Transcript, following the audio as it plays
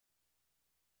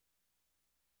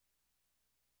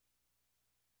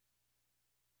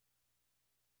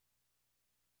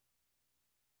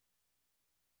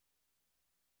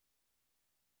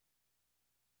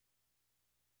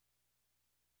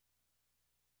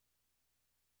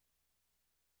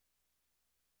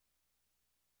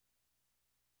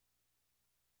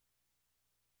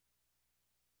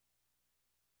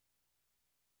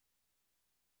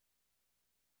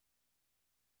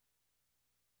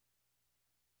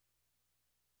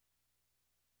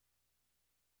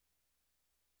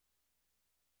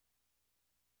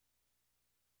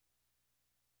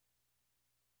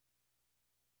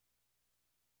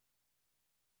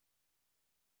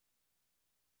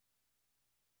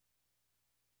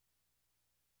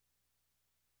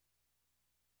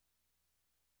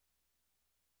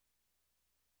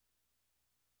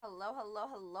Hello, hello,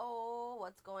 hello.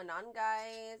 What's going on,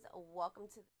 guys? Welcome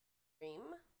to the stream.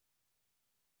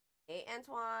 Hey,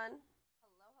 Antoine.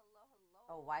 Hello, hello,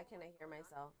 hello. Oh, why can't I hear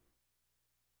myself?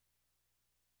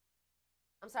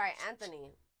 I'm sorry,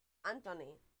 Anthony.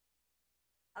 Anthony.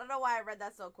 I don't know why I read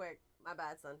that so quick. My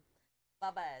bad, son.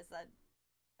 My bad, son.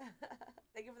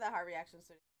 Thank you for that heart reaction,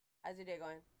 sweetie. How's your day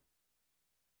going?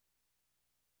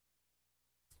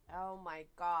 Oh my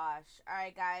gosh. All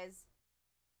right, guys.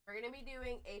 We're going to be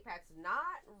doing Apex,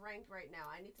 not ranked right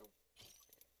now.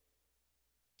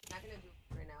 Not going to do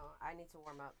it right now. I need to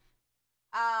warm up.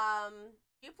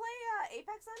 Do you play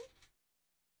Apex then?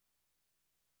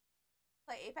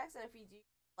 Play Apex, and if you do,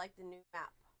 like the new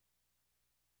map.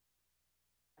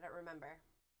 I don't remember.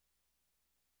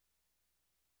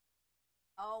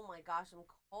 Oh my gosh, I'm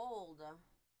cold.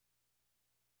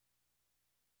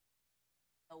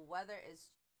 The weather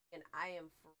is and I am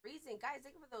freezing. Guys,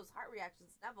 thank you for those heart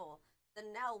reactions. Neville,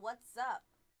 Danelle, what's up?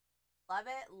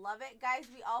 Love it, love it. Guys,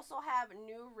 we also have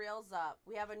new reels up.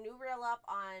 We have a new reel up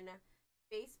on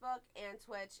Facebook and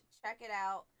Twitch. Check it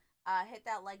out. Hit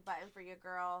that like button for your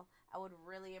girl. I would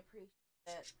really appreciate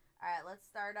it. All right, let's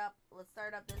start up. Let's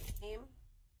start up this game.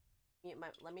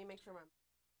 Let me make sure my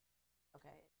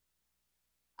okay.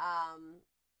 I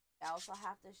also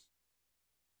have to.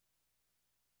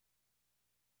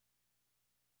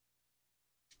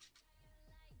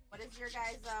 What is your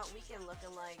guys' weekend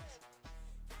looking like?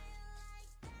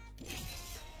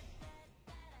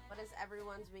 What is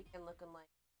everyone's weekend looking like?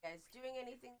 You guys doing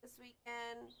anything this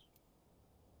weekend?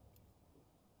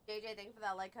 JJ, thank you for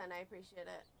that like, hun. I appreciate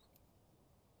it.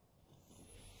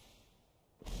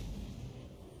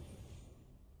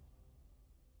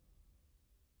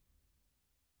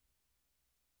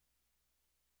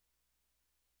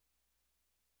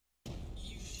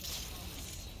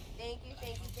 Thank you,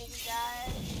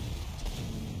 guys.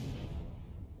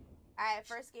 Alright,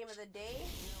 first game of the day.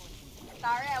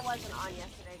 Sorry I wasn't on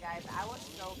yesterday, guys. I was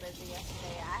so busy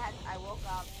yesterday. I woke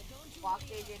up, walked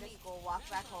JJ to school, walked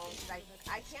back home because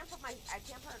I can't put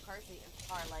a car seat in the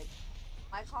car. Like,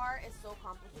 my car is so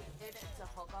complicated to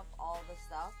hook up all the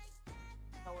stuff.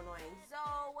 So annoying. So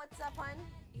what's up, hun?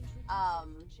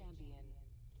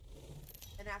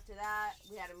 Then after that,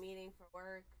 we had a meeting for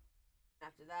work.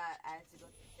 After that, I had to go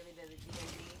to the DMV.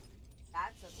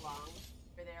 That took long.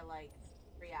 We were there like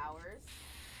 3 hours.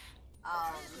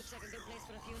 Looks like a good place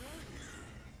for a funeral.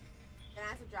 Then I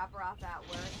had to drop her off at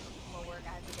work. Before work,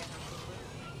 I had to get her food.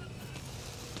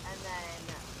 And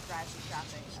then drive through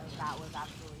traffic. That was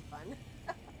absolutely fun.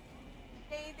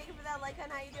 Hey, thank you for that like, hun.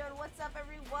 How you doing? What's up,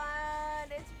 everyone?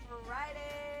 It's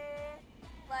Friday.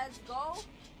 Let's go.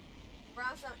 We're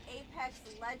on some Apex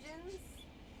Legends.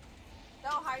 So,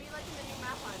 how are you liking the new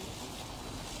map, hun?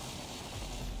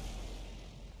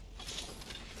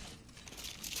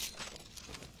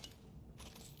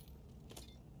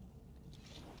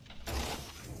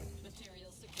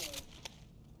 Material secured.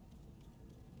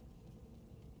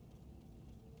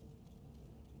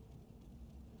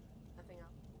 Nothing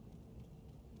else.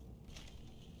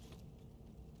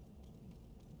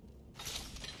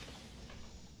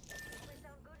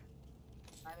 Sound good?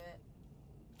 Love it.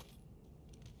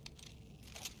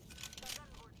 Gun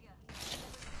board here.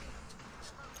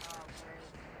 Oh, great.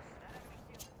 That enemy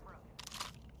shield is broken.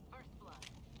 First blood.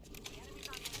 The enemy's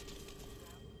on me.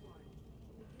 Round one.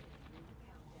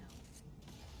 Countdown.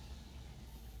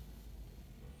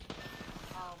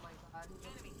 Oh my god.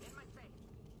 Enemy in my face.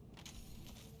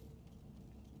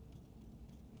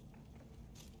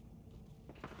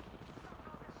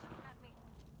 Someone is shooting at me.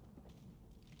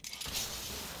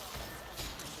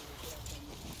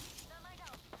 Thermite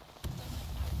out.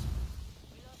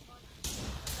 We lost one.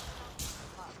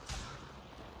 Fuck.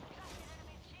 Cracked an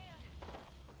enemy's shield.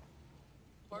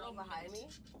 Portal behind me?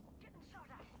 Getting shot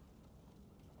at.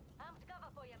 Amped cover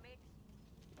for you, mates.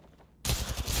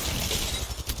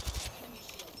 Enemy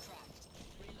shield cracked.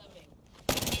 Reloading.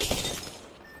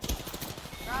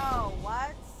 Bro,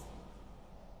 what?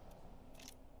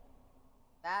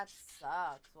 That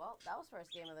sucks. Well, that was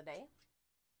first game of the day.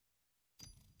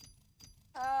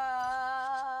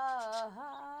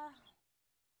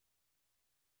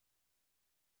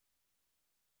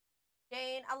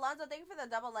 Jane, Alonzo, thank you for the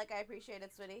double like. I appreciate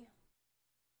it, sweetie.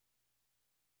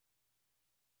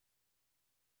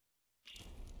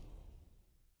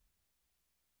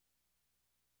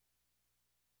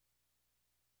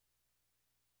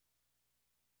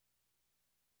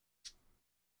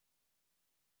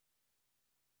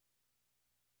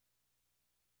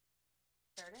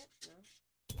 Start it? No.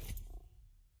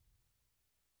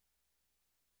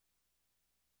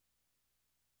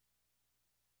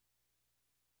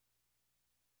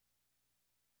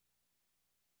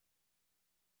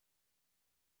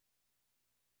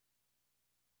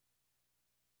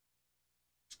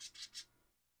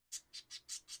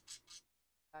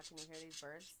 god, can you hear these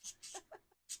birds?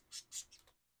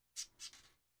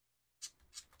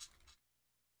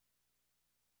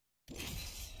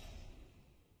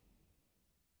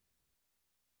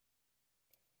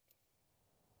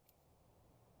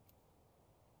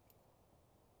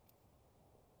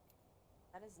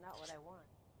 That is not what I want.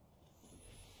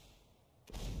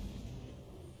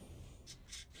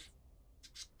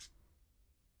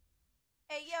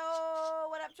 Hey, yo!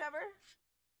 What up, Trevor?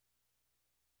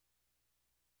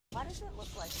 Why does it look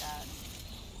like that?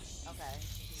 Okay.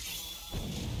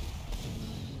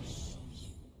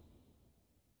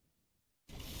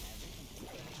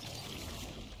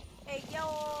 Hey,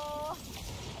 yo!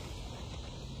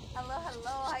 Hello,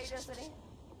 hello. How you doing, Sydney?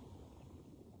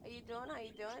 How you doing? How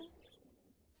you doing?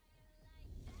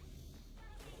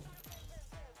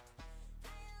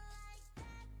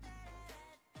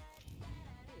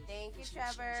 Thank you,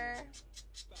 Trevor.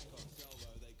 Back on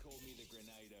Salvo, they call me the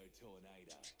Grenado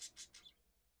Tornado.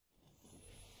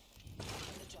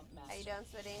 The jump master. How you doing,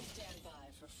 Sweetie? Stand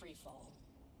by for free fall.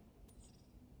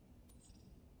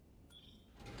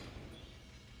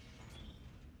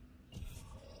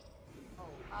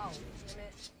 Oh, damn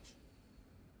it.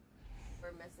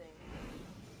 We're missing.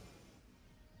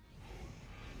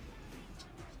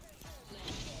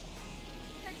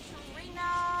 Katrina,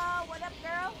 what up,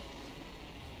 girl?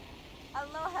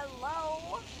 Hello, hello.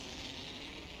 What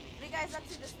are you guys up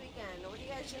to this weekend? What are you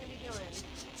guys gonna be doing?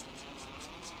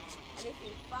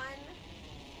 Anything fun?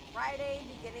 Friday,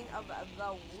 beginning of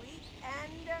the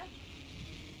weekend.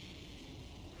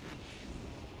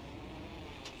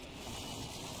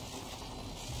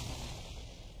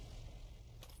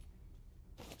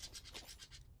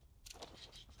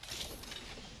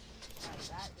 Like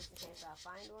that, just in case I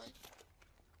find one.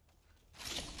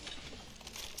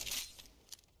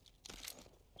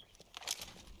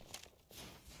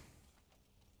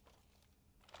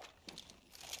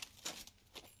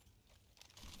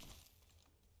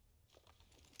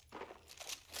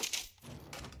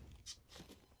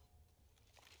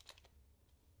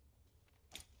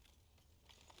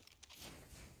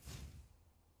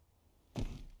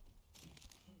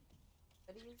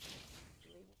 What do you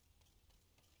believe?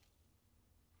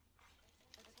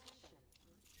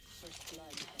 First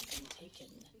blood has been taken.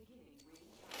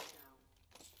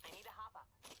 I need a hop up.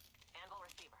 Anvil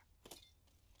receiver.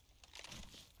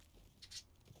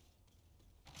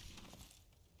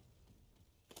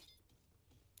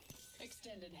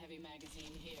 Extended heavy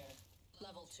magazine here.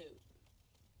 Level 2.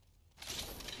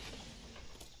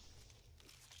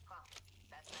 Well,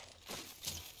 that's nice.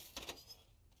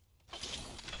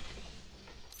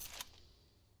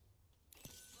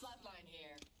 Flatline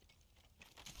here.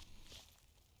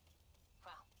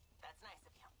 Well, that's nice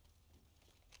of you.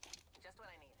 Just what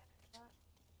I needed.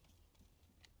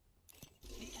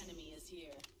 The enemy is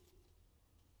here.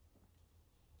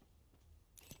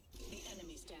 The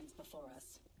enemy stands before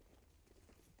us.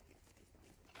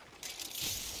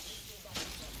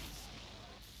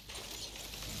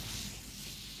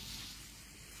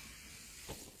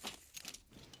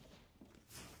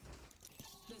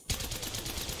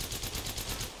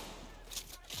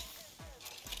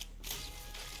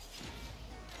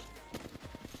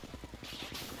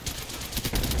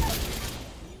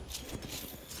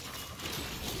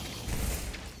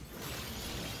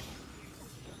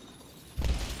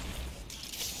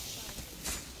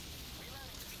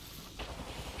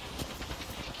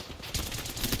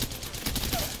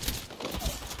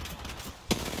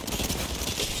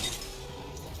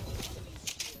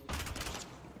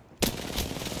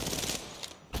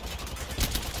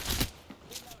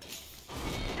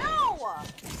 No!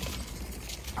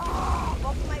 Oh,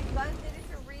 both of my guns needed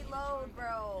to reload,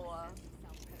 bro.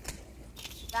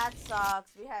 That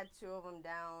sucks. We had two of them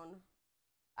down.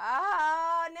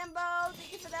 Ah, Nimbo,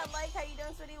 thank you for that like. How you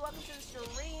doing, sweetie? Welcome to the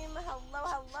stream. Hello,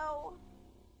 hello.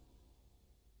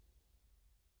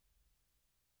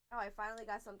 Oh, I finally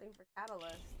got something for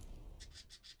Catalyst.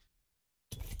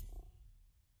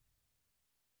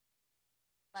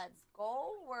 Let's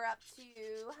go. We're up to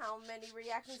how many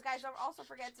reactions? Guys, don't also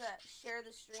forget to share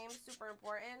the stream. Super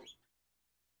important.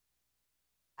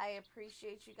 I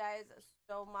appreciate you guys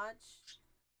so much.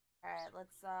 All right,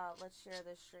 let's share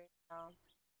this stream now.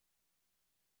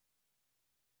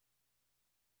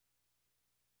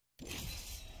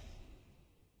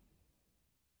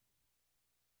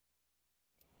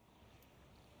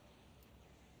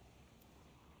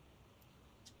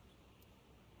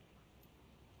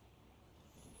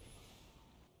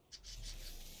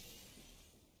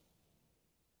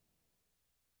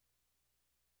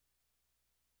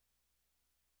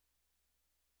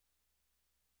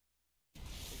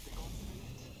 If the gods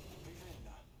permit,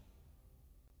 Vivenna.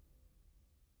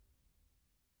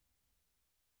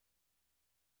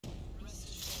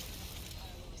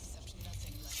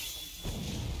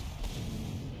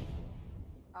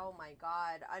 Oh my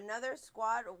god. Another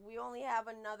squad? We only have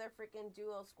another freaking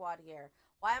duo squad here.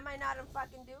 Why am I not in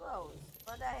fucking duos?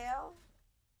 What the hell?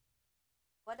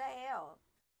 What the hell?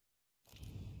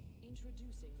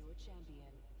 Introducing your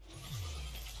champion.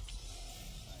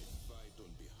 I fight on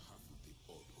behalf of the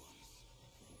old ones.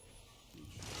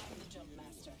 I'm the jump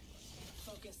master.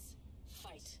 Focus,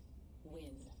 fight,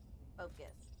 win.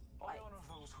 Focus. I Fight. honor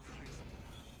those who've risen,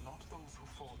 not those who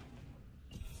fall.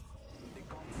 The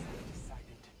gods have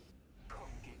decided.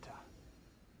 Come, Gator.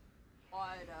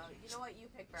 You know what? You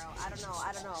pick, bro. I don't know.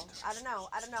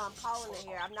 I'm calling it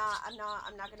here. I'm not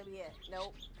gonna be it.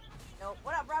 Nope.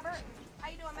 What up, Robert? How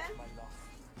you doing, man? My love.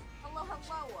 Hello.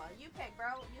 You pick,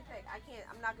 bro. You pick. I can't.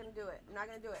 I'm not gonna do it.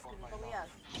 Because it's only us.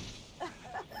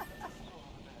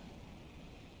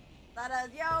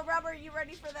 Yo, Robert, you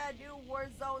ready for that new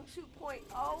Warzone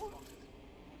 2.0?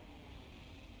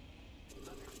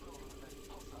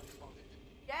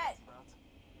 Yes.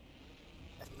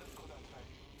 Let's go that way.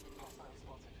 Hostile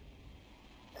spotted.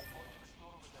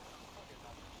 Explore over there. Forget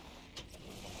that.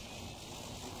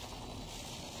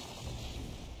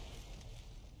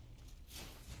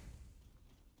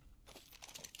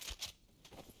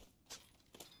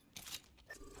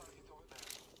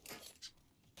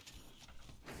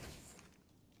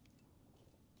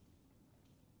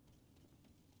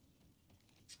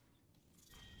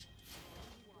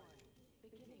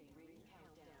 Target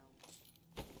over there.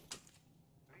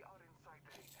 We are inside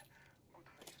the ring. Good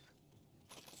faith.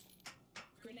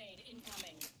 Grenade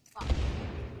incoming. Fuck.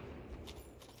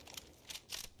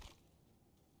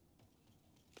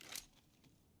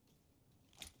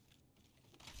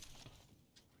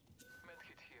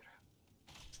 Medkit here.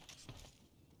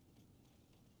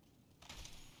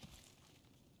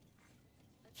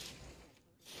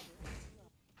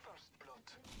 First blood.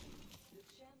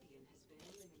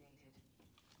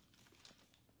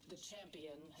 The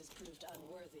champion has proved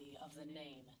unworthy of the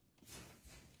name.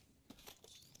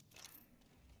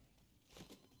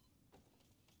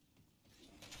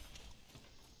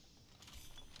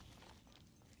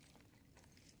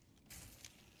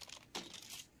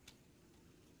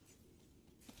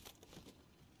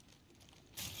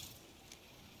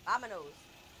 Dominoes.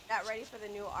 Not ready for the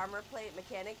new armor plate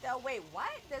mechanic though. Wait,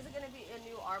 what? There's gonna be a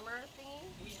new armor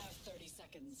thingy? We have 30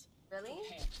 seconds. Really?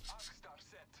 Prepare. Arc star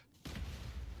set.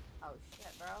 Oh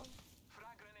shit, bro.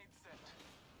 Frag grenade set.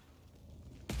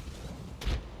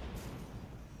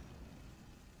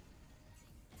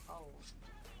 Oh.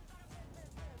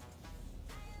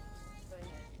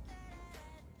 Doing it.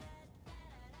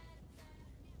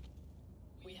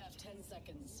 We have 10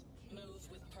 seconds.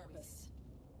 Move with purpose.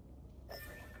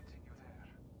 Continue there.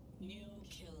 New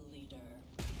kill leader.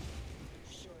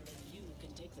 Surely you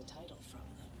can take the title from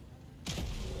them.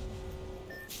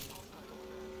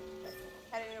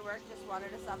 Heading to work, just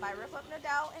wanted to stop by. Rip up, no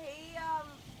doubt. Hey,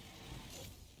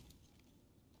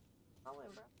 I'll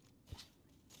win, bro.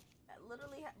 That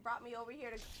literally brought me over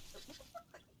here to.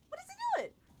 What is he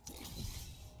doing?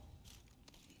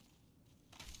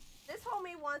 This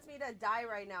homie wants me to die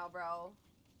right now, bro.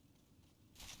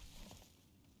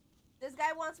 This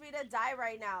guy wants me to die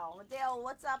right now. Dale,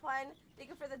 what's up, hon? Thank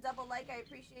you for the double like. I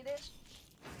appreciate it.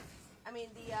 I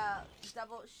mean, the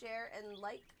double share and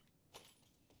like.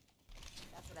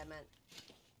 That's what I meant.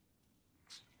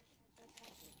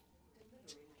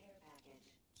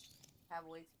 Have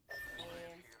weights. We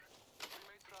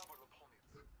may travel upon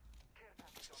it. Care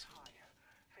package on high.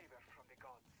 Favor from the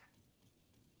gods.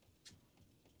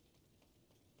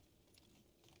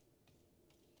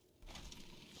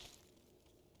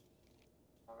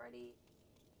 Already.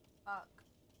 Fuck.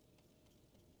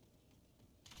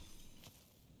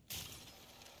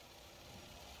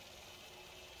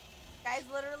 Guys,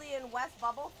 literally in West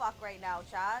Bubble fuck right now,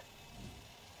 chat.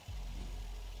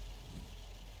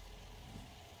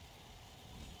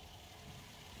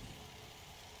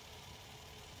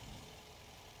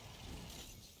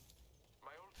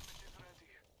 My ultimate is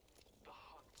ready. The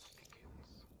hunt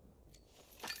begins.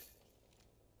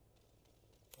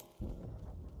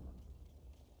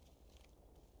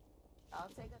 I'll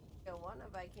take a one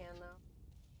if I can, though.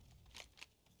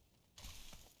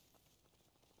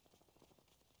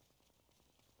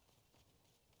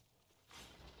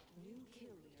 New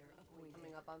kill leader appointed.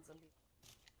 Coming up on some people.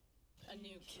 A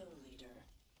new kill leader.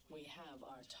 We have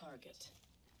our target.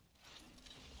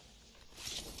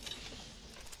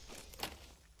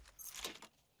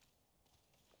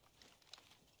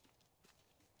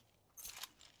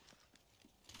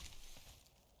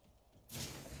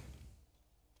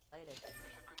 Later.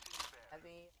 Continue there.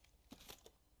 Heavy.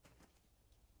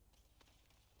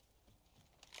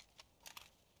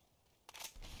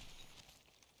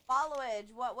 Followage,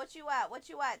 what you at? What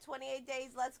you at? 28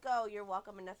 days, let's go. You're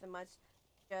welcome and nothing much.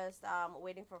 Just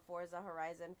waiting for Forza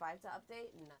Horizon 5 to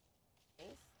update.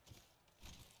 Nice.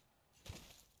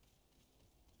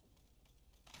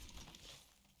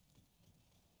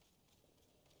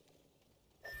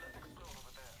 Let's explore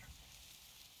over there.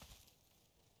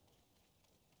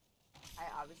 I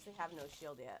obviously have no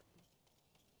shield yet.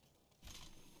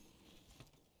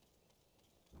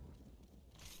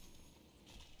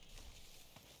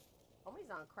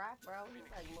 Homie's on crack, bro. He's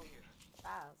like moving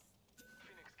fast.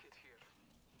 Phoenix kit here.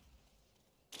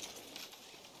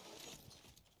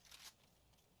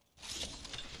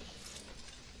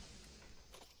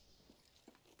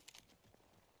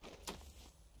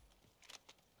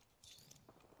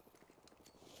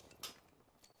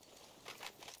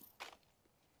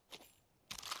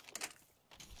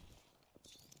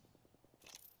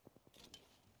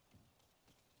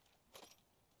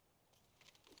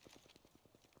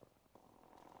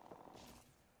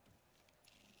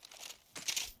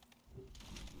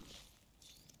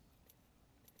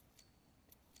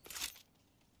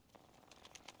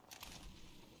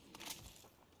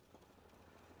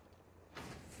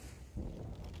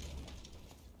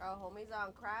 Bro, homie's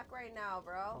on crack right now,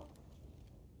 bro.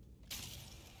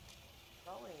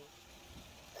 Going.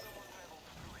 Someone traveled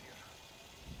through here.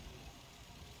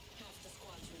 Half the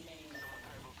squads remain. Someone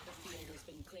traveled The through field here. has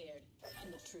been cleared,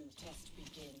 and the true test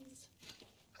begins.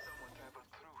 Someone traveled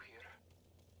through here.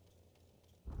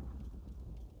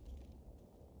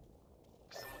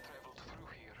 Someone traveled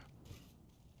through here.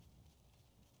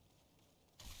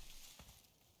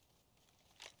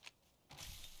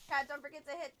 Chat, don't forget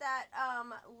to hit that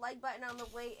like button on the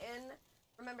way in.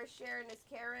 Remember, Sharon is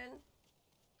Karen.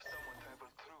 Someone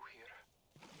traveled through here.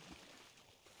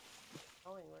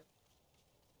 Going.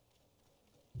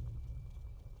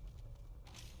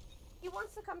 He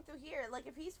wants to come through here. Like,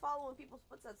 if he's following people's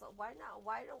footsteps, why not?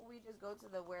 Why don't we just go to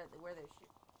the where they're shooting?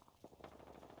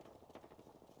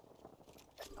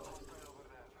 Someone right over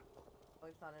there. Oh,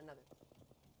 we found another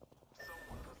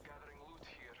Someone was gathering loot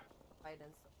here. fight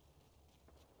and stuff.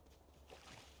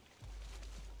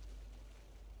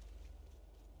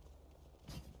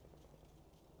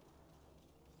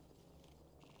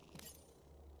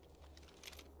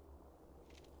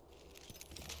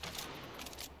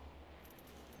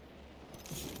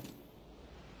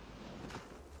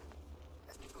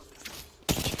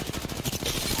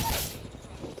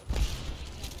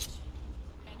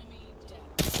 Enemy dead.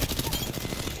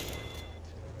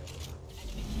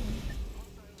 Enemy killed.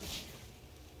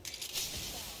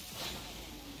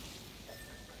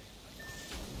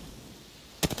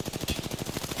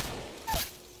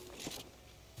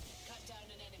 Cut down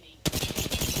an enemy.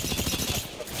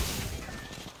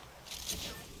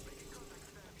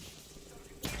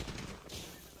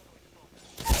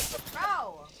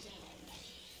 Bro!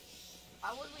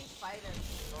 Why would we fight a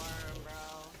storm,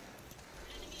 bro?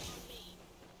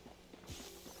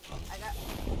 I got...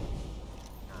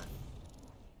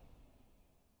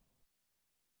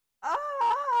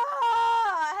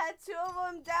 I had two of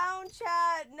them down,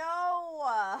 chat. No!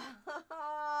 I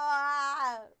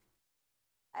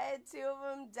had two of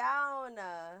them down.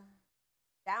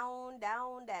 Down,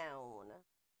 down, down.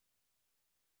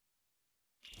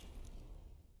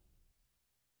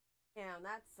 Damn,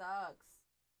 that sucks.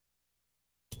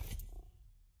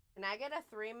 Can I get a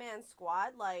 3-man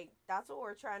squad? Like, that's what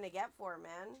we're trying to get for,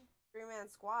 man. 3-man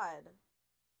squad.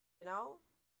 You know?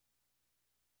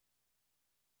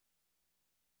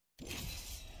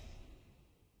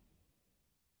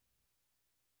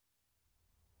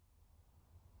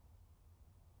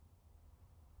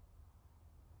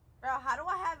 Bro, how do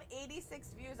I have 86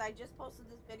 views? I just posted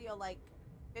this video like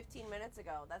 15 minutes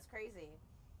ago. That's crazy.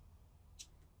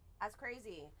 That's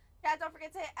crazy. Chat, don't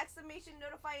forget to hit exclamation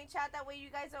notifying chat. That way you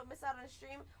guys don't miss out on the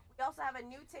stream. We also have a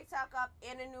new TikTok up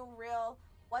and a new reel.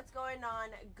 What's going on?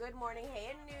 Good morning.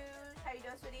 Hey, news. How you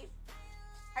doing, sweetie?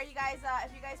 Are you guys,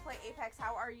 if you guys play Apex,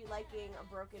 how are you liking a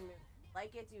Broken Moon?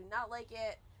 Like it? Do you not like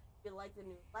it? Do you like the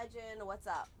new legend? What's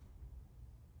up?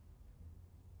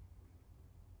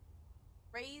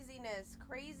 Craziness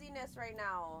right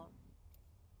now.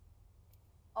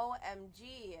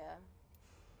 OMG.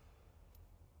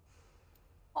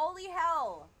 Holy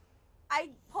hell.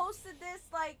 I posted this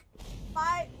like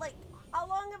how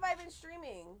long have I been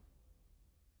streaming?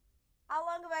 How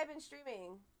long have I been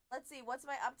streaming? Let's see, what's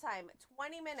my uptime?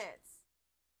 20 minutes.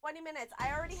 20 minutes.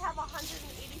 I already have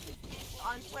 186 people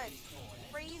on Twitch.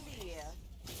 Crazy.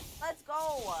 Let's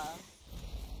go.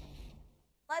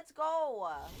 Let's go.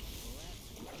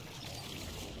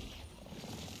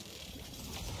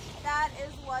 That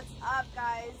is what's up,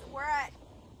 guys. We're at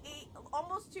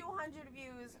almost 200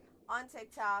 views on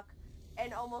TikTok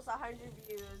and almost 100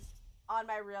 views on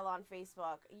my reel on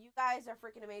Facebook. You guys are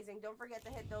freaking amazing. Don't forget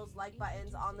to hit those like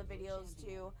buttons on the videos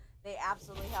too. They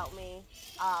absolutely help me.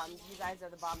 You guys are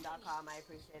the bomb.com. I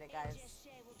appreciate it, guys.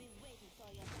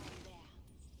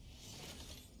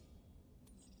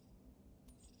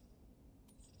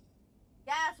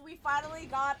 Yes, we finally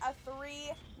got a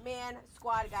 3-man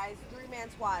squad, guys. 3-man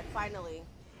squad, finally.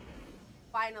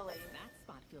 Finally. That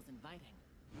spot feels inviting.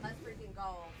 Let's freaking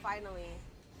go. Finally.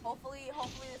 Hopefully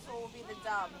this one will be the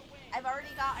dub. I've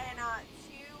already gotten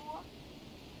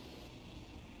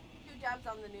two dubs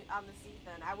on the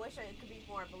season. I wish it could be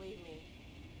more, believe me.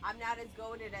 I'm not as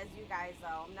goated as you guys,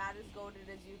 though. I'm not as goated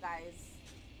as you guys.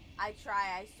 I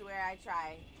try. I swear I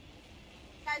try.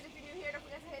 Guys, if you're new here, don't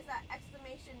forget to hit that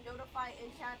exclamation notify in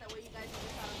chat. That way you guys will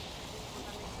miss out on the videos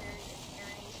I'm sharing and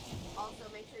sharing. Also,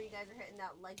 make sure you guys are hitting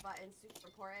that like button. Super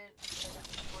important.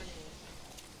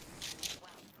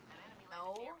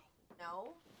 No.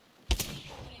 No.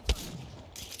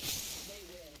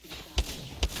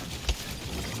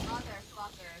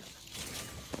 Motherfuckers.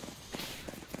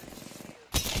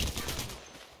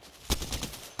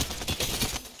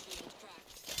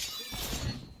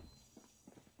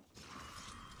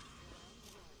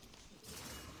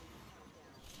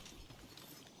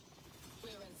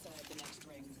 We're inside the next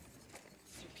ring.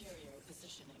 Superior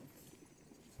positioning.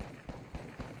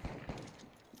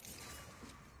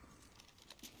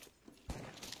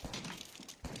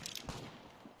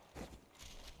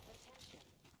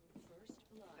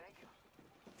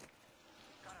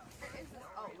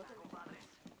 Oh, look at like,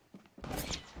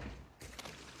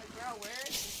 girl, where is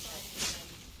this?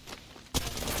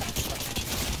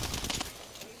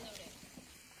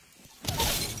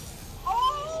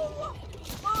 Oh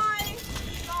my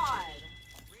god!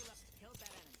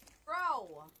 Bro!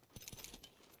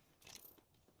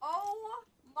 Oh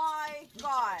my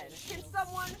god! Can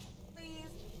someone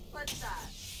please put that?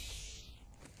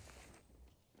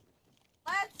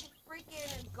 Let's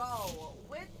freaking go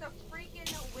with the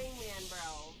freaking wingman,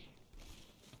 bro.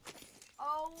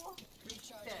 Oh,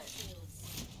 shit.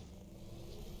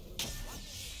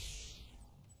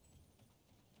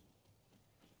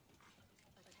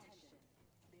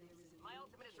 My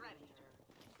ultimate is ready.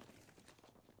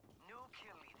 New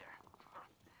kill leader.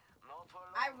 Not for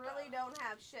long I really don't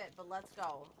have shit, but let's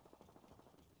go.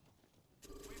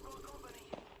 We've got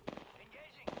company.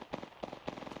 Engaging.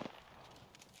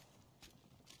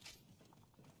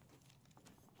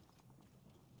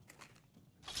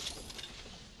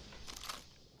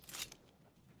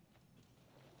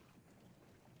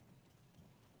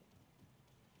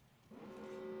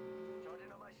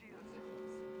 Charging on my shields.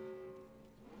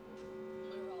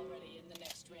 We're already in the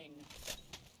next ring.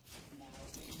 Now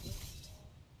we wait.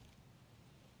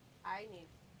 I need.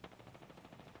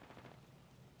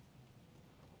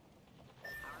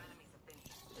 Our enemies have been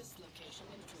here. This location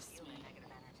interests me. Negative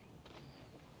energy.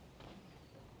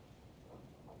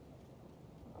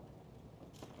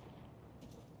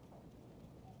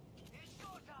 It's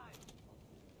showtime.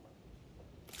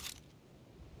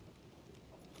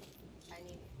 I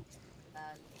need.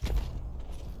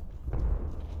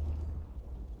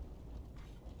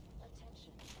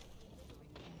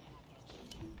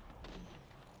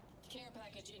 Care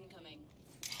package incoming.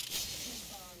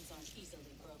 These bonds aren't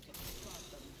easily broken. Drop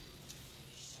them.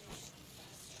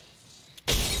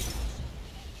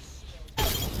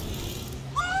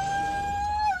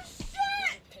 Oh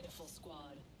shit! Pitiful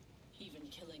squad. Even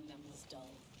killing them was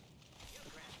dull.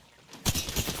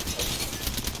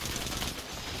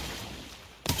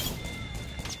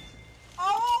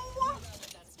 Oh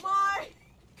my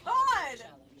god!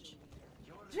 Challenge.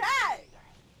 Jet!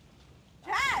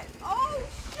 Jet! Oh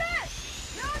shit!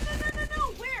 No, no, no, no, no!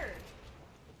 Where?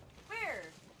 Where?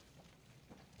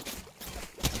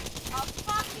 A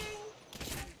fucking...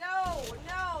 No,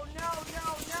 no, no, no,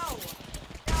 no!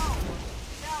 No!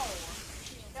 No!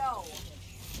 No!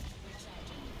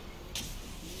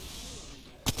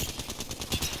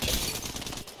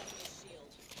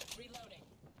 Shield. Reloading.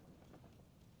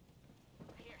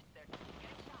 Pierce their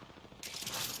get shot.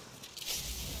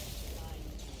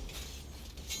 Reloading.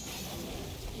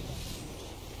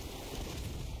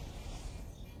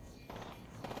 Charging on my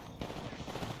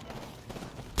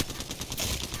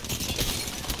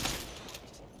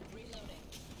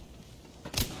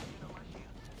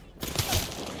shields.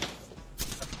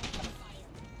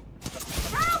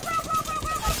 Bro, bro, bro, bro,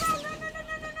 bro, bro, bro! No, no, no,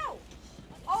 no, no, no!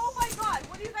 Oh my god,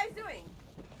 what are you guys doing?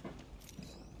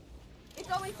 It's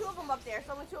only 2 of them up there. It's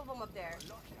only 2 of them up there.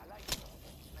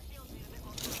 My shields need a bit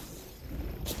more cover.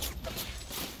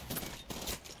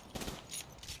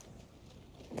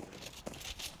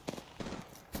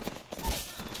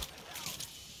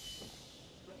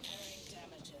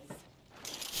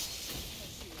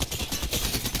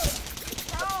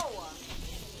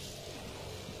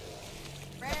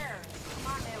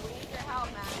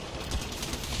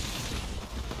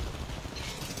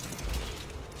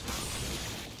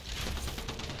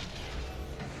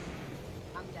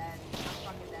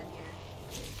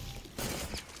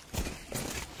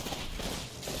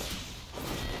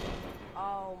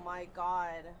 my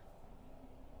god.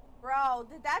 Bro,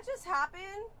 did that just happen?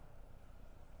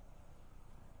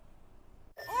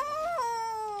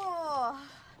 Oh!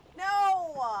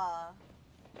 No!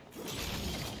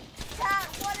 Chat,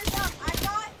 what is up?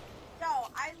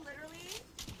 I literally...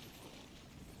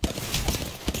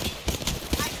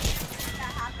 I can't believe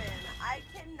that happened. I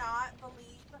cannot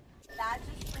believe that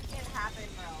just freaking happened,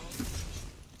 bro.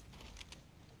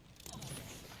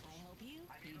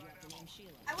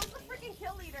 I was the freaking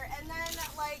kill leader, and then,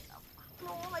 like, I don't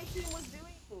know what my team was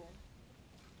doing.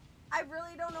 I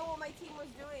really don't know what my team was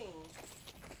doing.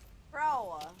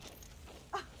 Bro.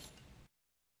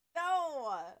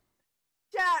 No.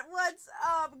 Chat, what's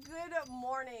up? Good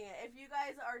morning. If you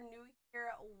guys are new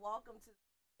here, welcome to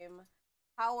the stream.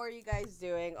 How are you guys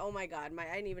doing? Oh my god,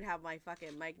 I didn't even have my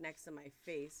fucking mic next to my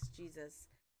face. Jesus.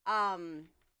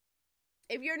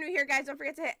 If you're new here, guys, don't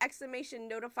forget to hit exclamation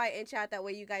notify in chat. That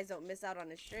way you guys don't miss out on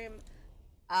the stream.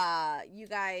 You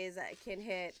guys can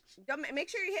make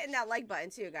sure you're hitting that like button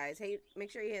too, guys. Hey,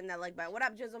 make sure you're hitting that like button. What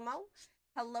up, Jizzle?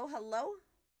 Hello, hello.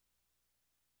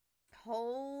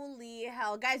 Holy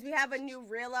hell, guys, we have a new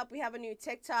reel up. We have a new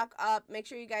TikTok up. Make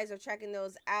sure you guys are checking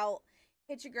those out.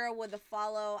 Hit your girl with a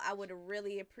follow. I would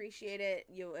really appreciate it.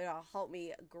 It'll help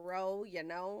me grow, you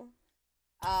know.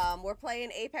 We're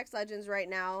playing Apex Legends right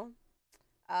now.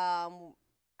 I'm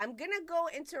gonna go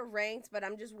into ranked, but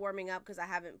I'm just warming up because I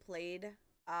haven't played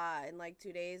in like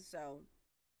 2 days, so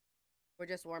we're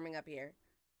just warming up here.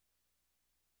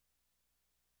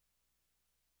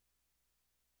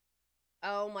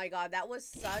 Oh my god, that was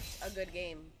such a good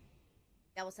game.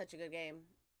 That was such a good game.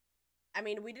 I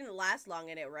mean, we didn't last long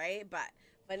in it, right? But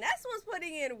Vanessa was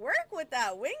putting in work with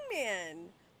that wingman.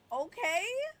 Okay?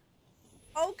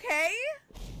 Okay?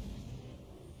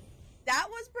 That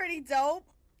was pretty dope.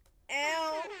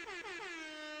 And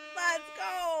let's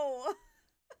go.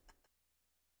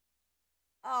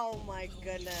 Oh my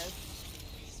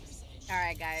goodness.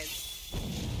 Alright, guys.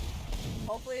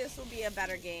 Hopefully this will be a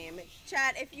better game.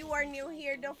 Chat, if you are new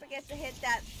here, don't forget to hit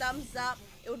that thumbs up.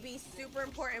 It would be super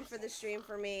important for the stream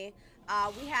for me.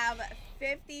 We have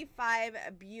 55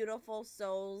 beautiful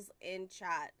souls in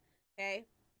chat. Okay?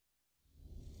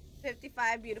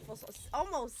 55 beautiful souls.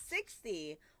 Almost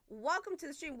 60. Welcome to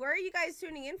the stream. Where are you guys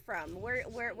tuning in from? Where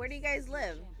do you guys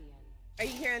live? Are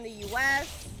you here in the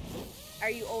US? Are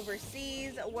you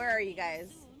overseas? Where are you guys?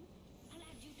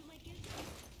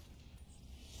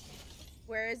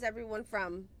 Where is everyone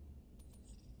from?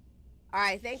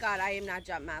 Alright, thank God I am not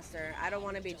Jump Master. I don't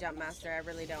want to be Jump Master. I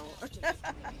really don't.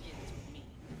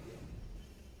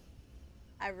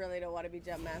 I really don't want to be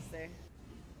Jump Master.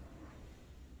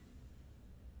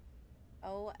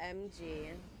 OMG.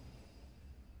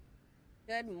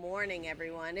 Good morning,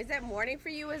 everyone. Is it morning for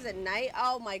you? Is it night?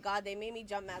 Oh my god, they made me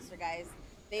Jump Master, guys.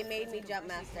 They made me Jump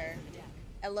Master.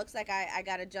 It looks like I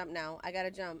gotta jump now. I gotta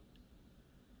jump.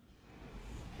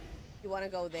 You wanna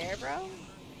go there, bro?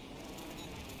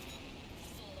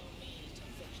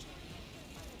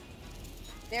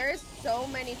 There is so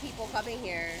many people coming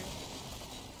here.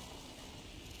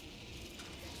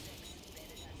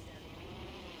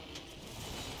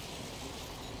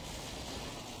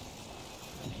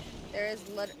 There is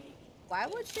why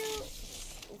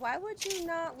would you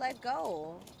not let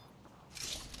go?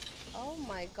 Oh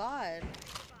my god.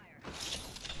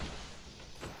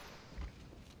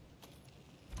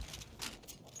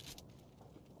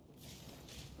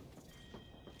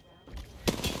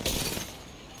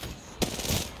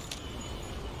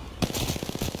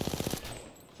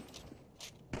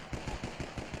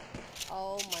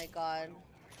 Oh my god.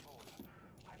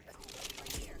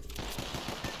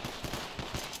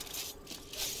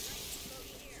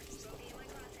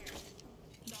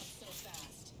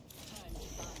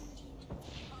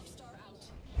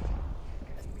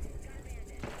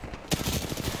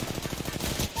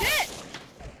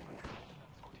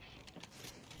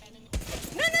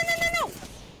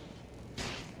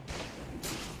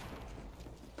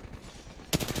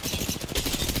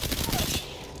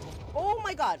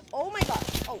 Oh my god.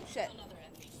 Oh shit.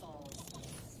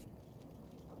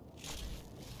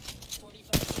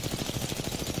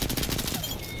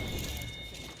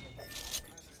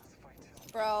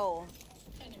 Bro.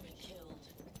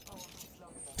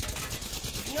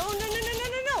 No.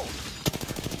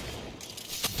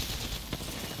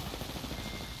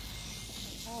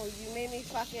 Oh, you made me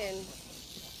fucking...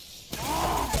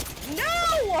 Oh,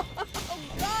 no! Oh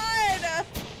god!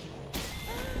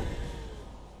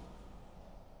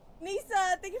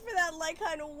 Nisa, thank you for that like,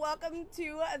 hun. Welcome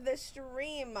to the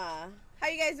stream. How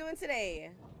you guys doing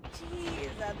today? Jeez,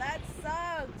 that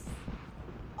sucks.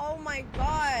 Oh my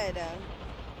god.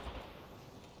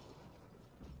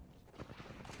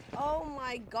 Oh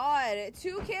my god,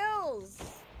 2 kills.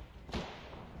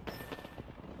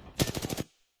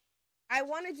 I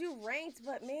want to do ranked,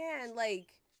 but man, like,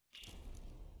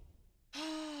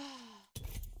 I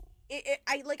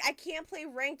can't play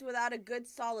ranked without a good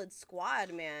solid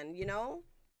squad, man, you know?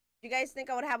 Do you guys think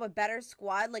I would have a better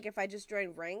squad, like, if I just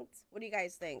joined ranked? What do you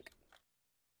guys think?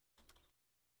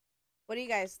 What do you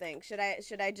guys think? Should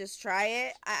I just try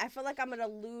it? I feel like I'm gonna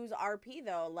lose RP,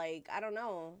 though. Like, I don't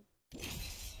know.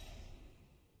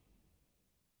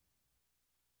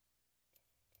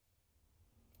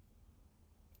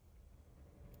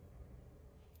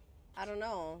 I don't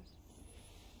know.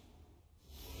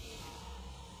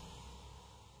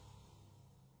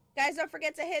 Guys, don't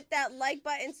forget to hit that like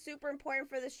button. Super important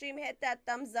for the stream. Hit that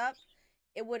thumbs up.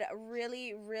 It would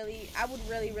really, I would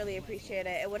really appreciate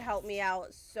it. It would help me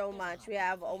out so much. We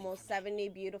have almost 70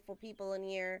 beautiful people in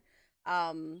here.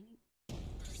 Yeah,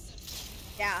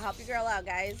 help your girl out,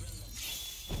 guys.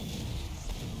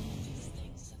 These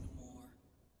things and more.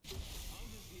 I'm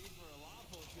just here for a laugh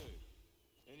or two.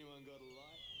 Anyone got a light?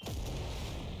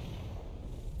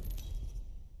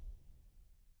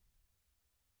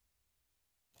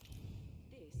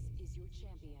 This is your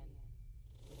champion.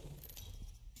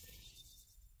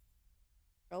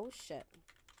 Oh, shit.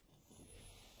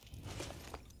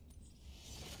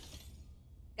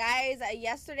 Guys,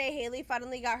 yesterday, Haley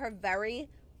finally got her very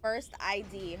first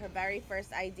ID. Her very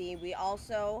first ID. We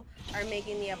also are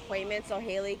making the appointment so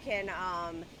Haley can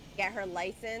get her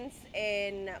license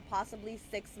in possibly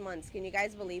 6 months. Can you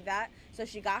guys believe that? So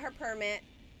she got her permit.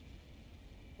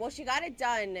 Well, she got it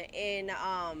done in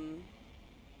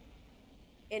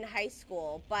high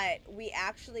school, but we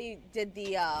actually did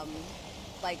the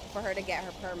like for her to get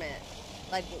her permit,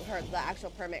 like the actual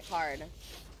permit card.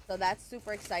 So that's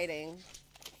super exciting.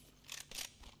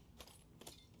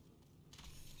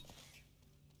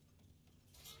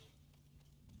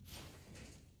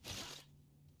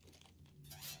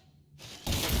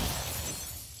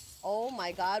 Oh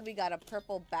my god, we got a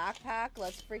purple backpack.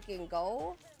 Let's freaking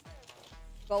go.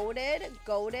 Goated,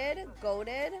 goated,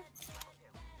 goated.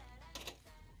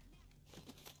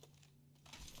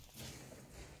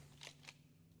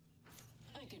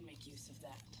 I can make use of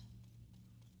that.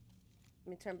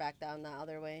 Let me turn back down the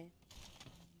other way.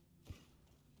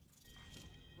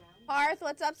 Hearth,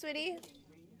 what's up, sweetie?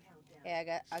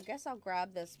 Yeah, I guess I'll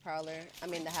grab this Prowler. I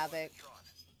mean, the Havoc.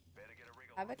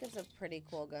 Havoc is a pretty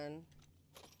cool gun.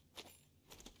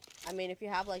 I mean, if you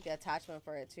have, like, the attachment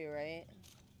for it, too, right?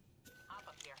 Hop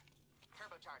up here.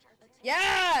 Turbocharger.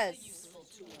 Yes!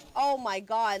 Oh, my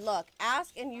God. Look.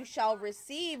 Ask and you shall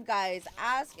receive, guys.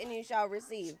 Ask and you shall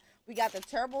receive. We got the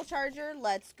turbocharger.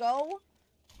 Let's go.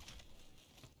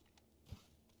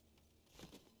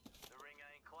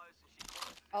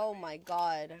 Oh, my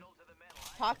God.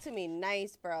 Talk to me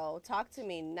nice, bro. Talk to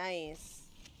me nice.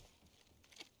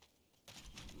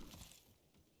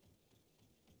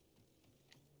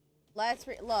 Let's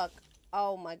look.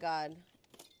 Oh my god.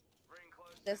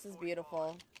 This is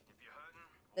beautiful.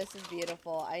 This is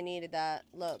beautiful. I needed that.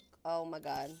 Look. Oh my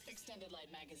god. Extended light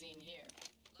magazine here.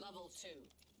 Level 2.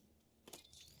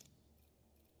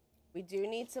 We do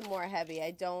need some more heavy.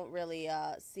 I don't really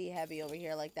see heavy over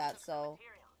here like that, so.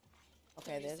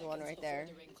 Okay, there's one right there.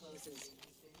 The ring closes.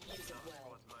 Use it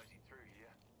well.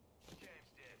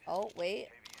 Oh, wait.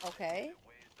 Okay.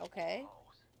 Okay.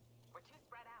 We're too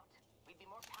spread out. We'd be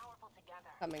more powerful together.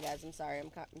 Coming, guys. I'm sorry. I'm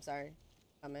sorry.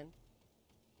 Coming.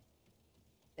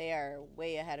 They are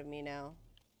way ahead of me now.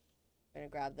 I'm gonna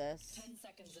grab this. 10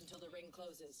 seconds until the ring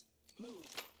closes. Move.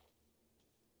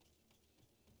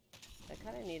 I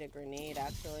kind of need a grenade,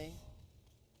 actually.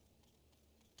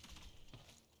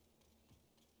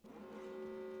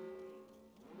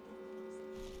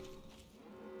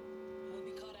 We'll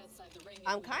be caught outside the ring.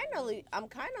 I'm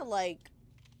kind of like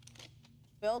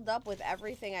filled up with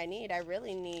everything I need. I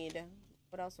really need.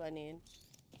 What else do I need?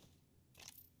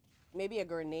 Maybe a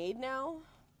grenade now?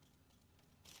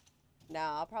 No,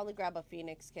 I'll probably grab a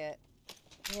Phoenix kit.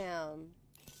 Damn.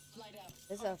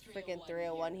 There's a freaking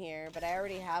 301 here, but I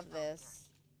already have this.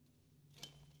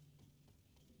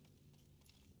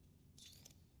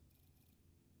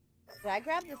 Did I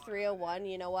grab the 301?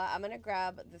 You know what? I'm gonna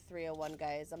grab the 301,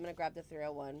 guys. I'm gonna grab the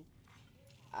 301.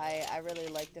 I really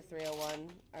like the 301.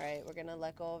 Alright, we're gonna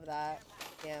let go of that.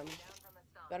 Damn. You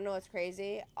wanna know what's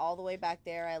crazy? All the way back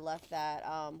there, I left that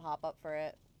hop up for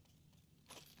it.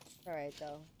 Alright,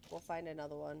 though. We'll find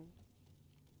another one.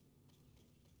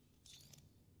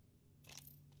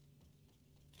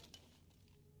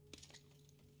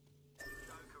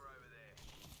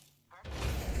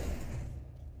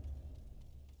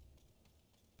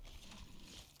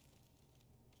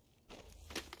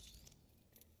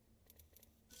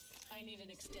 I need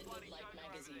an extended light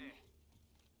magazine.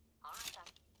 Alright then.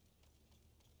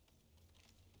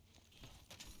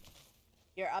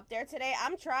 You're up there today?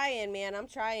 I'm trying, man. I'm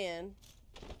trying.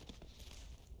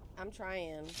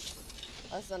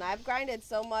 Listen, I've grinded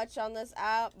so much on this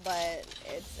app, but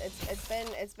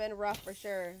it's been rough for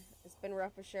sure. It's been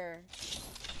rough for sure.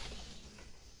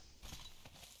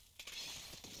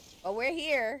 But we're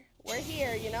here. We're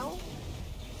here, you know?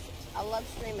 I love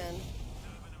streaming.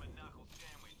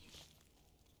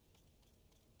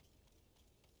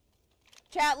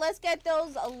 Chat, let's get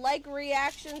those like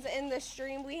reactions in the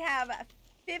stream. We have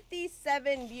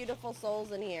 57 beautiful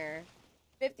souls in here.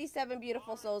 57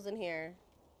 beautiful souls in here.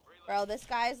 Bro, this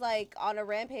guy's like on a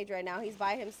rampage right now. He's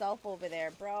by himself over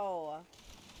there. Bro.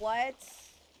 What?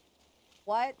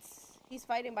 What? He's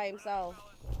fighting by himself.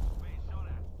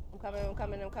 I'm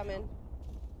coming.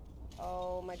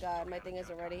 Oh my god, my thing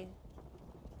isn't ready.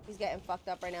 He's getting fucked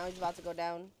up right now. He's about to go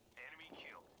down.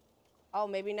 Oh,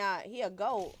 maybe not. He a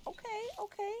goat. Okay.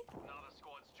 Another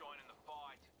squad's joining the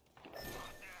fight.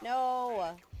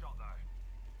 No.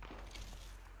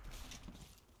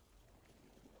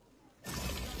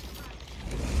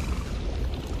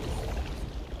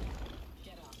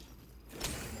 Get up.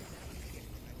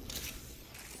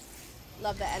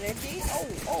 Love the energy.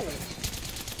 Oh.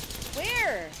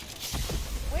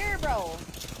 Where, bro?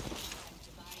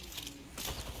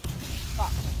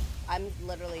 Fuck. I'm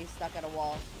literally stuck at a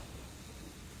wall.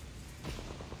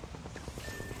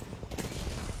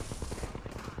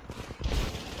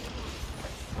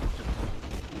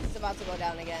 He's about to go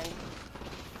down again.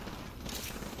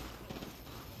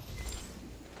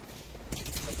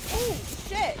 Oh,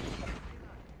 shit.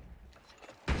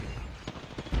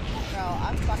 Bro,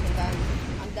 I'm fucking done.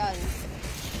 I'm done.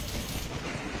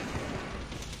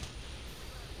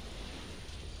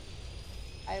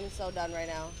 I am so done right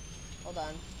now. Hold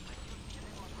on.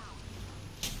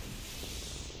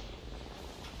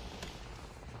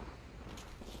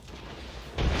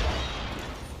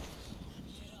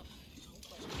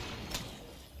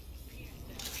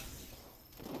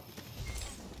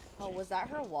 Oh, was that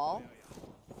her wall?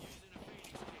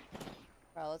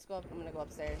 Bro, let's go up. I'm gonna go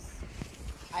upstairs.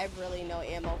 I have really no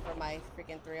ammo for my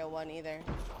freaking 301 either.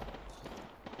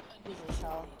 Jesus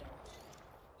hell.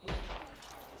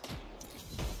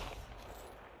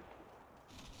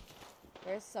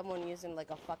 There's someone using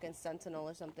like a fucking sentinel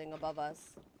or something above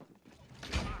us.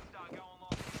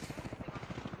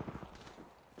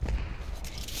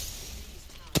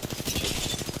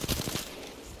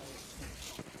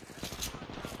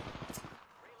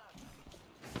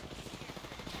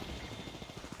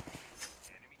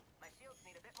 My shields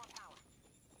need a bit more power.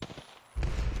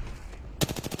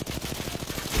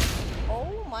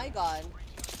 Oh my god.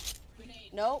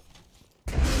 Nope.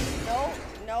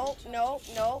 Nope.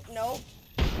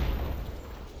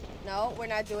 No, we're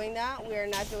not doing that. We are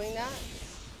not doing that.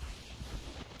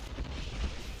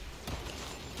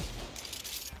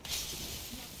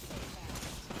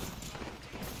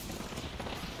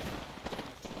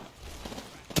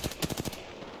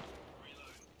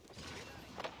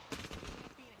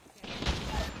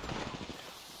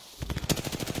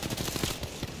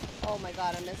 Oh my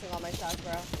god, I'm missing all my shots,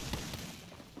 bro.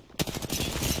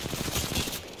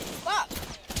 Fuck!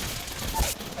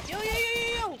 Yo!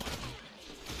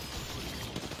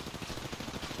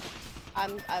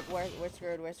 We're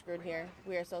screwed. We're screwed here.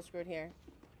 We are so screwed here.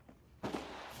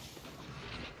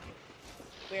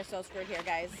 We are so screwed here,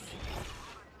 guys.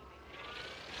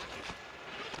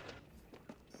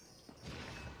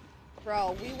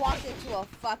 Bro, we walked into a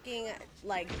fucking,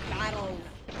 like, battle,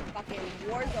 fucking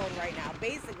war zone right now.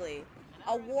 Basically,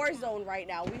 a war zone right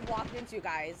now. We walked into,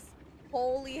 guys.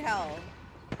 Holy hell.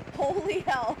 Holy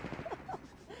hell.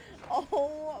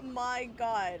 Oh my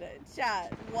god.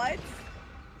 Chat, what?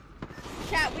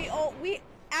 Chat, we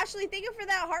Ashley, thank you for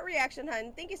that heart reaction,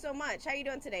 hun. Thank you so much. How you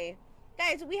doing today?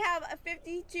 Guys, we have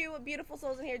 52 beautiful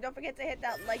souls in here. Don't forget to hit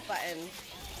that like button.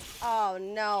 Oh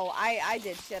no, I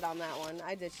did shit on that one.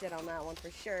 I did shit on that one for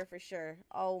sure.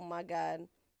 Oh my god.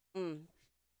 Emotional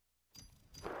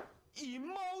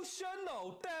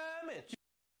damage.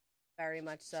 Very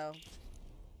much so.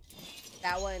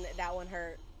 That one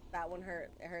hurt. That one hurt.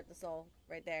 It hurt the soul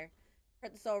right there.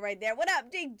 Hurt the soul right there. What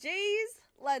up, DGs?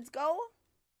 Let's go.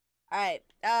 Alright,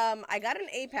 I got an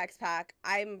Apex pack.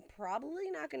 I'm probably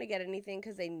not gonna get anything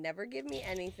because they never give me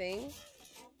anything.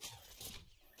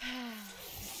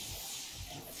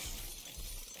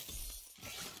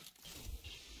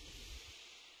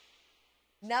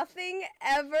 Nothing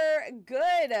ever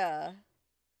good.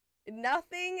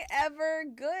 Nothing ever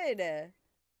good.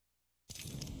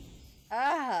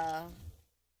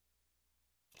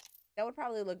 Gonna That would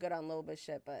probably look good on a little bit of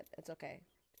shit, but it's okay.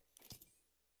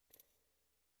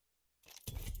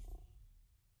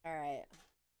 All right.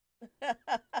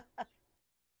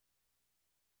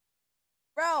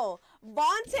 Bro,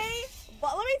 Vontae,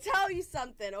 but let me tell you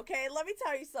something, okay? Let me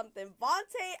tell you something.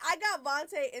 Vontae, I got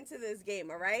Vontae into this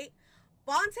game, all right?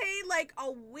 Vontae, like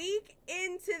a week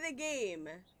into the game,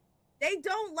 they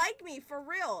don't like me, for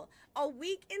real. A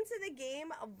week into the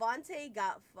game, Vontae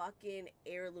got fucking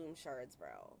heirloom shards,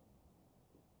 bro.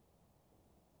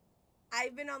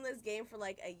 I've been on this game for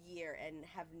like a year and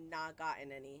have not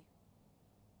gotten any.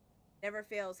 Never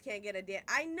fails, can't get a damn.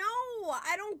 I know,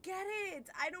 I don't get it.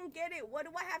 I don't get it. What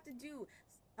do I have to do?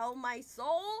 Sell my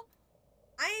soul?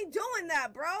 I ain't doing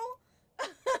that, bro.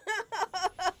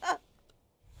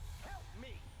 Help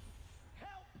me!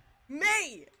 Help!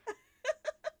 Me!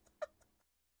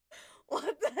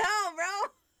 What the hell,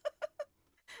 bro?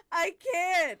 I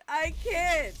can't.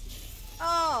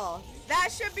 Oh, that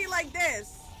should be like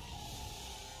this.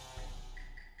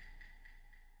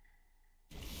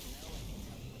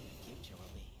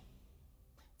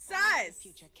 Sus!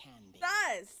 Future can be.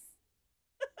 Sus!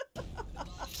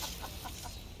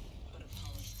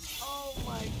 Oh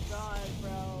my god,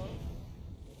 bro.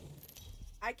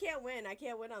 I can't win. I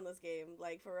can't win on this game.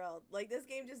 Like, for real. Like, this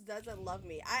game just doesn't love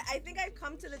me. I think I've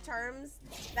come to the terms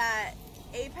that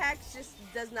Apex just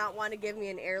does not want to give me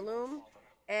an heirloom.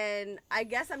 And I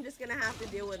guess I'm just gonna have to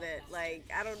deal with it. Like,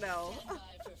 I don't know.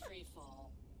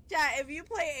 Chat, if you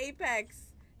play Apex,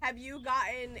 have you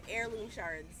gotten heirloom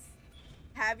shards?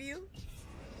 Have you?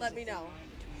 Let me know.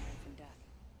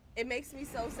 It makes me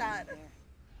so sad.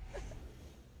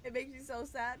 It makes me so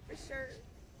sad, for sure.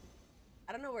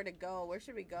 I don't know where to go. Where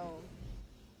should we go?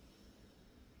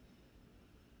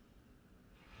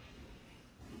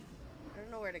 I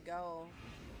don't know where to go.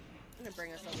 I'm gonna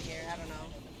bring us over here. I don't know.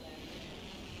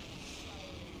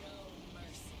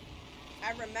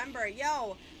 I remember.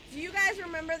 Yo, do you guys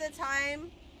remember the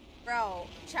time? Bro,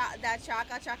 that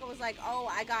Chaka was like, oh,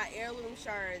 I got heirloom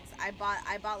shards. I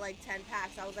bought like 10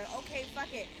 packs. I was like, okay,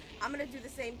 fuck it. I'm gonna do the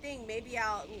same thing. Maybe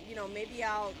I'll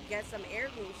get some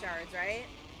heirloom shards, right?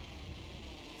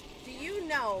 Do you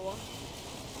know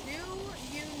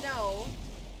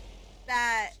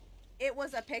that it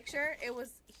was a picture?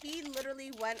 He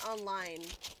literally went online,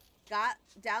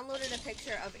 downloaded a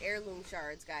picture of heirloom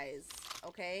shards, guys,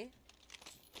 okay?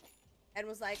 And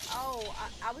was like, oh,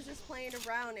 I was just playing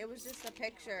around. It was just a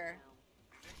picture.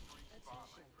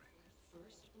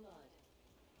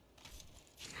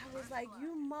 I was like,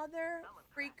 you mother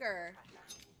freaker.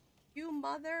 You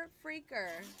mother freaker.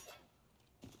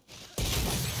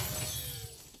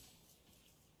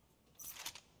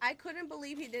 I couldn't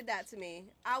believe he did that to me.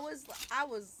 I was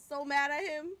so mad at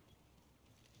him.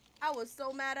 I was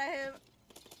so mad at him.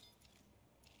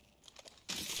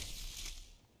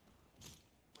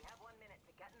 We have 1 minute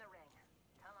to get in the ring.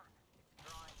 Come on, it's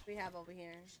drawing. We have over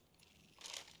here.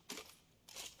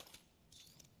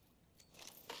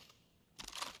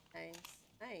 Nice.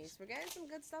 Nice. We're getting some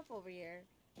good stuff over here.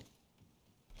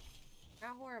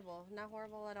 Not horrible. Not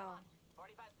horrible at all.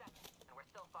 45 seconds, and we're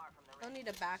still far from the ring. Don't need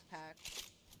a backpack.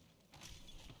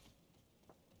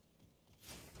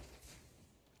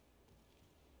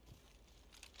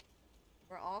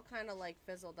 We're all kind of like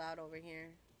fizzled out over here.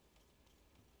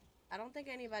 I don't think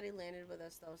anybody landed with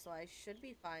us though, so I should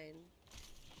be fine.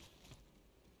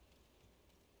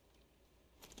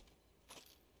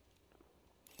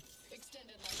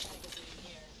 Extended life magazine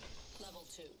here. Level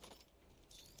 2.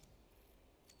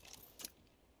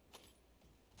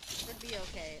 Should be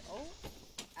okay. Oh,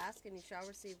 ask and you shall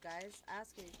receive, guys.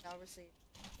 Ask and you shall receive.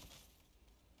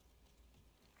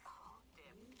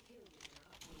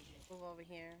 Move over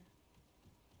here.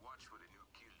 Watch for the new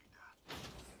kill leader.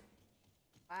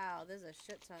 Wow, there's a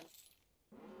shit ton.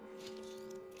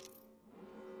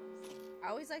 I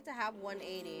always like to have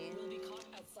 180. We'll be caught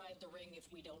outside the ring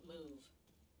if we don't move.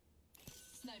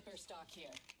 Sniper stock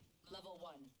here. Level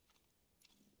 1.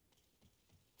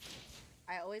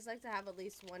 I always like to have at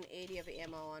least 180 of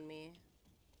ammo on me.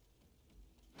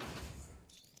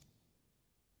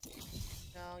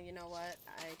 No, you know what?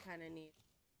 I kind of need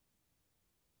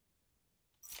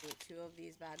 2 of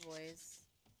these bad boys.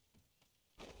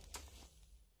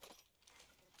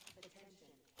 Attention,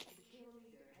 the kill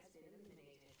leader has been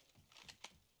eliminated.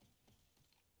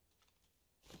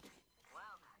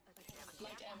 Well,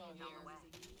 Light ammo here.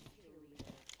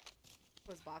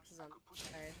 Those boxes on the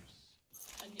side.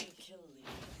 A new kill leader.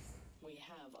 We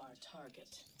have our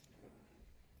target.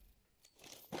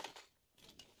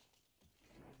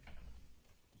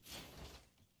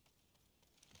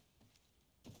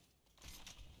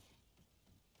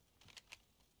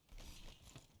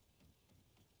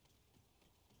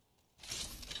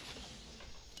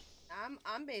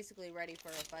 I'm basically ready for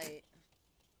a fight.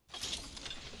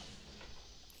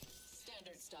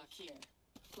 Standard stock here.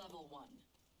 Level 1.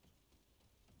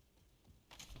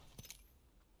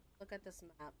 Look at this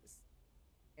map.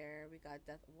 There we got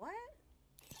death. What?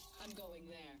 I'm going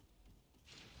there.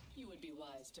 You would be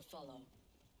wise to follow.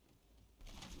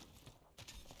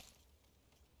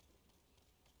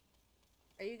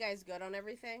 Are you guys good on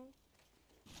everything?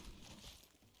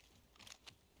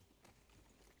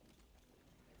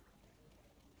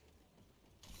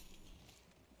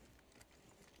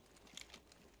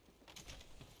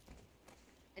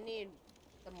 I need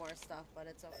some more stuff, but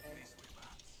it's okay.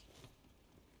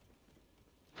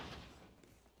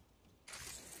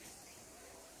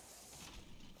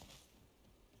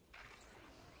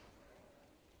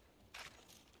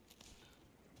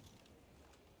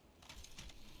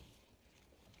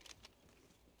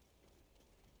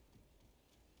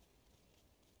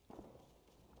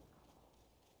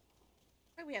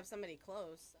 We have somebody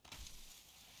close.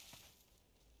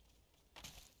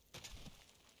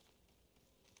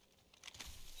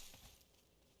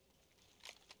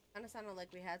 Kind of sounded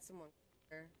like we had someone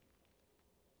here.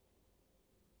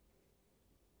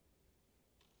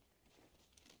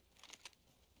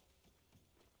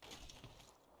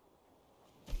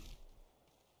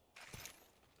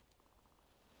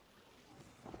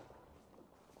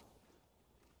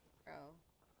 Bro.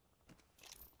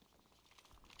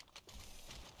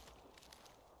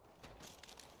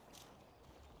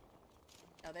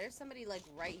 Oh, there's somebody like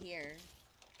right here.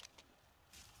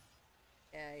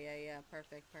 Yeah.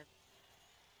 Perfect.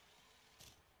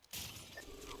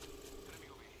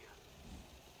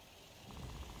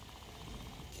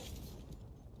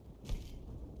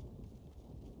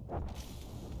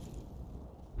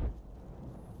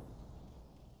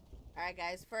 Alright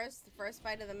guys, first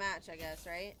fight of the match, I guess,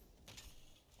 right?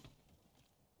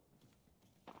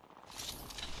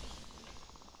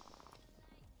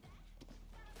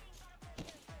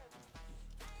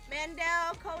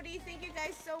 Mandel, Cody, thank you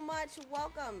guys so much.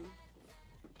 Welcome.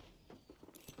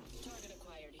 Target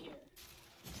acquired here.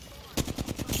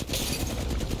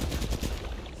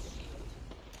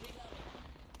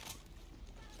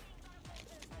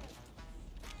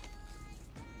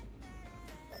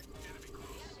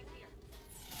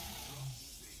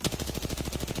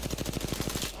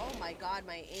 Oh my god,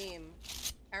 my aim.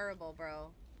 Terrible,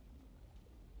 bro.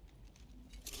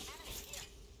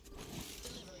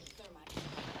 Delivering thermite.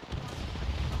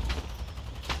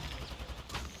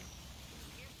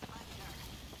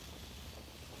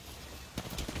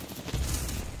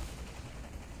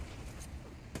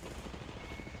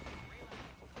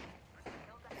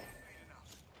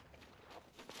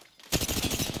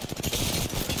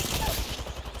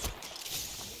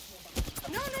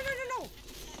 No.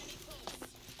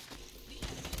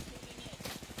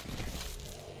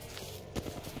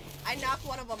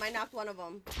 I knocked one of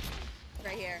them.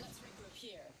 Right here. Let's regroup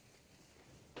here.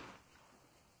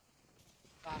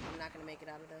 Fuck, I'm not gonna make it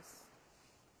out of this.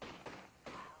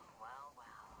 Well.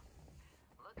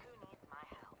 Look who needs my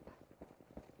help.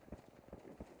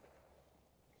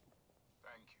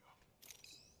 Thank you.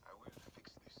 I will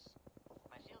fix this.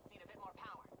 My shields need a bit more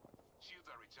power. Shields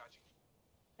are recharging.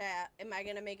 Am I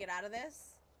gonna make it out of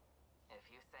this?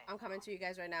 If you say I'm coming to you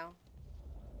guys right now.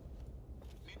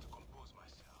 Need to compose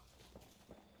myself.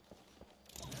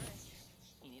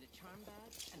 you need a charm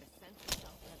badge and a sense of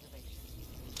self-preservation.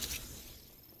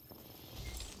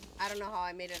 I don't know how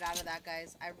I made it out of that,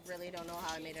 guys. I really don't know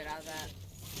how I made it out of that.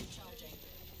 Recharging.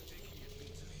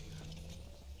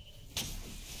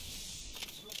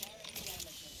 Repairing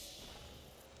damages.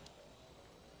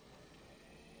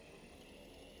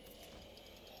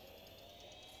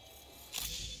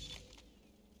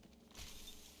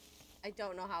 I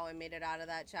don't know how I made it out of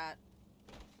that, chat.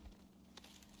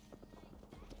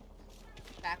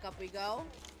 Back up we go.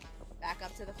 Back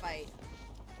up to the fight.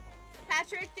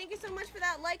 Patrick, thank you so much for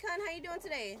that like, hun. How you doing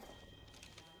today?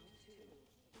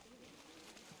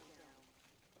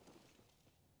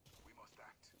 We must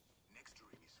act. Next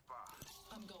ring is far.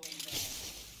 I'm going there.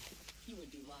 You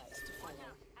would be wise to follow.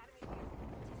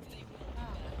 They will be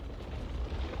back.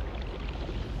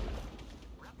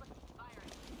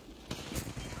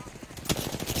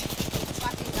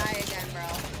 Fucking die again, bro.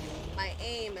 My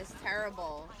aim is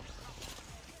terrible.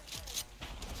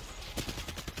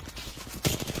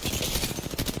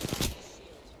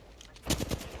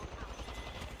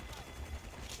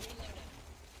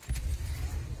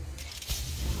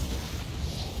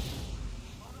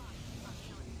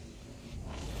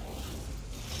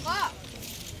 Fuck!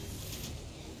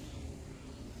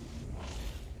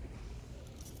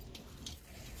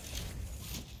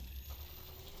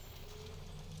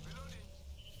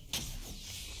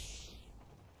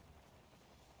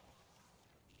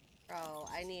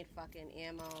 I need fucking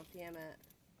ammo. Damn it.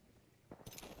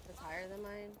 It's higher than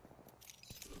mine.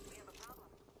 We have a problem.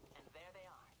 And there they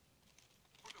are.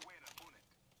 Put away an opponent.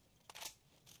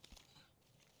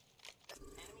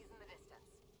 Enemies in the distance.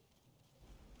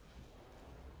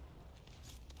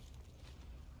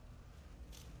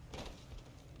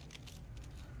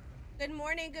 Good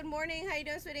morning, good morning. How you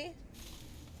doing, sweetie?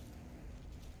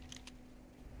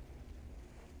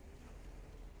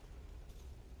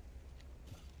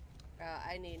 Bro,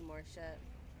 I need more shit. I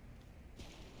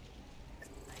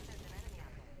sense an enemy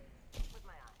out there. With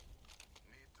my eye.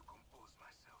 Need to compose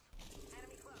myself.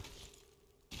 Enemy close.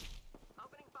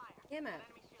 Opening fire. Damn it. That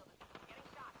enemy shield is getting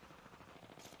shot.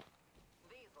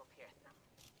 These will pierce them.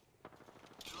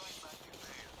 Join back in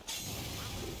there.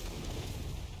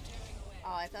 Tearing away.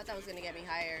 Oh, I thought that was gonna get me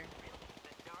higher.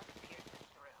 The dark pierces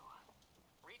through.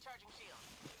 Recharging shield.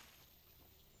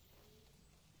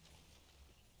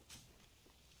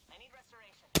 I need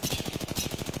restoration.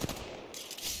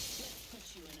 Let's put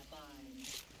you in a bind.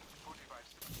 45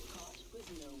 seconds. Caught with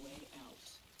no way out.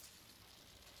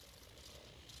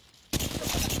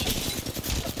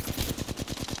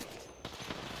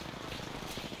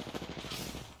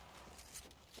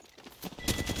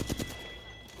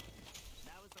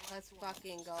 That was the last Let's one.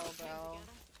 fucking go, bro.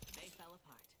 Together, they fell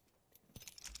apart.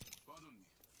 Pardon me.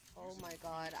 Oh my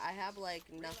god, I have like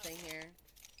nothing here.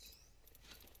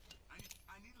 I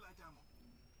need light ammo.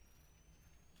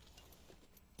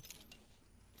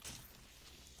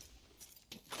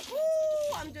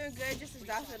 Woo! I'm doing good. Just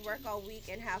exhausted. Work all week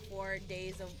and have 4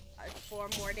 days of 4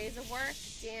 more days of work.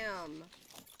 Damn.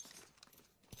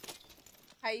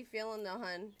 How you feeling though,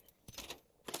 hun?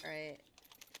 All right. I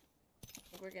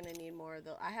think we're gonna need more of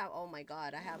those. I have. Oh my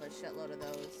god, I have a shitload of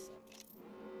those.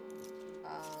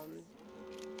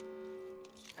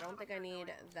 I don't think I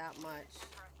need that much.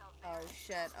 Oh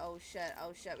shit. Oh shit.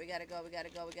 Oh shit. We gotta go. We gotta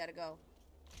go. We gotta go.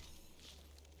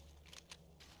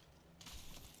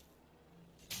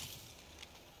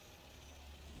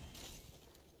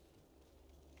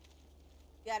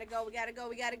 We gotta go. We gotta go.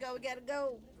 We gotta go. We gotta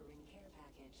go. Delivering care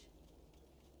package.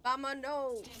 Mama,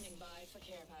 no. Standing by for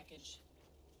care package.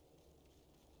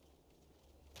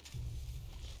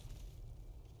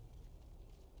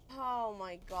 Oh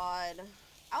my god.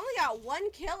 I only got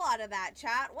 1 kill out of that,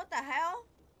 chat. What the hell?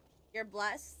 You're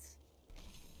blessed.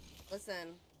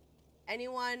 Listen,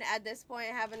 anyone at this point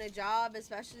having a job,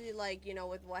 especially like, you know,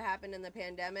 with what happened in the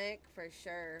pandemic, for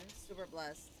sure. Super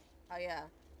blessed. Oh yeah.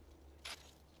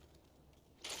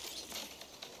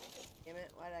 Damn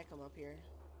it, why did I come up here?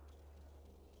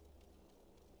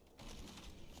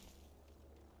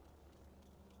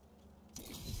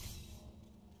 Pierce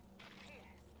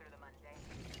through the mundane.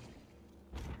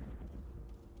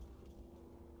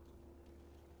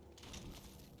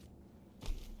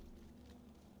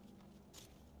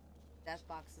 Death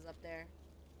box is up there.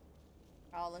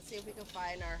 Oh, let's see if we can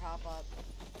find our hop up.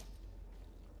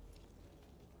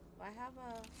 Do I have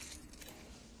a...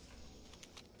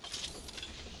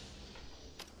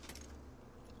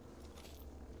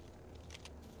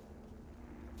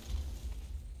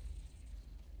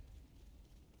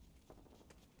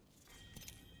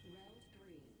 Round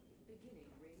 3. Beginning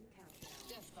ring countdown.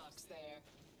 Death box there.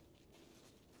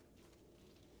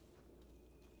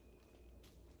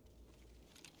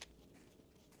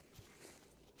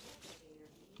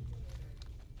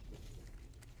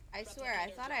 I swear, I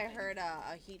thought I heard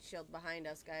a heat shield behind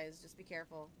us, guys. Just be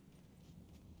careful.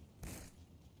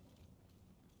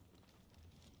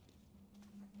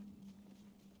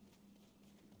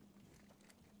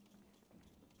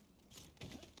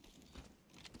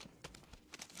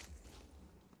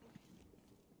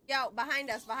 Yo, behind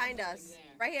us, behind us.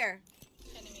 Right here.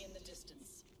 Enemy in the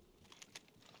distance.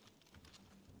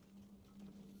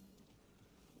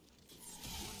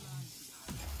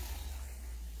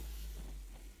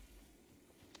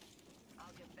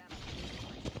 I'll get them.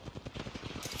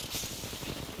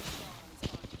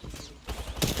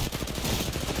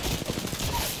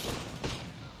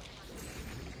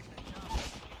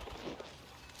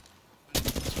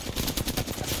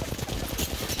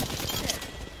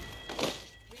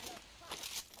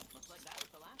 Looks like that was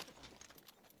the last of them.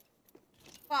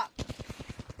 Fuck.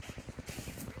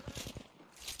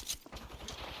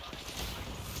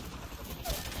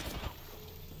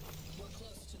 We're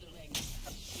close to the ring.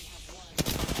 We have one.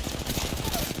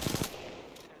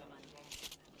 Through the mundane.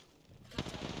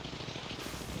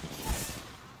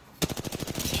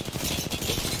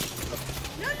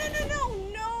 No, no, no, no,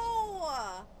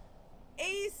 no!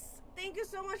 Ace, thank you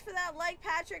so much for that like,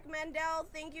 Patrick Mandel.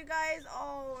 Thank you, guys.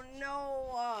 Oh,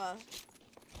 no.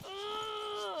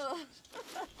 Ugh.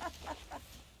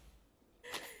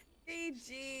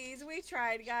 GG's. We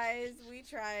tried, guys. We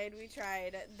tried.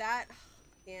 That,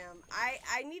 damn.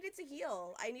 I needed to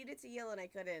heal. And I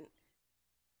couldn't.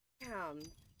 Damn.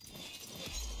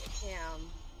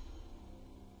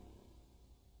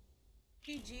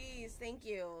 GG's. Thank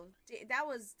you. That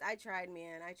was, I tried,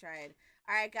 man. I tried.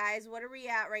 All right, guys. What are we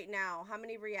at right now? How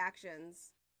many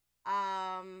reactions?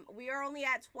 We are only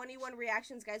at 21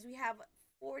 reactions, guys. We have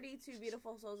 42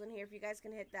 beautiful souls in here. If you guys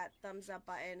can hit that thumbs up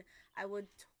button, I would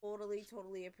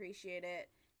totally appreciate it.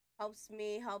 Helps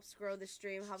me, helps grow the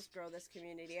stream, helps grow this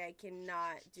community. I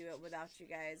cannot do it without you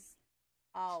guys.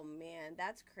 Oh man,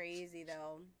 that's crazy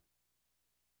though.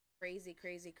 Crazy.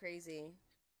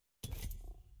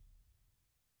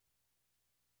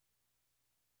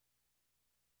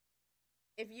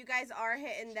 If you guys are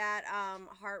hitting that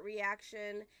heart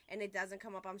reaction and it doesn't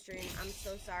come up on stream, I'm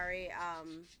so sorry.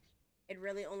 It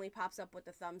really only pops up with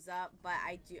the thumbs up, but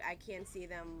I can see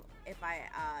them if I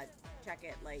check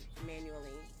it like manually.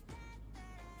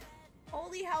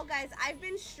 Holy hell, guys, I've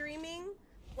been streaming.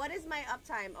 What is my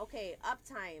uptime? Okay,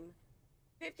 uptime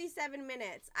 57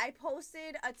 minutes. I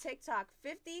posted a TikTok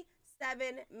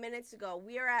 57 minutes ago.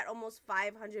 We are at almost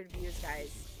 500 views, guys.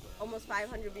 Almost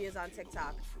 500 views on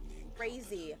TikTok.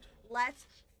 Crazy. Let's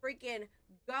freaking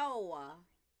go.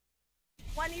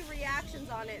 20 reactions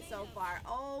on it so far.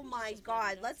 Oh my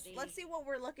god. Let's see what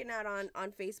we're looking at on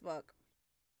Facebook.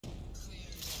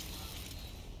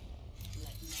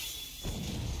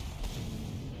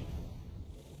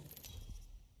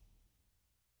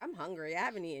 I'm hungry. I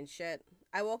haven't eaten shit.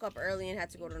 I woke up early and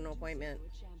had to go to an appointment.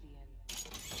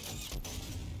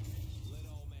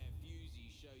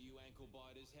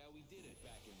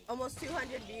 Almost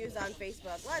 200 views on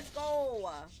Facebook. Let's go.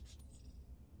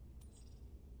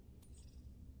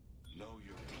 Know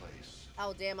your place.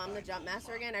 Oh damn, I'm the jump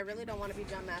master again. I really don't want to be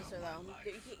jump master though.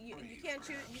 You can't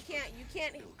choose. You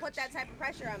can't put that type of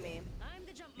pressure on me. I'm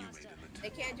the jump master. They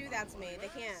can't do that to me. They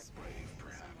can't. Brave,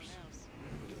 perhaps.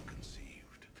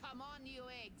 Ill-conceived. Come on, you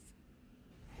eggs.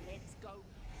 Let's go.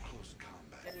 Close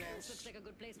combat. This Goodness. looks like a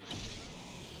good place.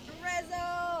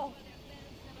 Rizzo.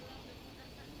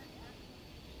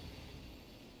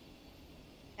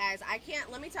 Guys, I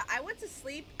can't. Let me tell. I went to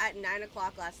sleep at 9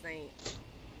 o'clock last night.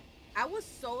 I was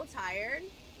so tired.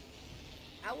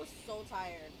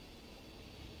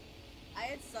 I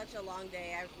had such a long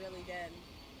day. I really did.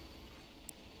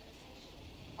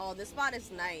 Oh, this spot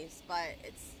is nice, but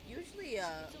it's usually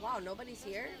wow, nobody's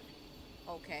here.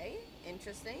 Okay,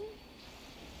 interesting.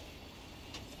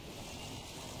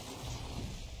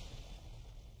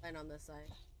 Land on this side.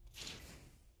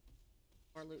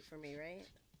 More loot for me, right?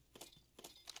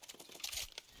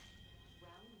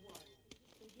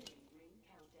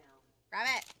 Grab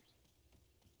it.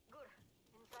 Good.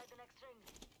 Inside the next ring.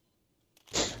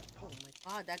 Oh my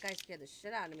god, that guy scared the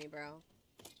shit out of me, bro.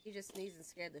 He just sneezed and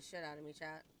scared the shit out of me,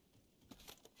 chat.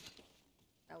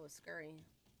 That was scary.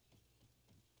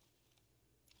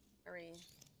 Scary.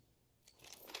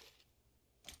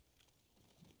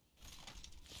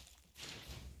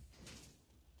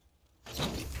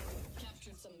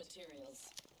 Captured some materials.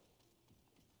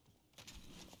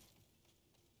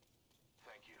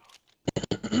 Thank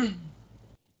you.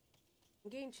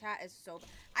 Game chat is so...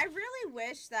 I really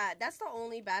wish that... That's the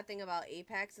only bad thing about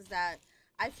Apex is that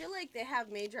I feel like they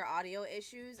have major audio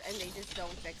issues and they just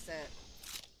don't fix it.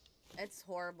 It's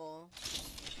horrible.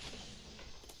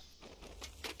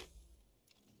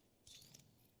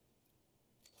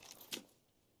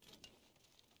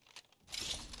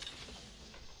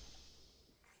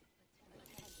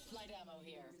 Light ammo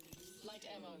here. Light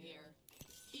ammo here.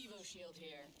 Evo shield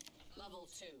here. Level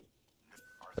 2.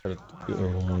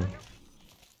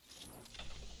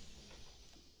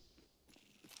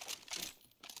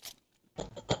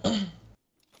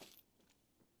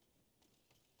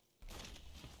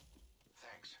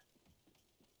 Thanks.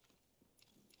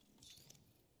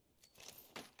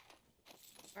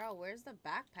 Bro, where's the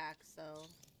backpacks though?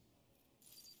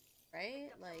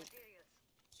 Right? Like... Materials.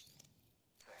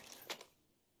 Thanks.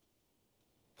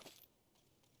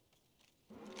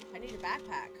 I need a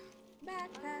backpack.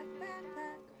 Backpack.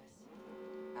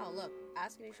 Oh, look.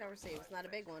 Ask and you shall receive. It's not a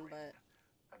big one, but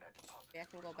maybe I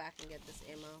can go back and get this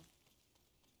ammo.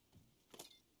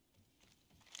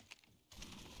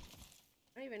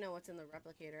 I don't even know what's in the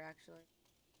replicator, actually.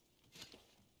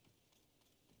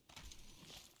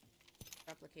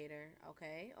 Replicator.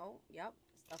 Okay. Oh, yep.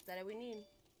 Stuff that we need.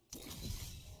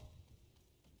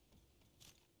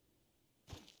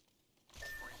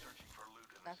 Researching for loot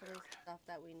in this Definitely area. stuff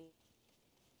that we need.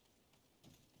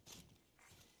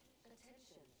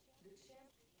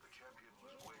 The champion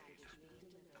was weighed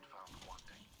and found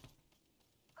wanting.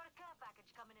 Got a care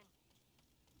package coming in.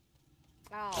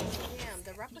 Oh, damn.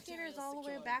 The replicator is all the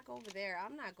way back over there.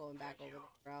 I'm not going back over there,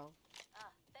 bro.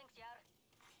 Thanks, Yar.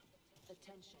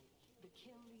 Attention. The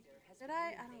kill leader has Did been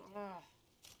I? I eliminated. don't. Ugh.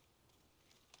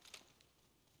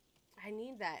 I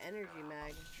need that energy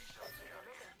mag.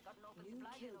 Got an open New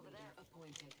supply kill bin over leader there.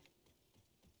 appointed.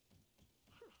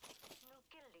 New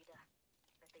kill leader.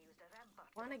 Bet they used a ramp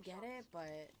up. Want to get it,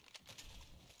 but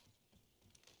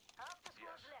Half the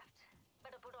squad's left.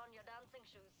 Better put on your dancing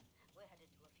shoes. We're headed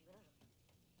to a funeral.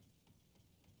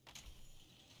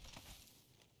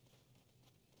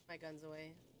 my gun's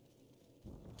away.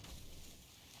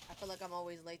 I feel like I'm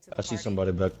always late to the I see party.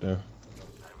 somebody back there.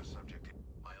 I have a subject.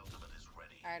 My ultimate is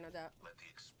ready. Alright, no doubt. Let the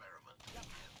experiment begin.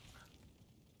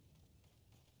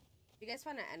 You guys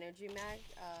find an energy mag?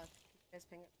 You guys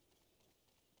ping it.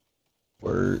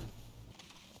 Word.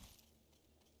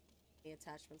 The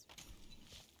attachments.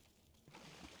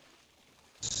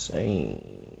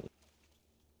 Same.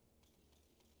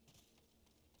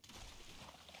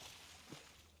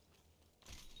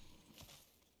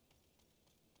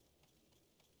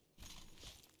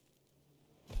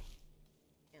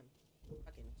 Damn.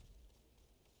 Fucking.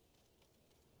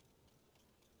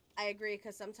 I agree,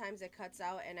 because sometimes it cuts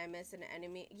out and I miss an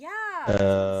enemy. Yeah! That's what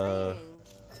I'm saying.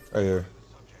 Right here.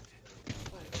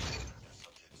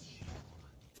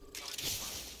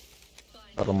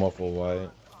 Got him off a white.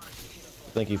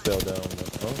 I think he fell down.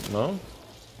 Oh, no?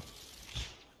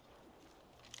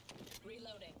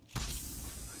 Reloading.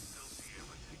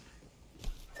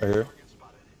 Right here.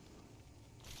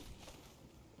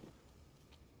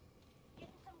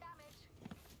 Getting some damage.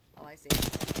 Oh, I see.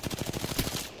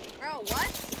 Bro,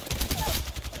 what?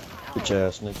 Bitch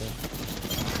ass nigga.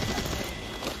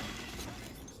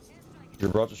 You're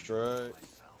about to strike.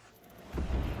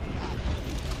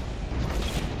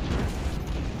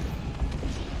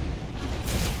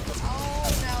 Oh,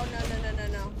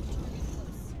 no.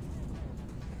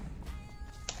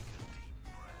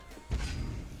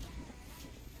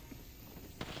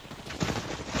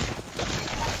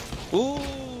 Ooh.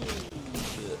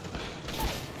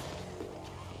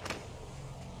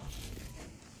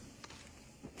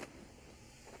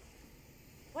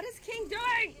 What is King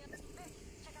doing?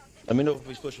 Let me know if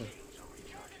he's pushing.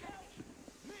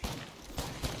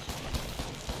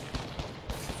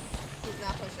 He's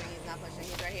not pushing.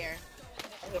 He's right here.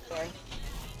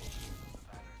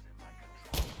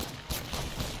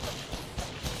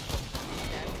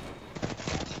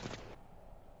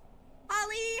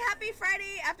 Holly, happy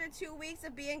Friday. After 2 weeks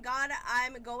of being gone,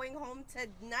 I'm going home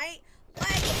tonight.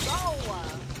 Let's go.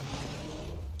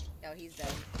 Yo, he's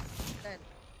dead. Dead.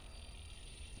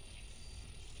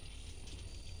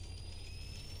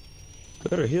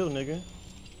 Better heal, nigga.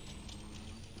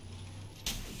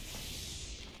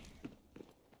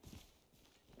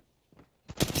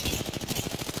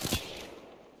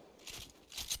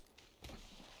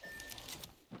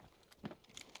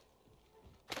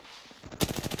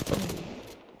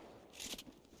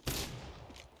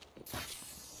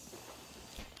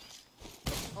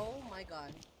 Oh my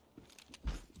god.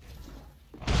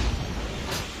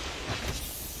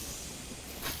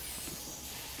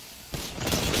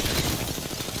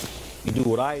 You do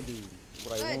what I do.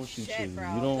 What I Good want you shit, to.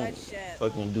 bro. You don't Good shit.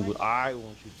 fucking do what I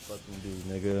want you to fucking do,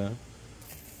 nigga.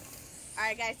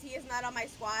 Alright guys, he is not on my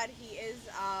squad. He is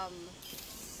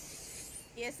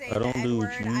saying I don't the do what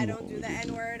N-word. you I don't want do me the to do.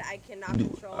 N-word. I cannot Do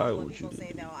control I what want people you to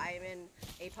say do. though. I am in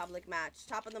a public match.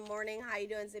 Top of the morning. How you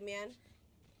doing, Zimian?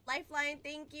 Lifeline,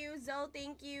 thank you. Zoe,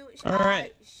 thank you.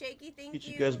 Alright. Shaky, thank Get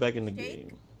you. you guys back in the Shake,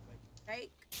 game.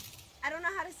 Shake. I don't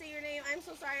know how to say your name. I'm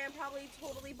so sorry. I'm probably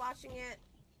totally botching it.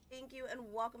 Thank you and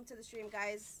welcome to the stream,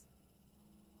 guys.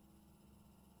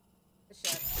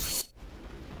 Shit.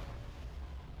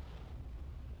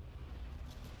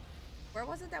 Where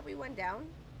was it that we went down?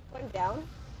 So,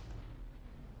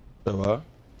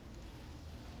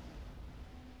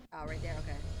 Oh, right there.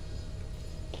 Okay.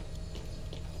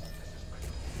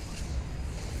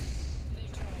 They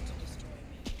tried to destroy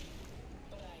me,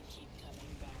 but I keep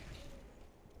coming back.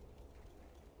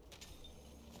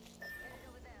 Headed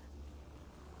over there.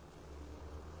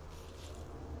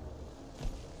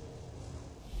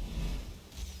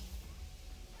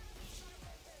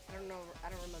 I don't know. I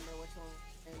don't remember which one.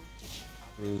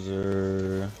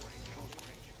 Cruiser.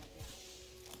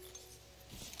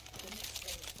 The next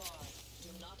ring is far. Do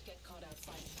not get caught out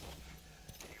fighting.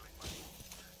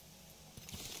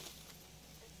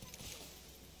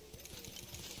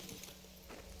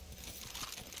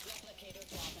 Replicator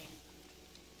dropping.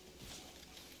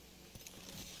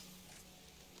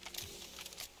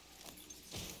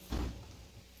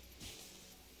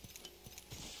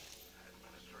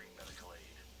 Administering medical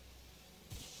aid.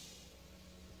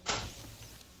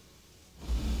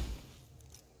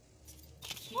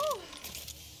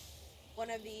 One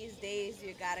of these days,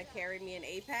 you gotta carry me in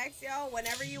Apex, yo.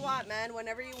 Whenever you want, man.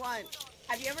 Whenever you want.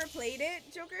 Have you ever played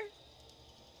it, Joker?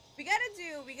 We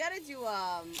gotta do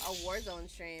a Warzone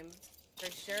stream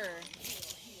for sure.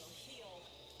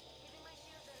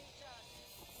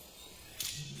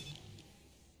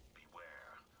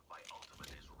 Beware, my ultimate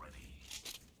is ready.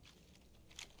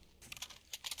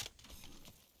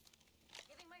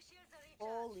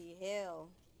 Holy hell!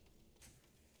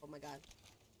 Oh my god.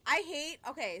 I hate.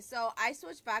 Okay, so I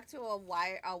switched back to a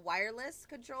wireless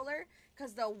controller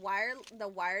because the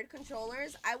wired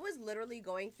controllers, I was literally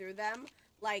going through them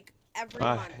like every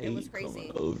month. It was crazy.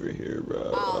 Coming over here,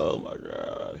 bro. Oh my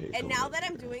god. I hate And now that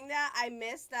I'm doing that, I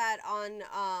miss that on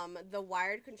the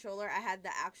wired controller. I had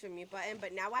the actual mute button,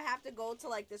 but now I have to go to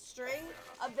like the string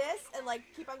of this and like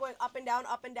keep on going up and down,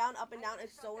 up and down, up and down.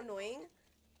 It's so annoying.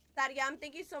 Tatiam,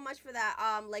 thank you so much for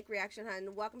that like reaction,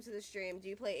 hun. Welcome to the stream. Do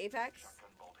you play Apex?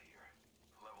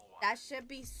 That should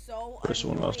be so First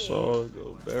annoying. one I saw,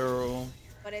 go barrel.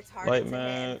 But it's hard Light to hit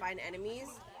mag. and find enemies.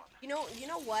 You know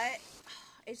what?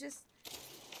 It's just,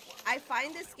 I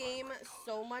find this game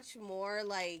so much more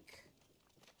like,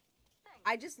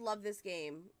 I just love this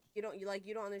game. You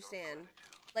don't understand.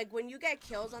 Like when you get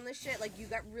kills on this shit, like you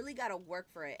really gotta work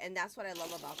for it, and that's what I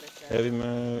love about this shit. Heavy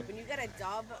mag. When you get a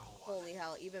dub, holy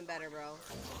hell, even better, bro.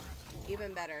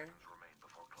 Even better.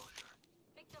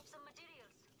 Picked up some materials.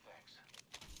 Thanks.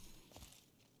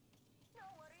 No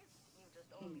worries. You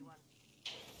just owe me one.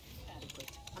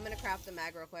 Adequate. I'm gonna craft the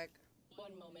mag real quick.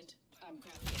 One moment. I'm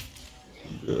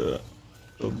crafting. Yeah.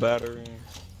 The battery.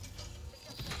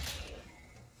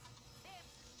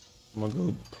 I'm gonna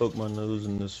go poke my nose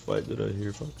in this fight that I hear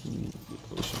if I can get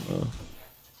close enough.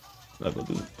 Not gonna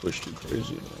do push too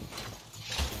crazy, man.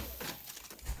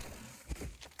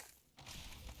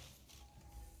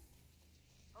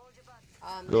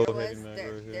 Go ahead, man, go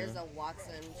ahead. There's a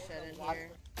Watson shit in here.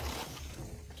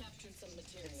 Captured some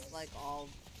materials. It's like all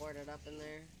boarded up in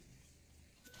there.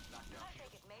 I'll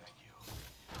take it, mate.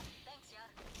 Thanks, Yar.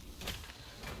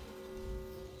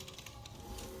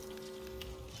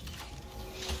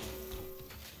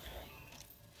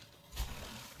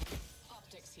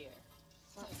 Optics here.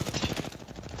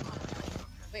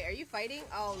 Wait, are you fighting?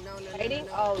 Oh no. Fighting?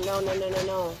 Oh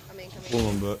no. Come in.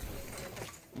 Pulling back.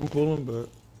 I'm pulling back.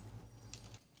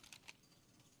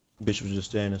 Bitch was just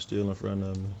standing still in front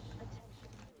of me.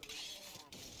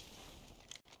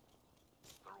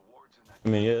 I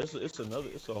mean, yeah, it's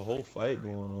a whole fight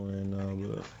going on right now,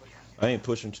 but I ain't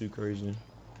pushing too crazy.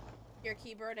 Your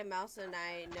keyboard and mouse, and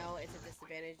I know it's a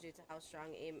disadvantage due to how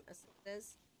strong aim assist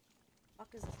is.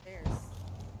 Fuck is the stairs?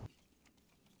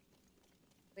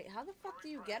 Wait, how the fuck do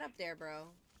you get up there, bro?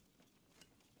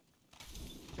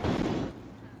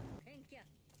 Thank you.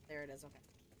 There it is. Okay.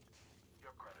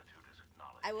 Your gratitude is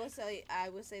acknowledged. I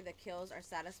will say the kills are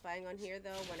satisfying on here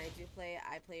though. When I do play,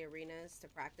 I play arenas to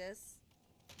practice.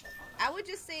 I would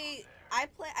just say I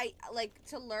like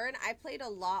to learn. I played a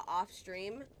lot off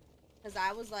stream because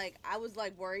I was like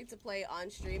worried to play on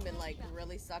stream and like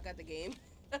really suck at the game.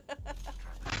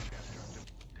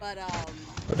 But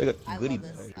They got I goodie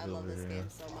love this. bags I love over this here. game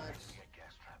so much.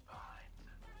 Gas trap behind.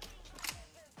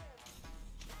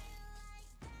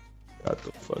 Got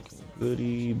the fucking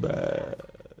goodie bag.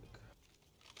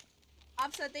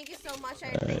 Opsa, thank you so much. I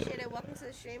appreciate it. Welcome to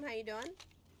the stream. How you doing?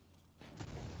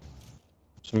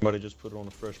 Somebody just put on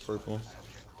a fresh purple. Enemy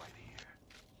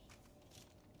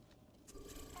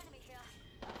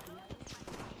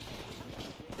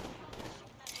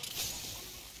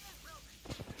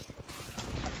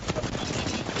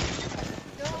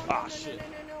here.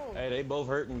 No. Hey, they both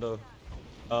hurting though.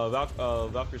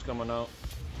 Valkyrie's coming out.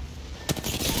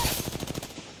 Shield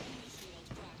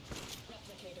cracked.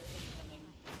 Replicator incoming.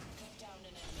 Cut down an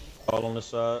enemy. All on the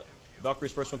side.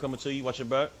 Valkyrie's first one coming to you. Watch your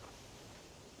back.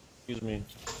 Excuse me.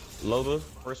 Lova,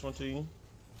 first one to you.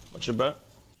 Watch your back.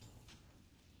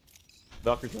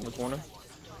 Valkyrie's in the corner.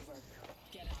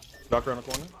 Get out. Valkyrie on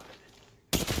the corner.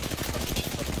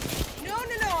 No,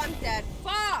 I'm dead.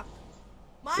 Fuck!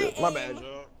 My My aim. bad,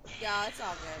 y'all. Yeah, it's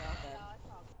all good.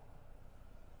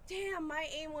 Damn, my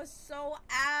aim was so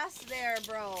ass there,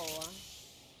 bro.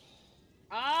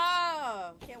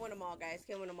 Oh! Can't win them all, guys.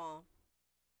 Can't win them all.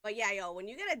 But yeah, yo, when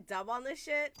you get a dub on this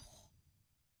shit,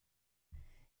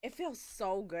 it feels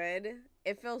so good.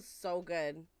 It feels so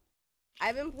good.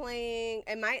 I've been playing,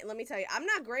 and let me tell you, I'm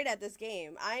not great at this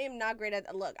game. I am not great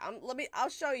at, look, I'll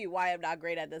show you why I'm not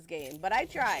great at this game, but I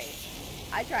try.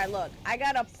 Look, I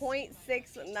got a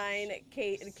 0.69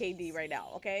 KD right now,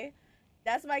 okay?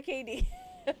 That's my KD.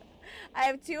 I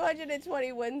have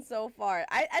 220 wins so far.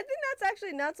 I think that's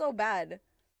actually not so bad.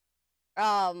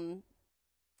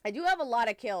 I do have a lot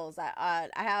of kills. I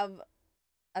have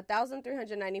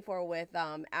 1,394 with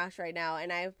Ash right now,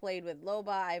 and I've played with Loba.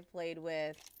 I've played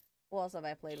with, who else have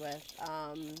I played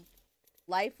with?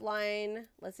 Lifeline.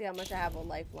 Let's see how much I have with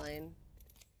Lifeline.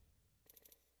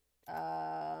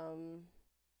 I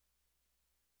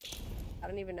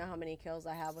don't even know how many kills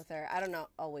I have with her. I don't know.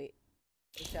 Oh wait,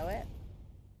 to show it.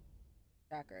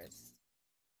 Trackers.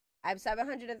 I have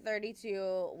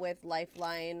 732 with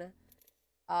Lifeline.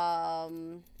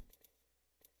 Who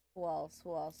else?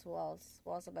 Who else? Who else?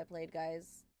 Who else have I played,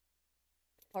 guys?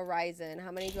 Horizon.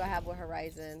 How many do I have with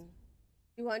Horizon?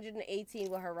 218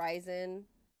 with Horizon.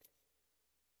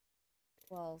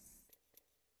 Who else?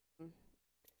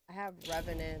 I have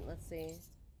Revenant. Let's see.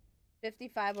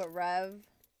 55 with Rev.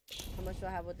 How much do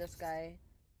I have with this guy?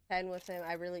 10 with him.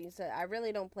 I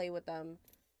really don't play with them.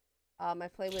 I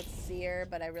play with Seer,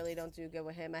 but I really don't do good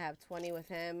with him. I have 20 with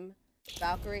him.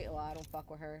 Valkyrie. Oh, I don't fuck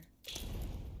with her.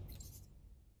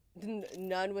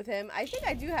 None with him. I think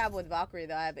I do have with Valkyrie,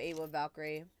 though. I have 8 with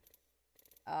Valkyrie.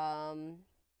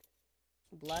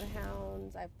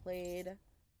 Bloodhounds. I've played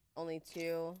only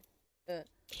 2.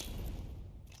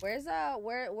 Where's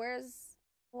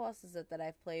who else is it that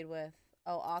I've played with?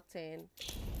 Oh, Octane.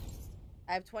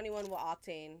 I have 21 with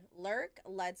Octane. Lurk,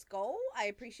 let's go. I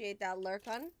appreciate that, Lurk,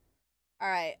 hun. All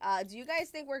right. Do you guys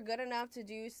think we're good enough to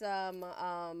do some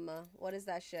what is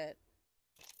that shit?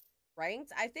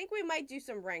 Ranked? I think we might do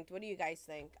some ranked. What do you guys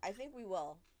think? I think we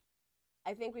will.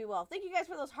 I think we will. Thank you guys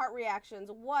for those heart reactions.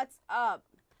 What's up?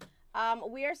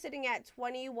 We are sitting at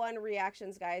 21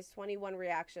 reactions, guys. 21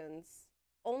 reactions.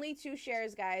 Only 2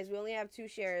 shares, guys. We only have 2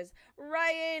 shares.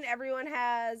 Ryan, everyone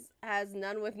has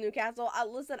none with Newcastle.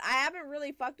 Listen, I haven't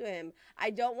really fucked with him. I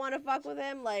don't want to fuck with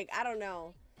him. Like, I don't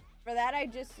know. For that, I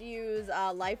just use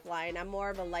Lifeline. I'm more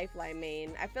of a Lifeline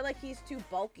main. I feel like he's too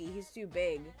bulky. He's too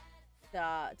big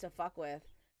to fuck with.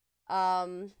 I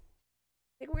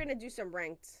think we're gonna do some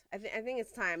ranked. I think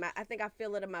it's time. I think I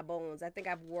feel it in my bones. I think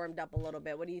I've warmed up a little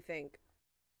bit. What do you think?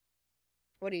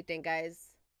 What do you think, guys?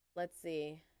 Let's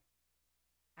see.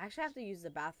 I actually have to use the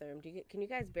bathroom. Can you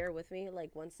guys bear with me?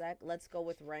 Like, 1 sec. Let's go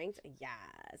with ranked.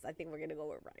 Yes, I think we're gonna go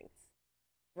with ranked.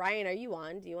 Ryan, are you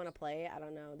on? Do you want to play? I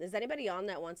don't know. Is anybody on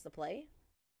that wants to play?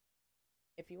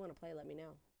 If you want to play, let me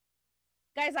know.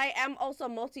 Guys, I am also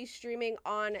multi-streaming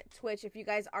on Twitch. If you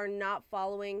guys are not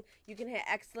following, you can hit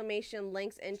exclamation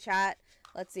links in chat.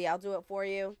 Let's see, I'll do it for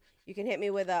you. You can hit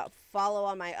me with a follow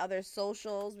on my other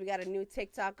socials. We got a new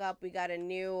TikTok up. We got a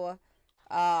new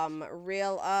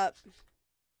reel up.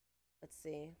 Let's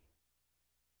see.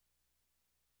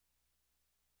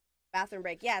 Bathroom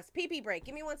break. Yes, pee-pee break.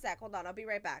 Give me 1 sec. Hold on. I'll be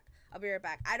right back. I'll be right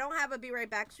back. I don't have a be right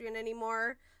back screen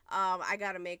anymore. I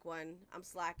gotta make one. I'm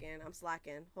slacking. I'm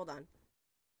slacking. Hold on.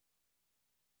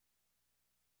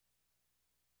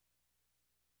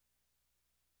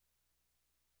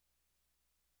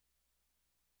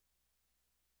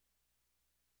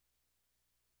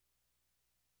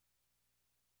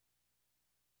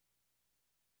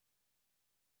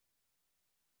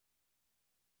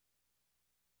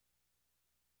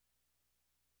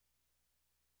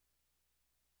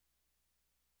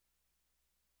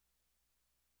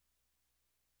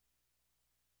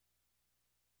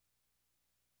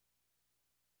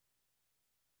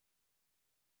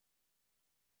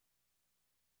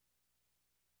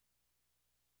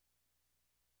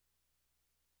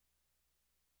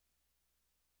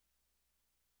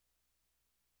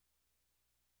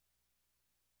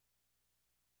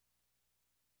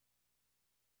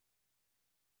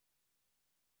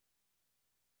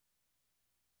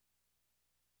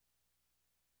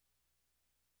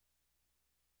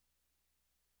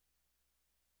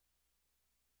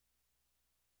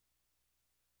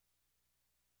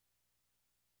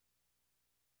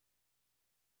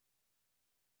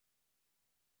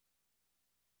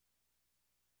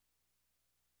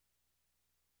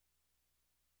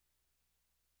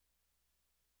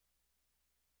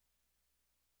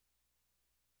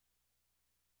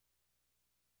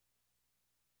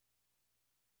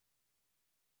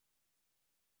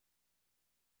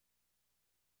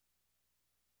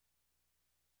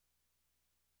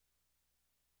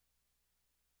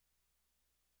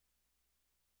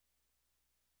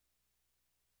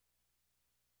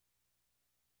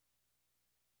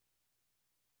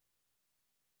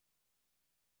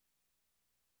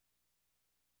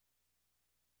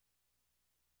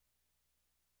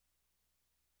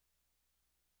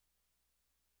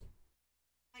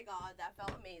 My God, that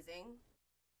felt amazing.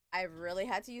 I really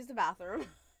had to use the bathroom.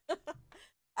 All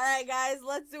right, guys,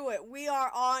 let's do it. We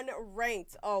are on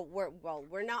ranked. Oh,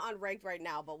 we're not on ranked right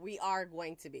now, but we are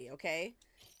going to be, okay?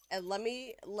 And let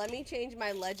me change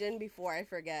my legend before I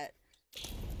forget.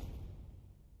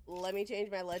 Let me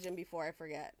change my legend before I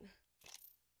forget.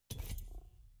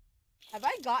 Have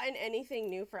I gotten anything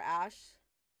new for Ash?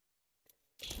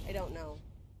 I don't know.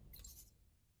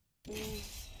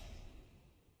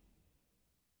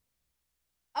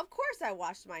 Of course I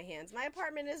washed my hands. My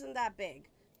apartment isn't that big.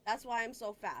 That's why I'm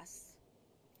so fast.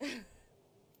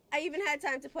 I even had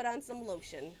time to put on some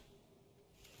lotion.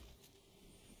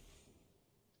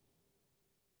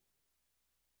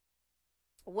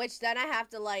 Which then I have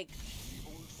to like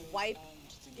wipe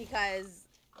because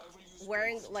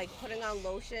wearing like putting on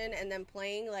lotion and then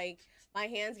playing, like my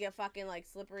hands get fucking like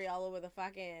slippery all over the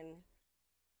fucking,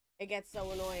 it gets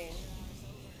so annoying.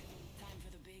 Time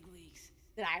for the big leagues.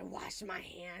 Did I wash my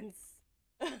hands?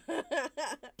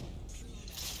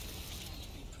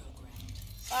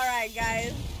 Alright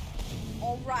guys.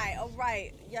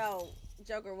 Alright. Yo,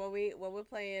 Joker, we're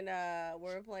playing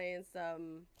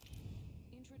some.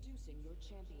 Introducing your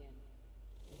champion.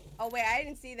 Oh wait, I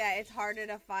didn't see that. It's harder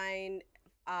to find,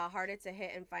 harder to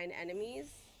hit and find enemies.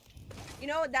 You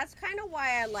know, that's kind of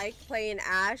why I like playing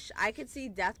Ash. I could see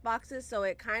death boxes, so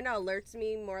it kind of alerts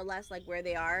me more or less like where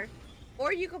they are.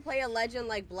 Or you could play a legend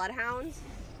like Bloodhounds,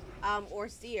 or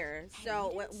Seer.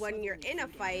 So when you're in a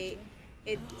fight,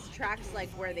 it tracks like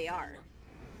where they are.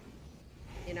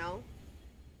 You know?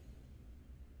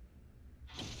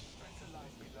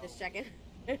 Just checking.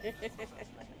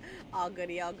 All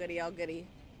goody.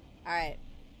 Alright.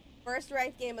 First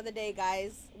ranked game of the day,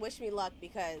 guys. Wish me luck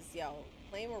because, yo,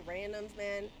 playing with randoms,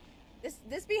 man.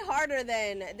 This be harder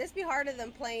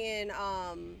than playing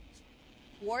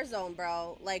Warzone,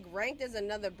 bro. Like, ranked is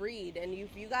another breed, and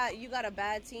if you got a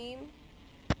bad team,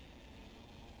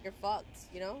 you're fucked,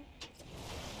 you know?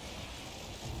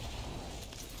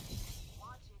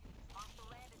 Watch it. Hostile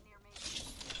landed near me.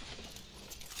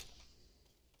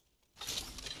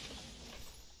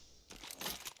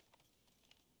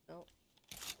 No.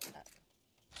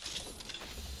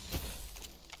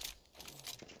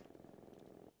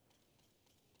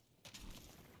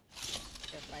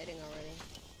 They're fighting already.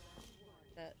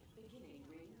 That. Beginning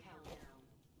ring countdown.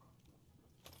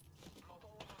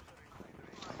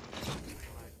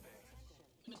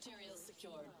 Materials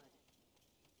secured.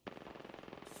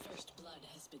 First blood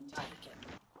has been taken.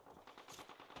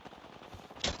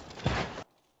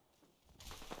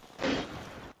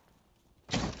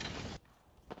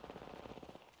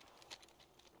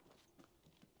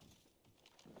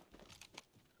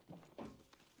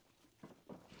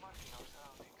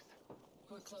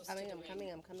 We're close to the ring.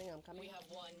 I'm coming. We have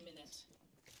 1 minute.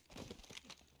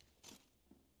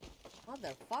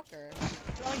 Motherfucker.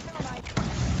 Throwing thermite.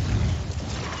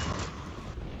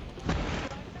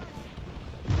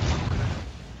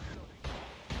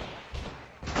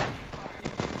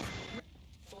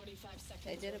 45 seconds.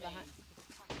 They did it behind.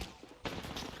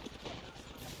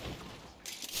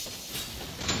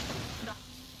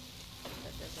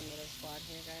 There's another squad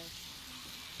here, guys.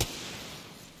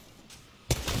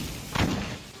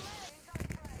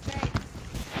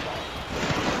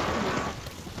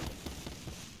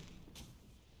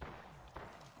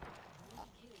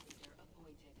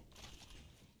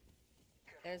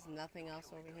 There's nothing else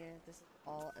over here. This is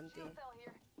all empty.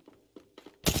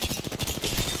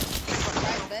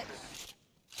 Surprise, bitch.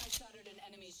 I shattered an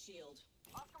enemy's shield.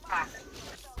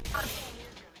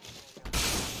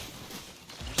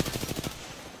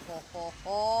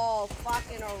 Oh,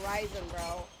 fucking Horizon,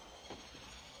 bro.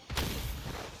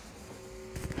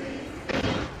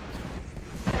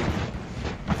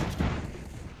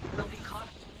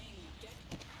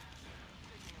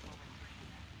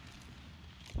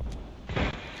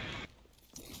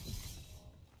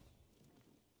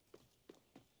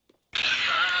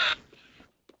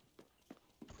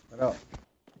 What up?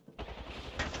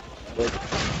 Look.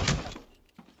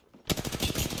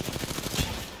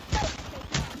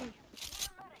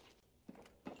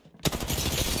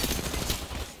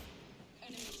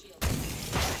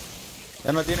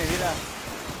 Ya no tiene vida.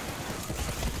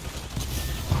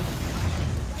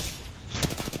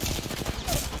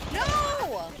 No!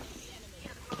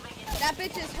 That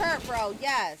bitch is hurt, bro.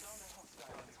 Yes.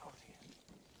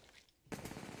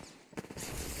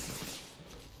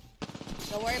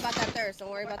 Don't worry about that thirst. Don't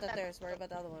worry about that thirst. Worry about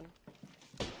the other one.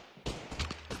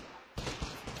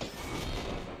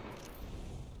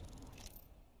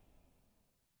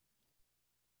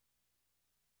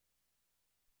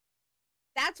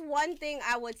 That's one thing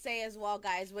I would say as well,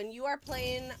 guys. When you're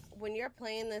playing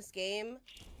this game,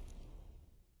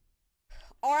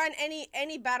 or on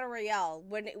any battle royale,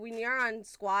 when you're on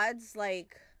squads,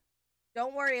 like,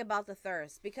 don't worry about the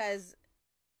thirst, because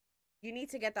You need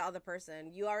to get the other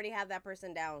person. You already have that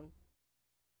person down.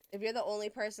 If you're the only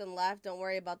person left, don't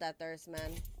worry about that thirst,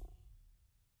 man.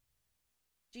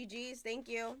 GG's, thank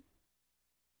you.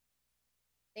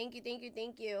 Thank you, thank you,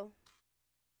 thank you.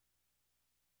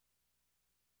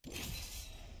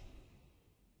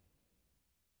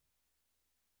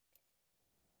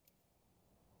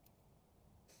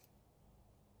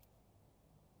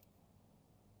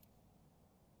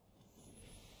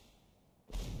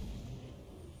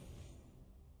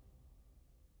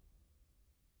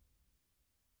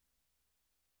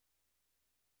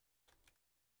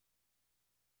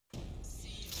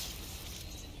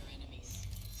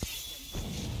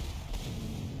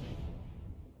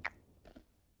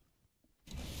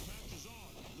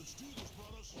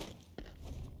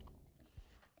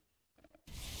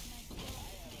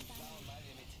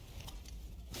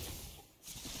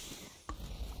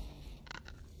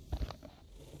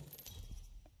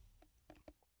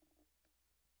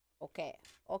 Okay,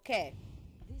 okay.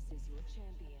 This is your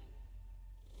champion.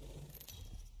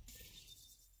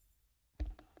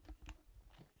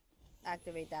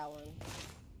 Activate that one.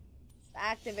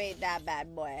 Activate that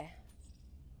bad boy.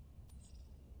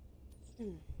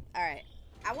 Alright.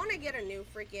 I want to get a new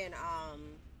freaking,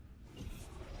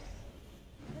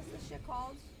 what's this shit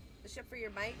called? The shit for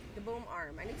your mic? The boom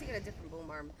arm. I need to get a different boom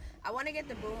arm. I want to get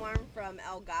the boom arm from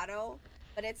Elgato,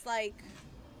 but it's like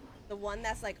the one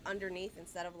that's like underneath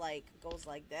instead of like goes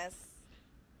like this.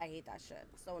 I hate that shit.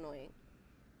 So annoying.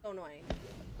 So annoying.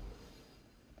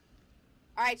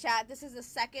 Alright, chat. This is a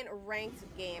second ranked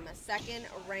game. A second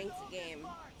ranked game.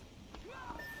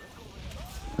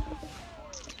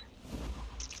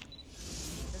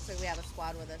 Looks like we have a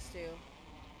squad with us, too.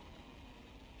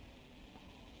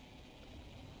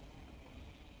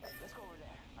 Let's go over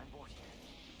there. I'm bored here.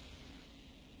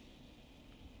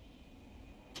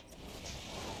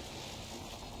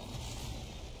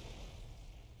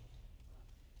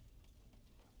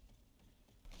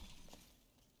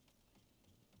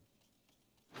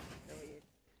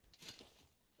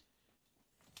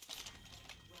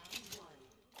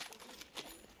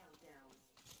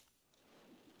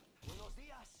 Buenos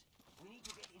dias. We need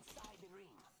to get inside the ring.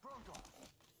 Pronto.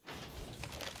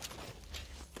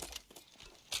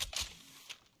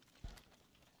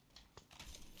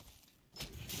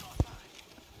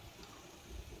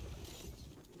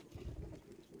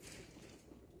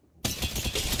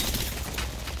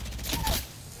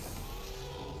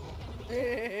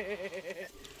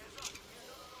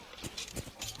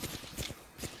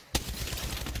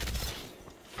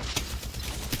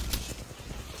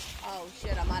 Oh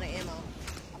shit, I'm out of ammo.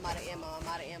 I'm out of ammo. I'm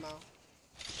out of ammo.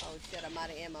 Oh shit, I'm out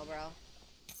of ammo, bro.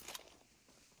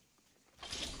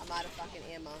 I'm out of fucking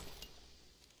ammo.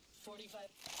 45.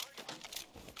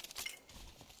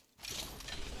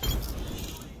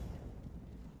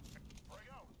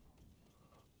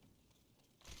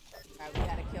 Alright, we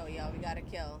gotta kill, yo. We gotta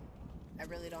kill. I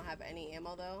really don't have any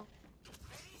ammo, though.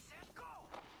 Ready, set, go.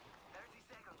 30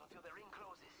 seconds until the ring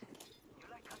closes. You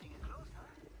like cutting it close, huh?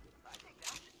 I take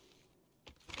that.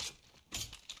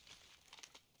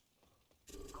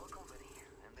 Call company,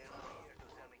 and they're not here to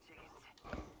sell me chickens.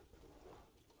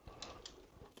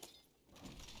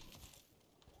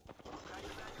 Crack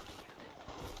the back of the shield.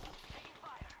 Taking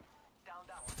fire. Down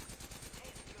that one. Hey,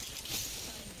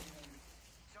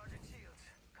 Sergeant Shields.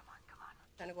 Come on, come on.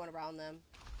 Kind of going around them.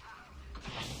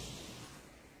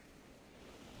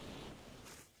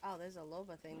 Oh, there's a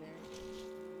Loba thing there.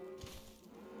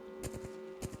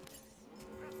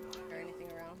 Is there anything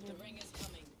around The here? ring is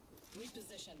coming.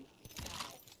 Reposition.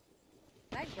 Now.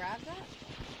 Can I grab that?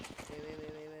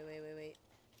 Wait.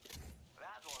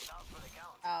 That one's out for the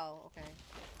count. Oh, okay.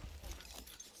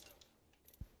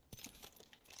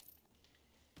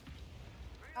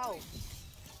 Oh.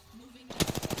 Moving.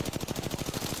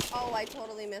 Oh, I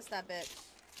totally missed that bitch.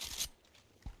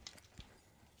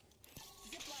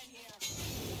 Zipline here.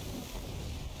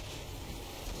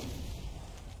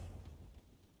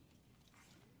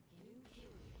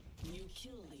 New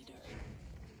kill leader.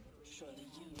 Surely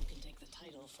you can take the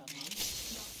title from me.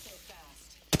 Not so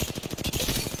fast.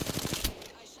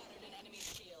 I shattered an enemy's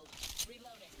shield.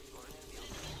 Reloading.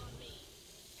 Enemy on me.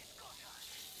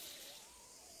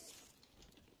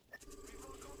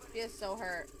 She is so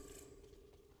hurt.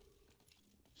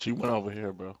 She went over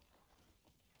here, bro.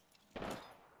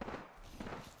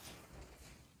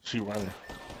 She running.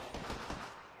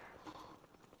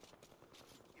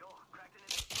 Yo, cracked it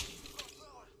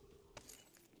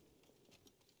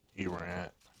in. He ran.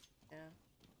 Yeah.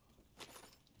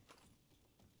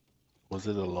 Was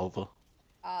it a Lova?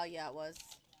 Oh, yeah, it was.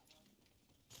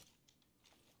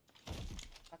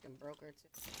 Fucking broke her, too.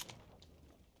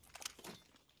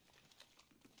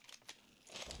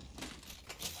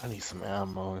 I need some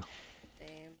ammo.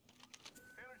 Same.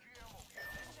 Energy ammo.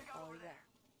 Oh, yeah.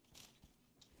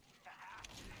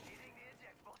 Hitting the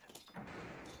eject button.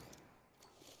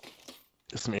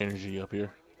 There's some energy up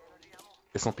here.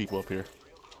 There's some people up here.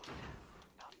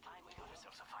 About time we got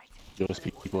ourselves a fight. Yo, there's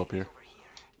people up here. Over here.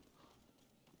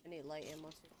 I need light ammo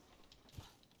too.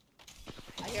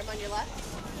 I hear him on your left.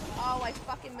 Oh, I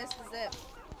fucking missed the zip.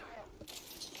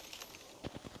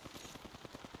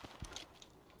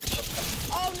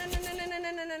 Oh, no, no, no, no, no,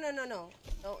 no, no, no, no, no, no.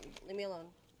 Don't, leave me alone.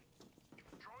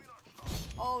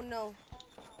 Oh, no.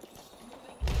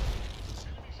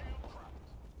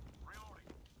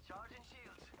 Charging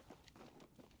shields.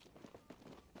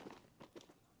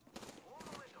 One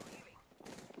momentum healing.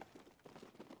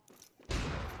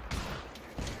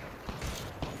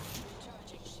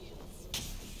 Recharging shields.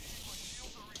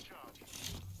 Shields are recharged.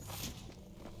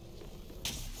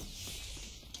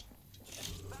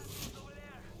 Bastards over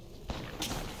there.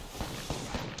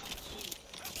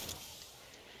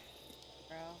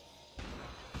 Bro.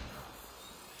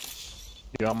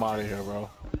 Yeah, I'm out of here, bro.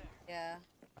 Yeah.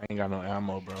 I ain't got no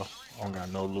ammo, bro. I don't got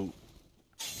no loot.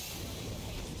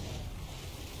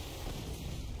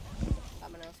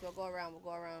 Coming else. We'll go around. We'll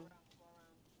go around.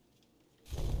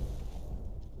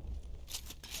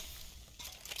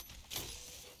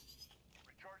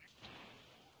 Recharging.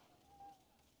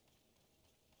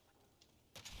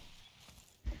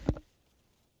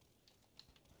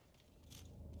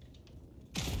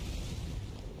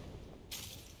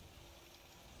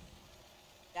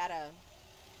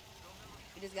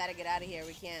 We just gotta get out of here.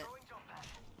 We can't. Throwing jump pad.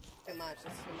 Too much.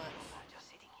 It's too much. Just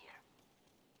sitting here.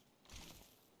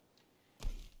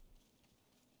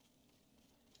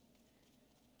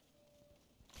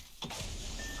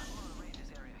 I'm gonna raid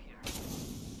this area here.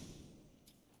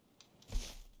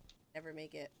 Never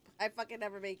make it. I fucking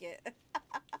never make it.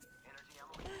 Energy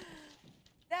ammo.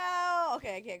 No!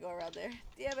 Okay, I can't go around there.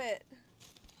 Damn it.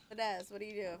 Finesse, what are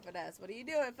you doing, Finesse? What are you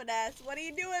doing, Finesse? What are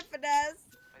you doing, Finesse?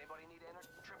 Anybody need energy?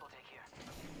 Triple take here.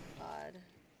 God.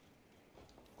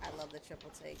 I love the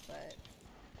triple take, but...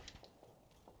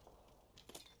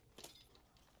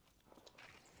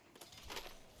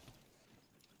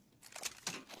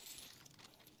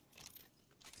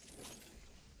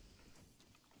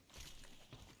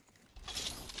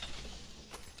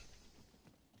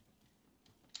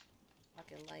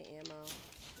 Fucking light ammo.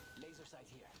 Laser sight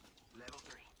here. Level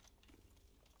 3.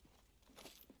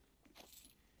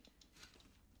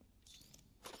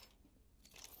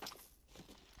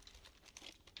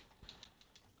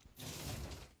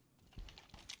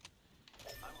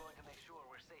 I'm going to make sure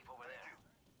we're safe over there.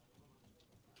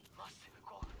 Must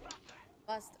go faster.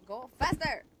 Must go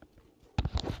faster!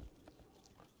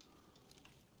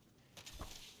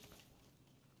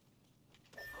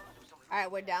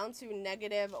 Alright, we're down to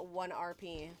negative 1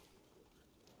 RP.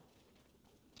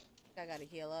 I gotta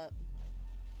heal up.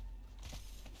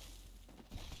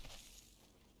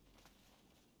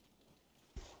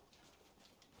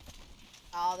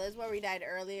 Oh, this is where we died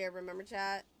earlier. Remember,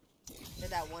 chat? Did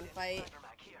that one fight? Sniper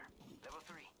mag here. Level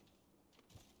 3.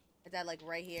 I died like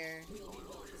right here. We'll be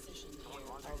well positioned here.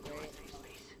 Oh, great.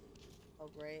 Oh,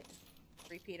 great.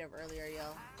 Repeat of earlier,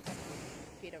 yo.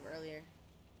 Repeat of earlier.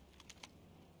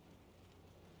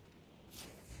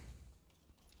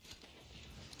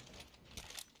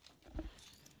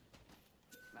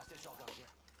 Master shotgun here.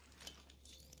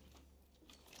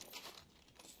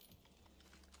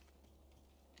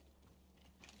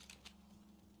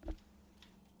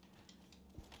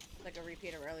 Like a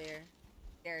repeat of earlier.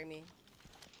 Scaring me.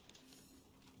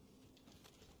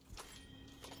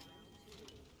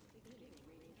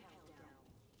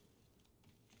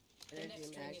 The Energy next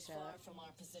ring mag is shot. far from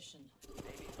our position.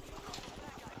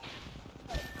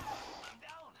 I'm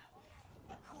down.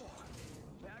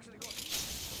 We actually got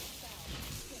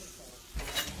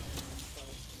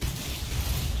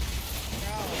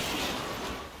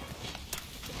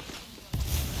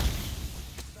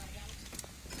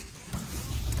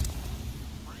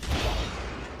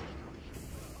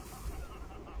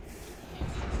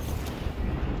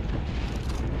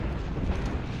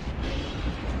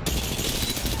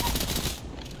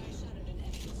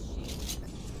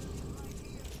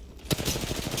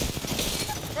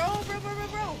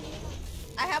Bro.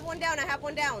 I have one down. I have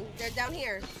one down. They're down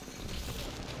here.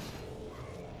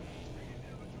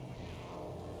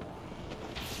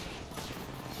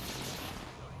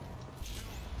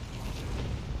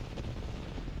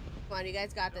 Come on, you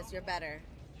guys got this. You're better.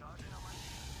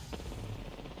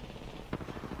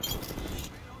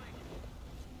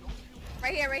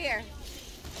 Right here, right here.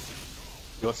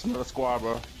 Yo, it's another squad,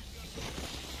 bro.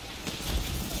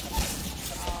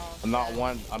 Oh, I'm not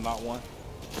one. I'm not one.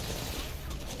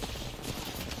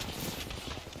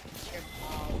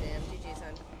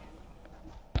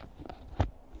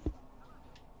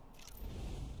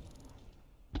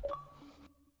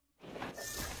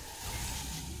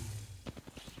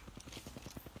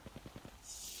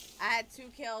 I had 2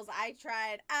 kills. I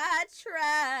tried.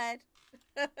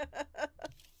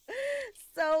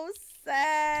 So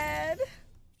sad.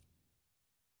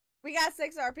 We got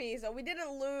 6 RP, so we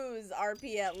didn't lose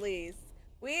RP at least.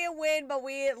 We didn't win, but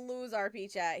we didn't lose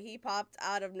RP, chat. He popped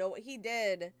out of nowhere. He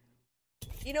did.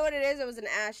 You know what it is? It was an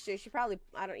Ash too. She probably,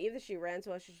 I don't, either she ran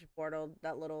to us or she portaled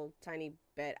that little tiny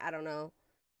bit. I don't know.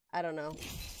 I don't know.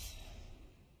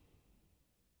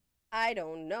 I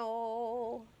don't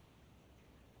know.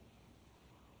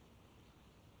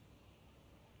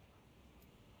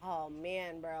 Oh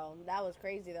man, bro. That was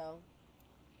crazy though.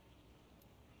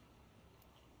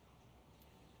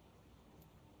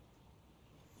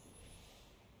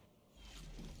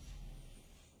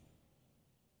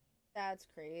 That's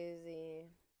crazy.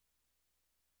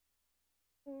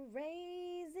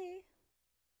 Crazy.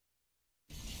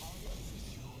 I am with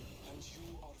you, and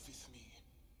you are with me.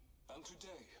 And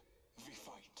today, we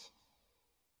fight.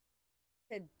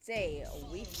 Today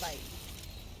we fight.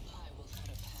 I will cut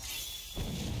a path.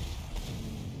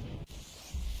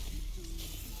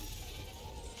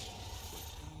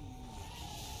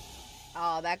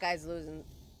 Oh, that guy's losing.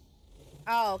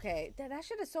 Oh, okay. That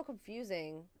shit is so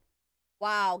confusing.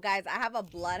 Wow, guys, I have a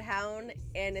Bloodhound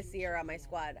and a Sierra on my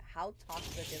squad. How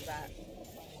toxic is that?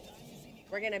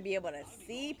 We're gonna be able to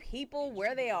see people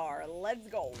where they are. Let's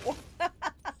go.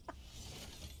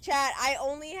 Chat, I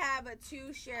only have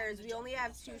 2 shares. We only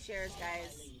have 2 shares,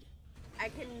 guys. I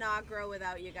cannot grow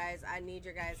without you guys. I need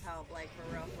your guys' help, like, for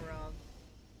real, for real.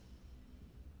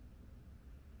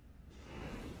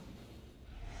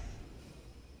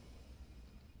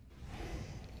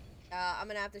 I'm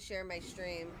gonna have to share my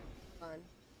stream. Fun.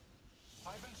 I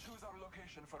will choose our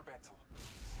location for battle.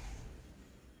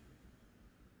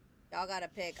 Y'all gotta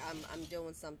pick. I'm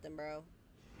doing something, bro.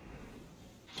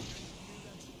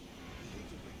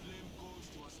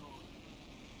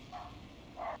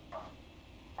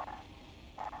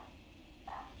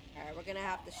 Alright, we're gonna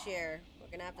have to share. We're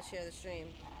gonna have to share the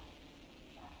stream.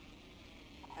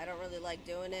 I don't really like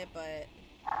doing it, but...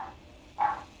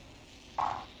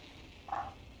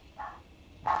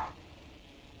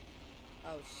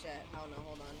 Oh shit, oh no,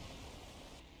 hold on.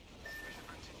 We should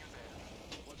continue there.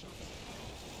 Watch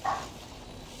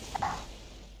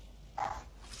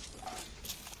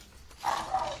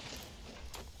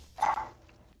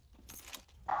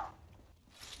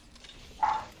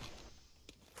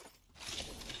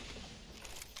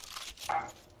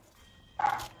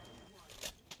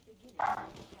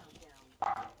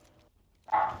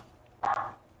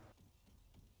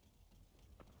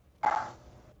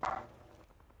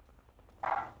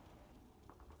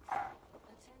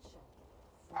Attention.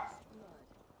 First blood.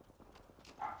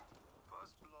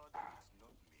 First blood is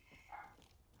not me.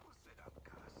 Who said I'm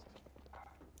cursed?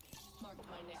 Mark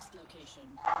my next location.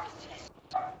 Which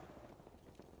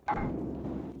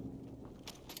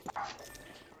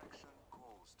direction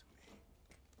calls to me?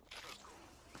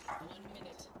 1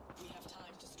 minute. We have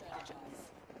time to strategize.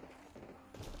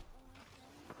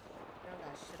 I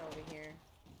got shit over here.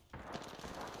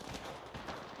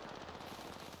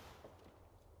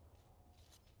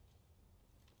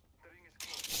 The ring is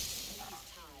close. These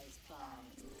ties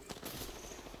bind.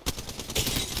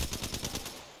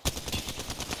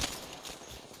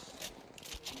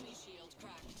 Enemy shield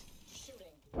cracked.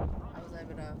 Shooting. I was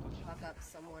able to fuck up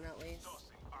someone at least.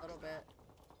 A little bit.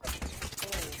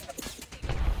 Ooh.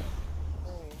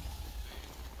 Ooh.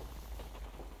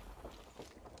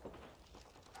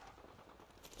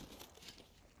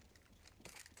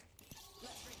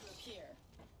 Let's regroup here.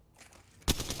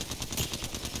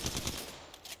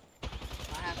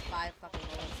 I have 5 fucking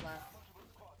bullets left. Multiple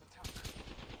squads attack.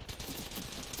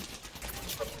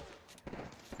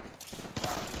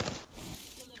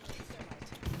 Delivering thermite.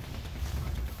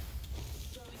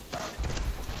 Throwing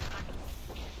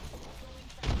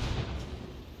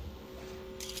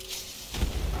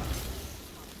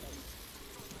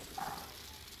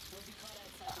We'll be caught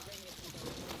outside the ring if we go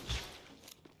in.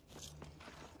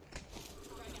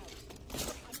 Frag out.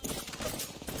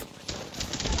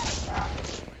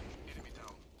 Enemy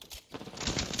down.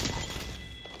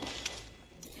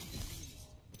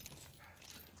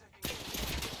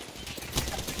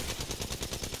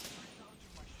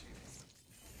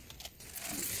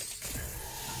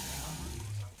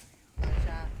 One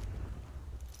shot.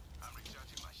 I'm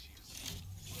recharging my shields.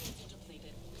 Shields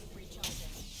depleted.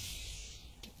 Recharging.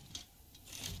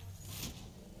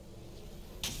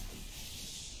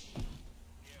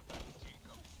 Care package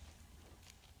incoming.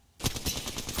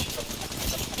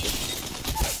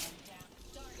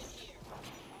 Target here.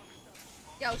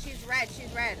 Yo, she's red.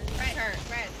 She's red. Red. Her.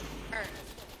 Red. Her.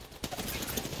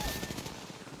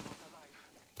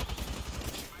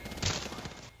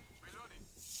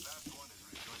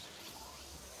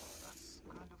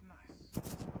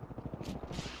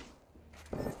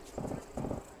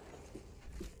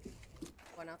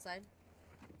 outside.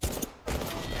 Oh,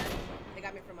 okay. They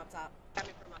got me from up top. I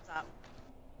need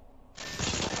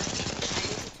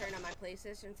to turn on my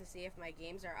PlayStation to see if my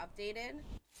games are updated.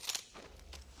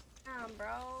 Damn,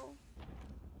 bro.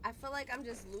 I feel like I'm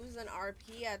just losing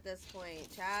RP at this point,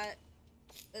 chat.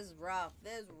 This is rough.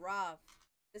 This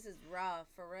is rough,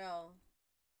 for real.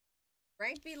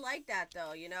 Ranked be like that,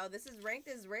 though, you know? This is ranked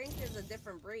is a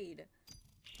different breed.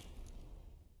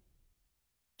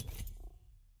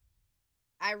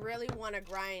 I really want to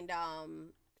grind,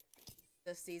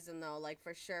 this season, though. Like,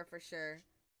 for sure.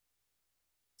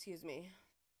 Excuse me.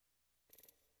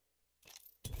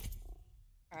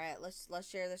 Alright, let's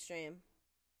share the stream.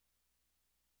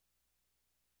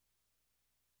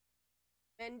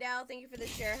 Mendel, thank you for the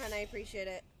share, hun. I appreciate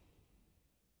it.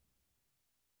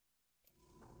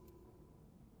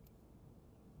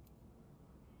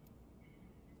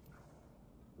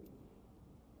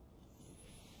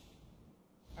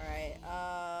 Alright,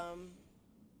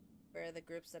 where are the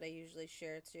groups that I usually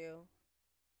share to?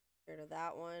 Share to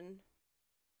that one.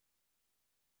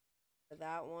 To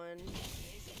that one.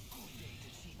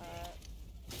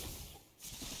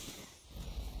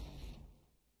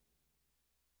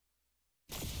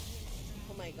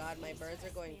 Oh my god, my birds are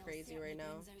going crazy right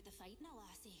now.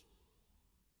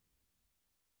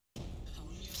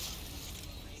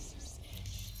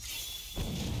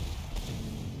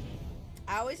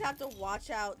 I always have to watch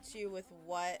out too with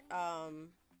what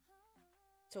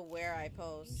to where I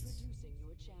post.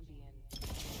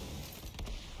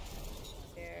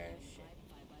 There, shit.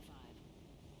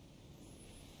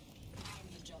 I'm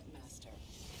the jump master.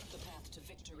 The path to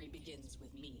victory begins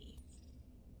with me.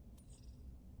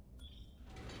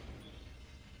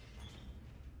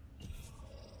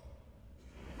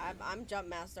 I'm jump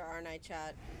master, aren't I,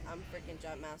 chat? I'm freaking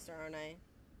jump master, aren't I?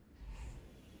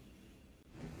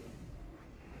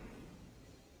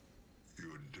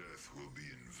 Your death will be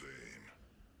in vain,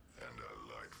 and I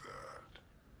like that.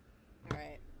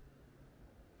 Alright.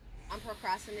 I'm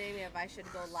procrastinating if I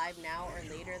should go live now or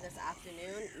later this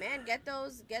afternoon. Man, get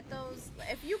those.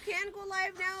 If you can go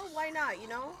live now, why not, you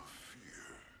know?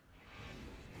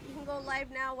 You can go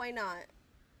live now, why not?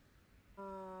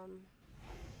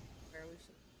 Where we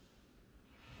should...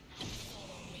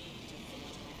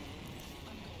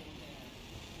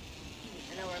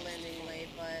 I know we're landing late,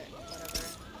 but whatever.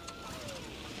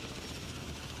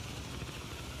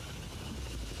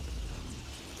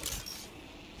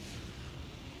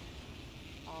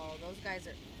 Oh, those guys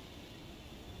are...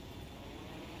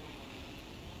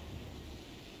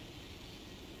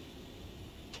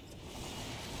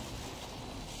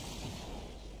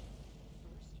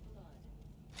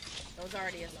 There was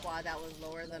already a squad that was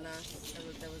lower than us.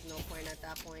 There was no point at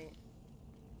that point.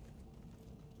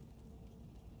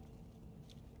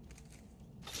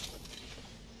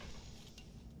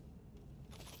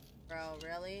 Bro,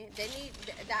 really? They need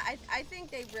that. I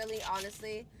think they really,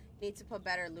 honestly, need to put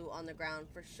better loot on the ground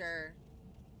for sure.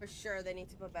 For sure, they need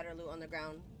to put better loot on the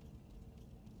ground.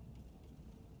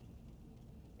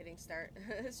 Hitting start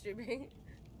streaming.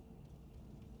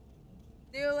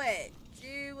 Do it.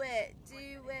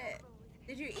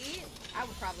 Did you eat? I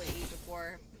would probably eat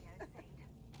before.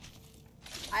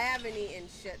 I haven't eaten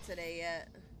shit today yet.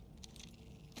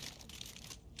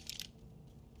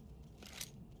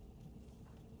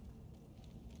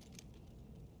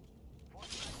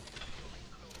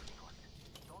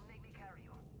 Don't make me carry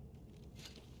you.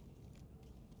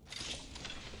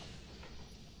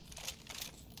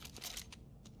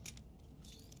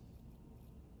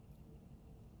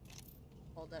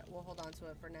 Hold it. We'll hold on to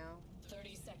it for now.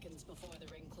 30 seconds before the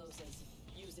ring closes.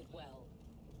 Use it well.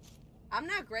 I'm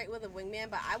not great with a wingman,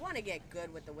 but I want to get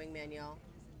good with the wingman, y'all.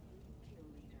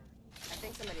 I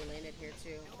think somebody landed here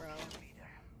too, bro.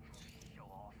 Show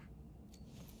off.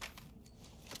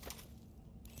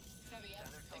 Heavy up.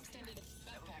 Extended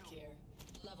backpack here.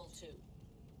 Level 2. 10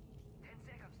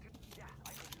 seconds to... Yeah, I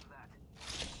can do that.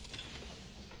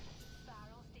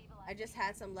 Barrel stabilized. I just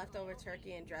had some leftover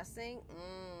turkey and dressing.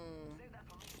 Save that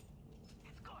for me.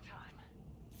 It's go time.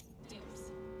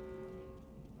 Dips.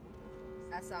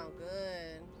 That sound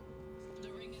good. The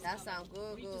ring is That coming. sound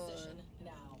good. Reposition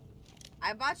now.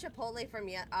 I bought Chipotle from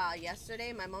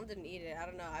yesterday. My mom didn't eat it. I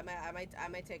don't know. I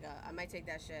might take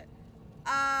that shit.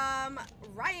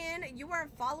 Ryan, you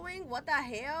weren't following? What the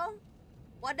hell?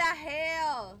 What the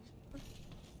hell?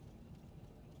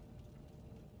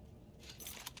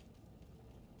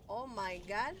 Oh my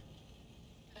god.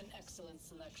 An excellent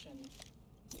selection.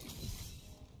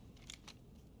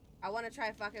 I want to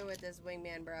try fucking with this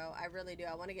wingman, bro. I really do.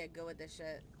 I want to get good with this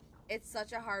shit. It's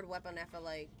such a hard weapon, I feel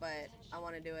like, but I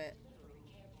want to do it.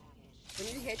 When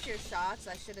you hit your shots,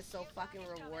 that shit is so fucking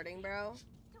rewarding, bro.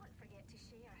 Don't forget to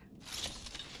share.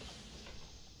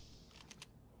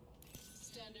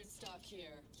 Standard stock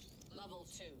here. Level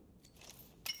 2.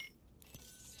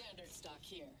 Standard stock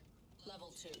here.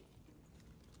 Level 2.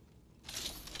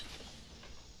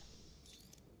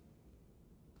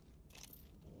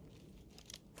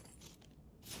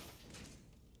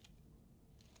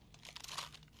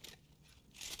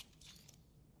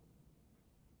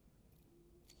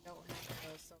 Don't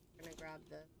have those, so we're gonna grab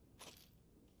the.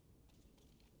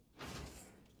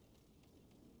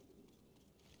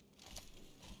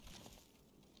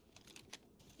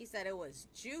 He said it was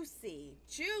juicy.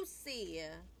 Juicy!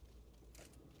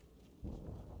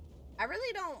 I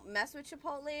really don't mess with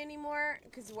Chipotle anymore,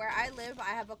 because where I live,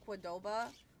 I have a Qdoba.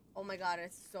 Oh my god,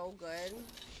 it's so good.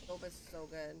 Qdoba's so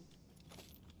good.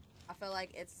 I feel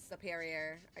like it's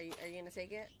superior. Are you gonna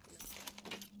take it?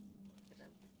 No.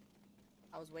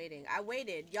 I was waiting. I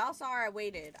waited. Y'all saw I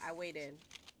waited. I waited.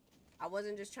 I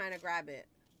wasn't just trying to grab it.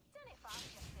 Don't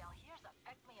fast yourself. Here's a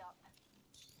pick me up.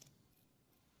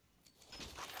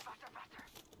 Faster, faster.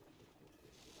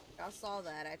 Y'all saw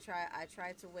that. I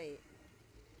tried to wait.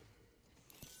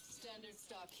 Standard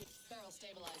stock here. Barrel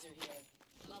stabilizer here.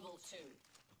 Level 2.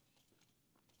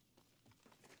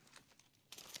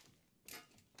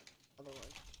 Other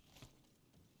one.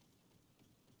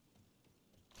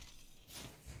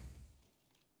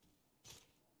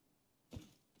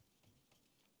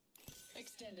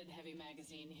 Extended heavy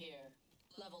magazine here.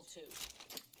 Level 2.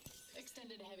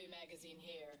 Extended heavy magazine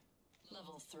here.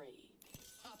 Level 3.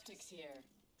 Optics here.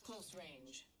 Close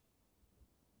range.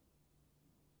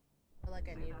 I feel like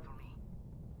I need one.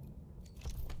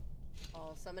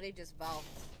 Oh, somebody just vaulted.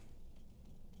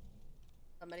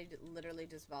 Somebody literally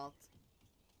just vaulted.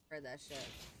 Heard that shit.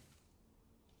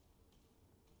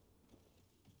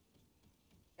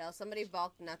 Yeah, somebody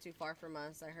balked not too far from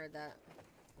us. I heard that.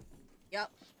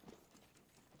 Yep.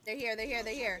 They're here, they're here,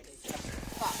 they're here.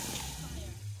 Fuck.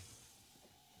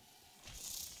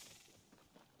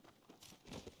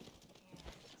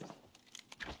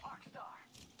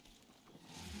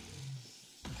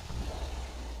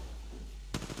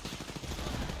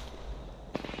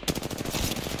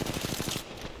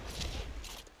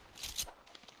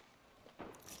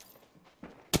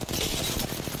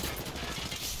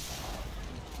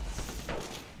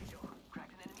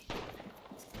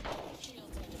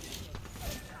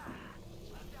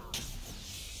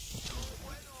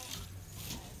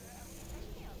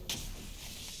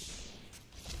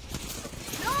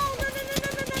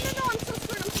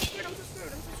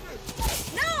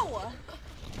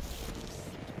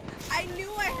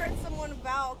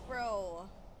 Bro.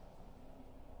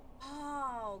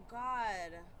 Oh,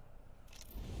 God.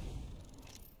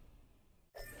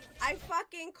 I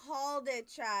fucking called it,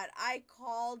 chat. I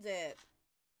called it.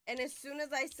 And as soon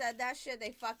as I said that shit,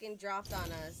 they fucking dropped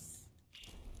on us.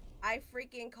 I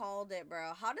freaking called it,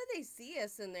 bro. How did they see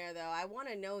us in there, though? I want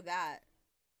to know that.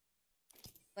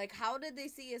 Like, how did they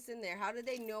see us in there? How did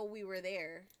they know we were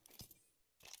there?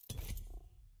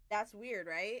 That's weird,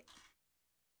 right?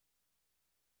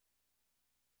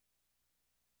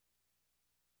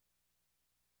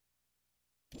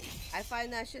 I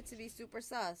find that shit to be super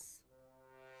sus.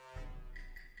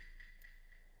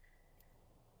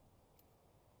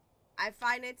 I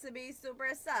find it to be super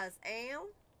sus, am?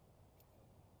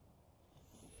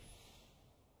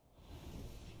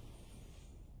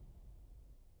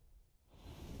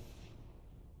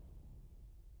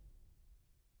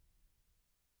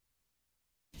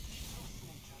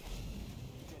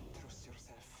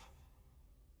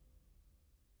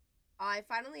 Oh, I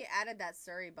finally added that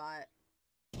Surrey bot.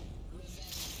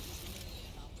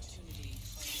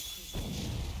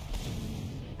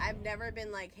 I've never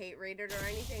been like hate rated or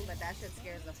anything, but that shit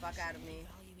scares the fuck out of me.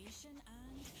 Evaluation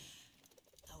and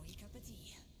a wee cup of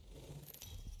tea.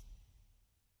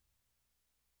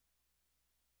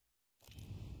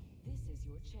 This is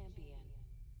your champion.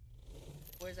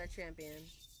 Where's our champion?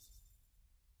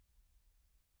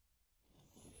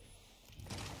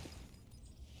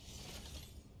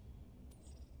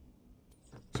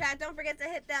 Chat, don't forget to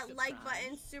hit that like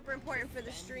button. Super important for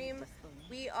the stream.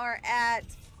 We are at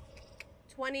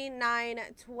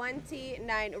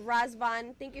 2929.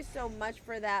 Razvan, thank you so much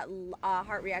for that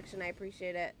heart reaction. I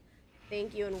appreciate it.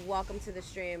 Thank you and welcome to the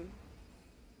stream.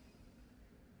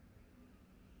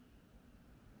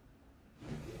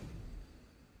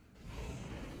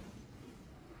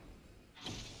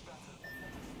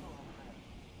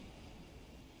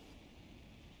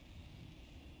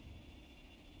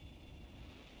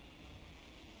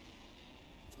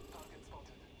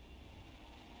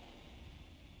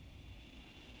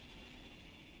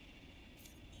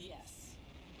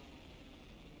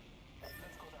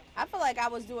 I feel like I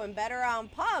was doing better on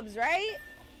pubs, right?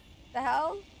 The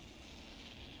hell?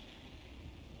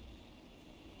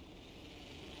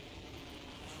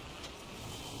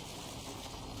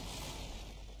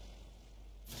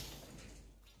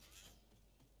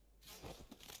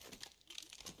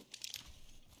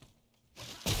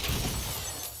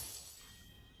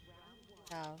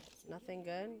 Oh, nothing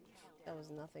good? That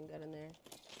was nothing good in there.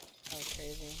 That was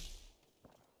crazy.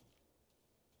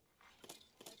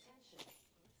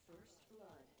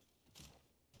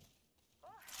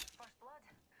 First blood.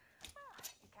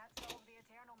 You can't solve the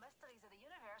eternal mysteries of the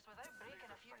universe without breaking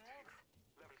a few eggs.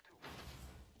 Level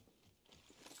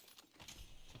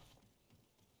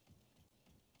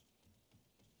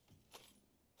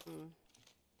 2. Hmm.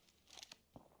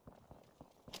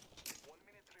 1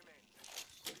 minute remains.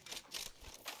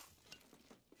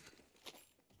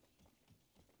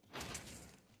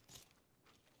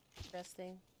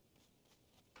 Interesting.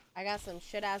 I got some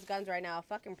shit ass guns right now. A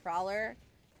fucking Prowler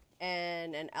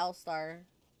and an L-Star.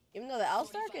 Even though the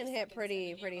L-Star can hit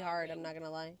pretty hard, I'm not gonna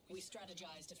lie. We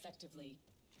strategized effectively.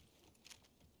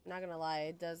 I'm not gonna lie,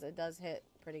 it does hit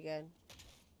pretty good.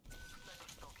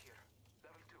 Let's stop here.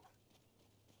 Level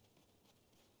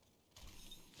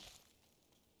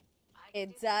 2.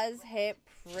 It does hit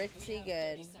We pretty have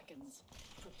good. 30 seconds.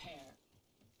 Prepare.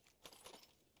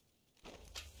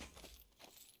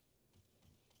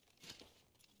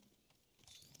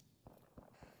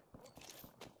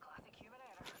 Classic human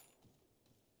error.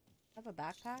 I have a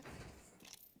backpack.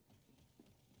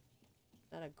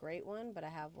 Not a great one, but I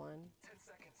have one. 10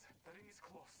 seconds. The ring is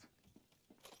close.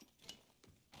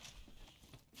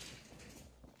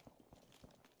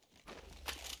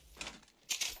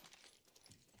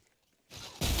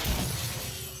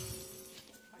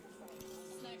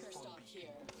 Sniper stock here.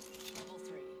 Level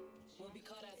 3. We'll be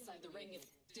caught outside the ring if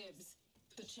dibs.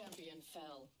 The champion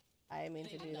fell. I didn't mean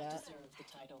They to did do not that. deserve the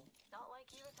title. Not like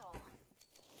you at all.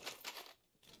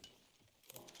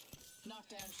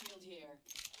 Knockdown shield here.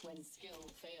 When skill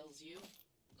fails you.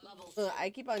 Level Ugh,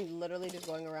 I keep on literally just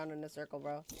going around in a circle,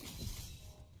 bro.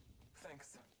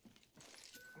 Thanks.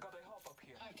 Got a hop up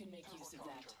here. I can make use of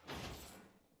that.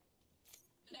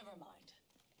 Never mind.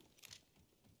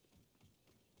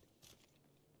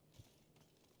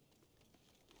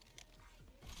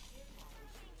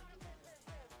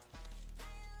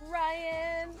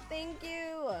 Ryan, thank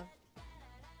you.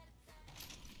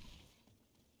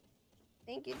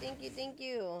 Thank you, thank you, thank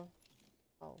you.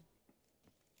 Oh,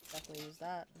 definitely use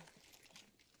that.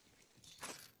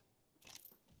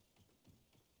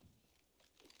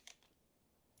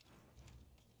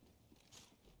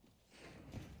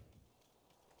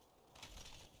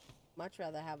 Much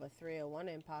rather have a 301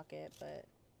 in pocket, but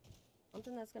I don't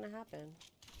think that's gonna happen.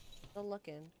 Still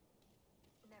looking.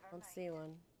 Never Don't mind. see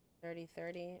one.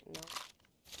 30-30, no.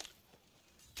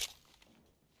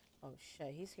 Oh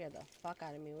shit, he scared the fuck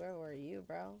out of me. Where were you,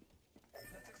 bro? Let's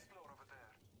explore over there.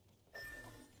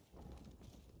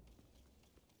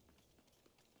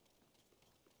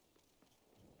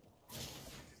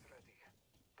 It is ready.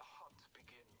 The hunt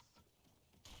begins.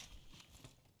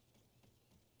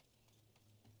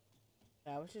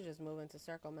 Yeah, we should just move into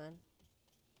circle, man.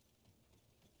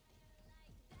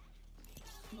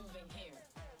 Moving here.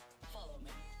 Follow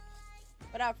me.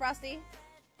 What up, Frosty?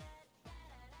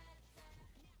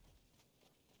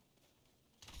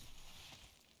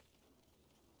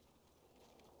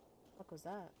 What was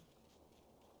that?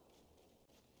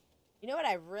 You know what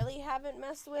I really haven't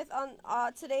messed with on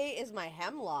today is my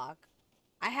hemlock.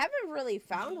 I haven't really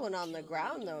found one on the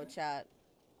ground though, chat.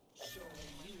 Surely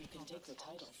you can take the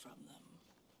title from them.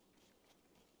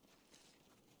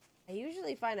 I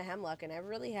usually find a hemlock and I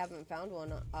really haven't found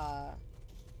one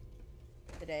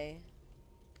today.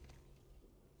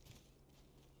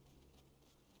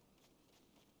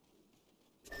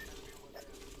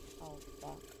 Oh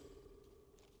fuck.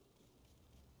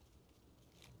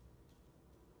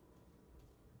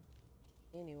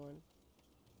 Anyone.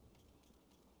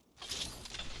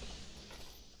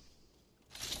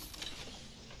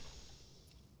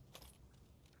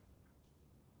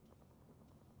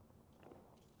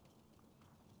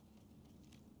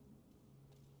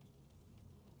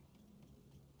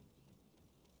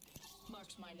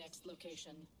 Marked my next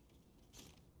location.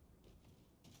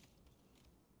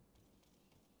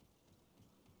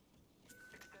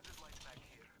 Extended light back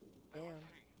here. Damn.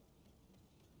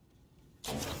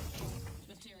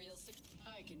 Material 6.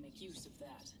 I can make use of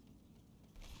that.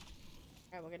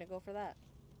 Alright, we're gonna go for that.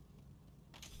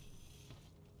 I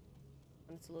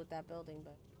wanted to loot that building,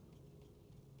 but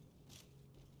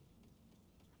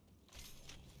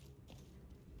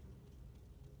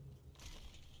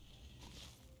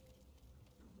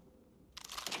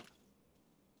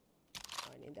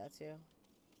that too.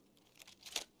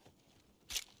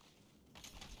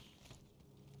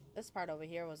 This part over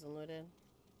here wasn't looted.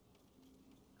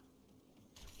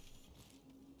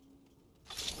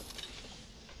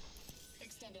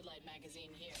 Extended light magazine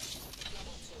here.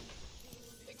 Level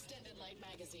 2. Extended light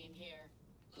magazine here.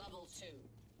 Level 2.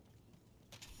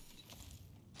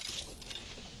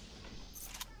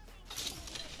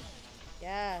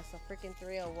 Yes, a freaking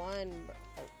 301.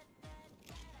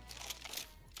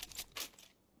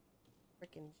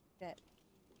 Freaking shit.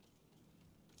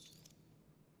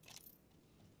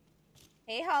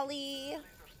 Hey, Holly.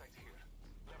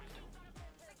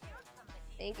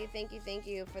 Thank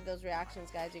you for those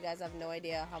reactions, guys. You guys have no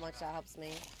idea how much that helps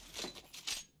me.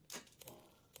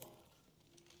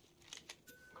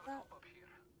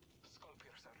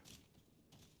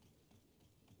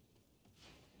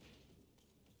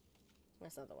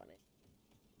 That's not the one.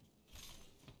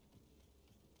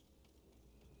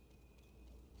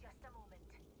 Just a moment.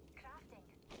 Crafting.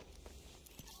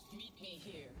 Meet me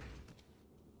here.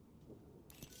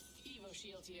 Evo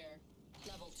shield here.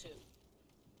 Level 2.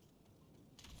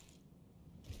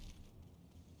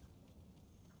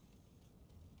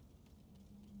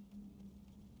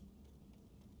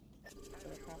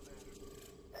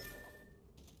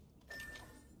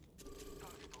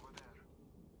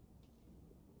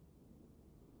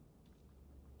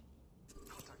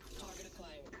 Target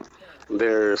acquired. There.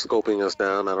 They're scoping us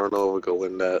down. I don't know if we can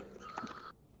win that.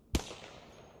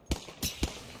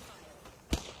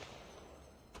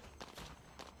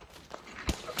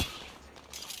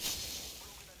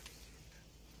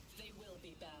 They will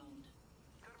be bound.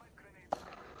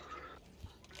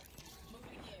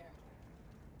 Moving here.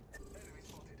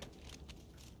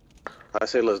 I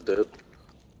say let's dip.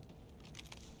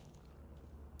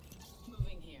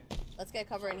 Moving here. Let's get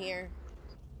cover in here.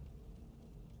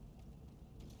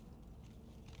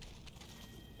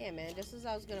 Yeah, man, just as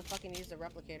I was gonna fucking use the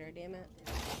replicator, damn it.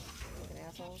 Fucking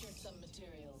assholes. Captured some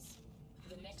materials.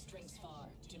 The next ring's far.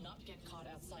 Do not get caught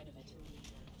outside of it. You kill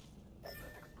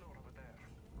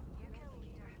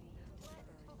leader.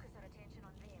 Let's focus our attention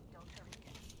on them, Dr.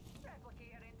 Reed.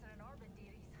 Replicator entering orbit,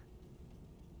 dearies.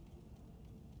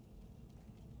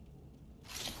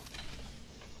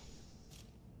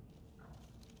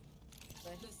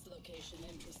 This location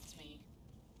interests me.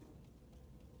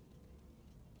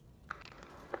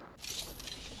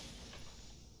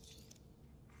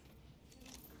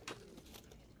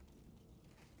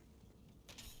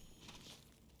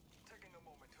 Taking a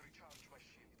moment to recharge my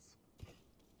shields.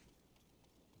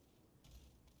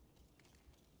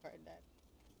 Heard that.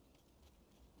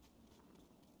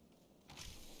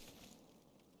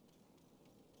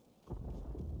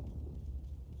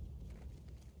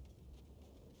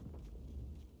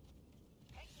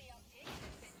 Pick me up, take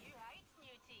this in new heights,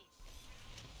 Newty.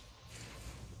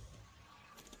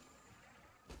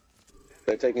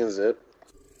 They're taking zip.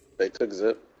 They took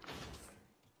zip.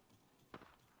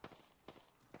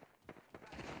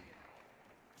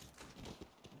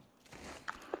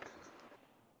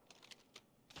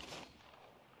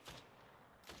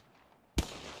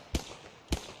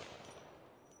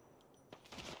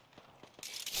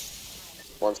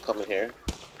 One's coming here.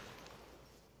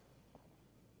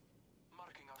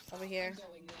 Marking our Over here.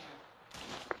 Going there.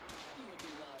 You would be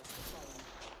wise to follow.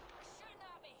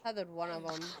 Tethered one of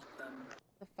them. Shot them.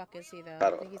 The fuck is he though? I I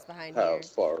don't think he's behind here. have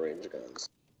far range guns.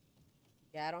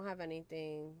 Yeah, I don't have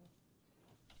anything.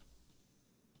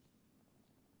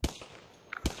 Target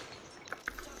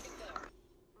there.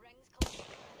 Rings close.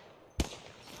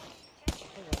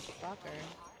 Oh, the fucker.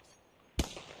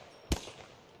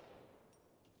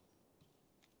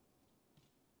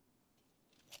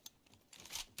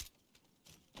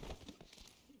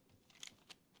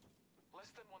 less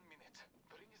than 1 minute.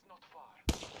 The ring is not far.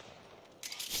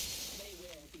 They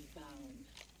will be bound.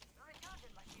 Recharging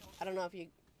my shield. I don't know if you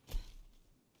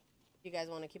guys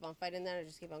want to keep on fighting that or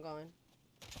just keep on going.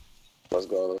 Let's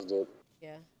go, let's do it.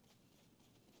 Yeah.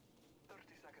 30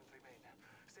 seconds remain.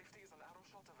 Safety is an arrow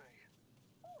shot away.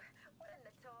 Ooh, we're in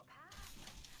the top half.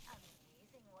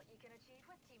 Amazing what you can achieve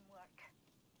with teamwork.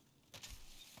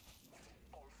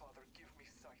 All Father, give me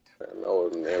sight. And I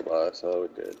wasn't nearby, so we're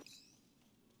good.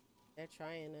 They're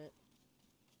trying it.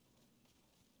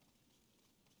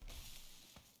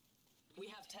 We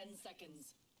have 10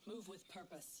 seconds. Move with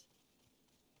purpose.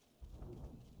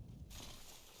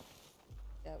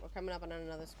 Yeah, we're coming up on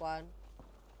another squad.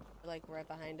 They're like right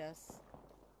behind us.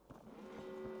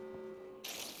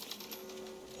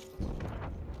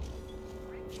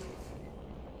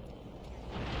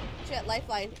 Shit,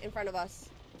 lifeline in front of us.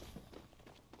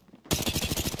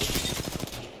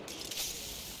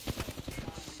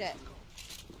 Shit.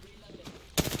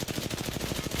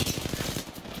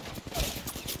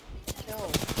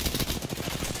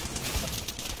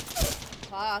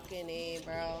 Fucking A,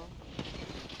 bro.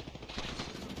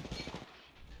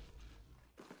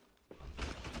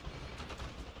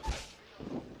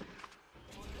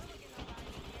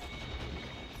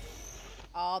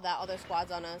 Oh, that other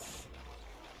squad's on us.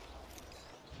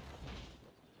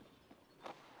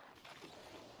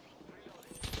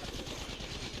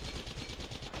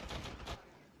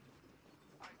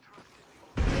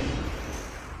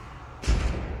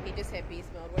 He just hit beast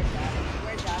mode. We're done.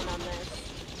 We're done on this.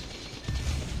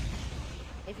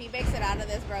 If he makes it out of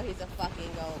this, bro, he's a fucking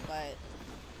goat, but...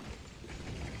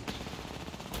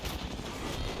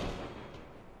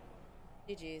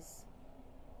 GG's.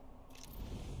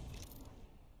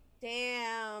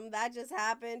 Damn, that just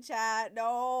happened, chat.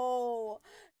 No.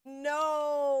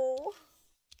 No.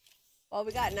 Well,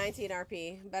 we got 19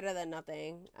 RP. Better than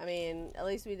nothing. I mean, at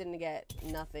least we didn't get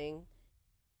nothing.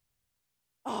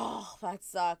 Oh, that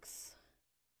sucks.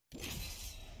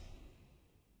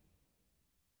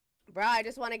 Bro, I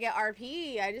just want to get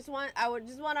RP. I would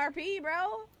just want RP,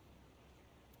 bro.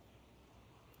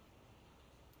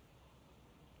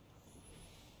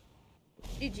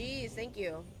 GG's, thank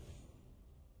you.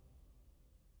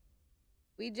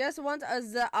 We just want a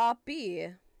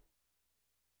RP.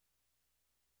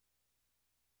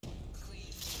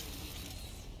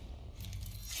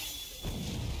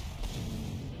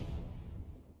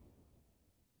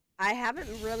 I haven't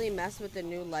really messed with the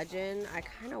new legend. I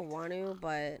kind of want to,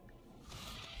 but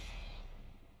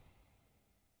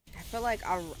I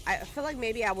feel like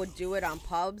maybe I would do it on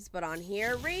pubs, but on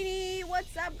here, Rainy,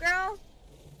 what's up, girl?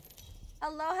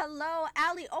 Hello, hello,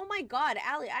 Allie. Oh my God,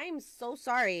 Allie, I am so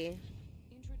sorry.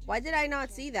 Why did I not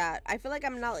see that? I feel like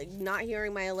I'm not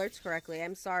hearing my alerts correctly.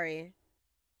 I'm sorry.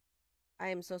 I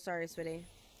am so sorry, sweetie.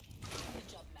 Good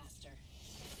job, Master.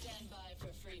 Stand by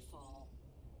for free fall.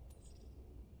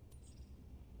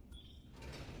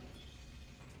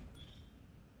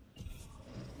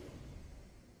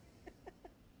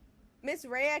 Miss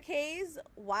Rhea K's,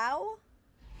 wow.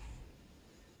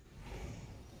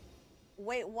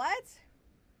 Wait, what?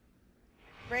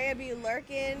 Rhea be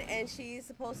lurking and she's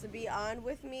supposed to be on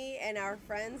with me and our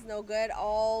friends no good.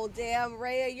 Oh damn,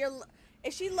 Rhea,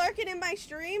 is she lurking in my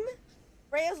stream?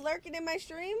 Rhea's lurking in my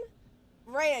stream?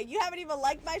 Rhea, you haven't even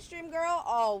liked my stream, girl?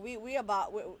 Oh,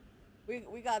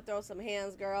 we gotta throw some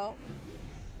hands, girl.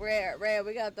 Rhea,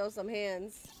 we gotta throw some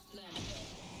hands.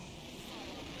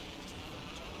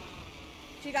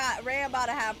 Rhea about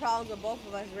to have problems with both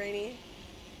of us, Rainy.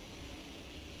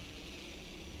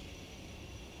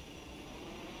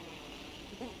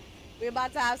 We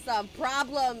about to have some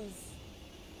problems.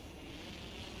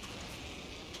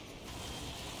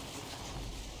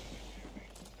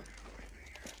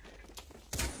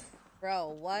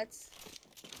 Bro, what?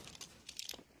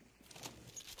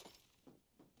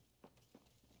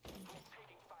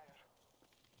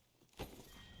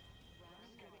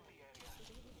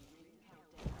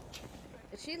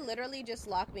 Did she literally just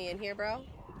lock me in here, bro?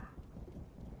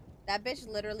 That bitch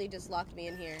literally just locked me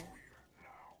in here.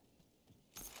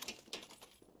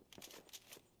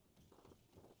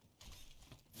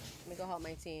 Let me go help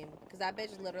my team. Because that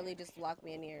bitch literally just locked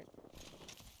me in here.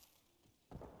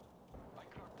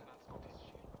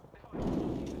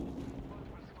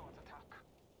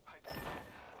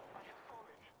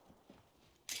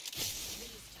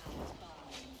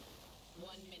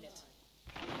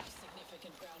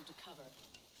 Cover.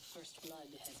 First blood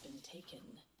has been taken.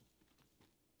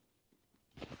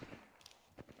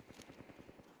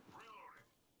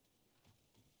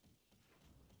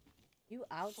 You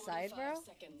outside, bro? 45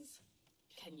 seconds.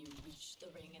 Can you reach the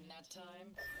ring in that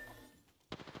time?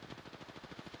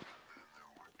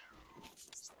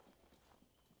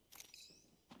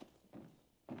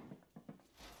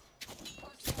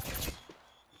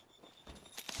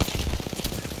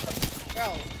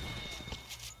 Bro.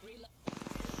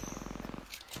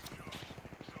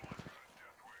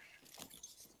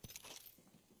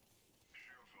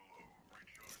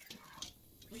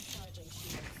 Recharging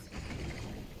shields.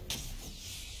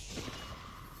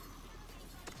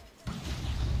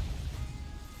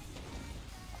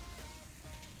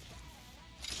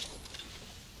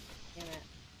 Damn it.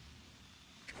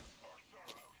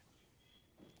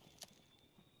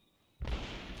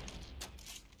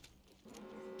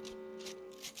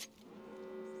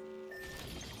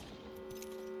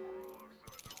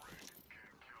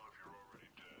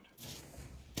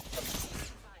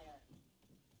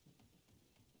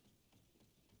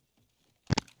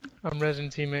 I'm resin,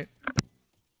 teammate.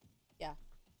 Yeah.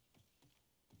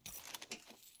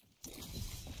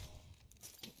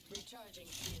 Recharging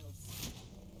shields.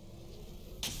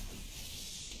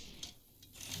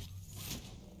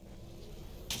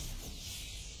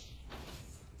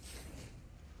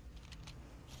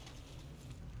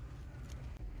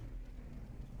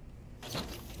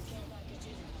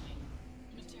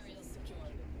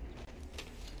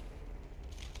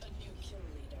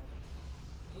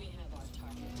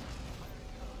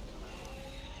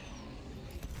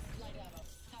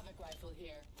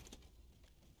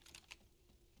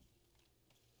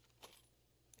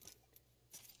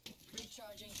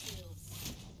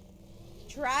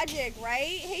 Tragic, right?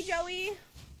 Hey, Joey.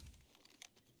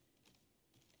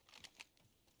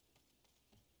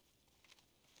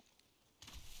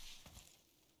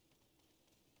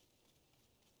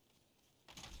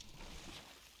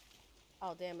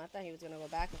 Oh, damn. I thought he was gonna go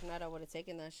back. If not, I would have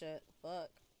taken that shit. Fuck.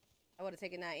 I would have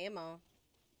taken that ammo.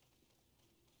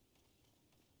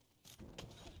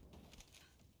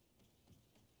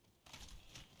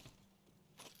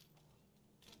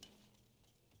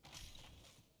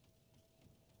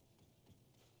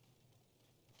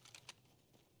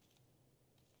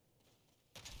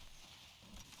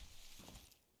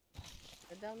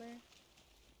 Good down there.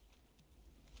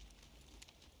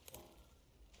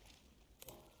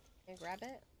 Can't grab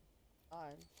it?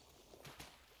 God.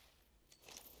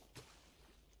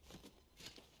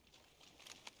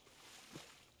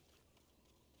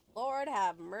 Lord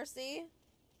have mercy.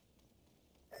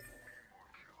 More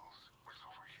kills. What's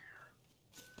over here?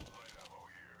 Light ammo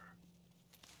here.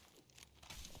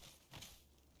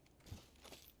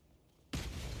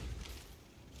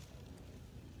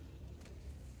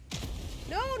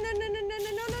 No, no, no, no, no,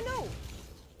 no, no, no, no.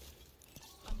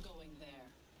 I'm going there.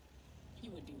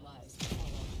 You would be wise to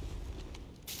follow.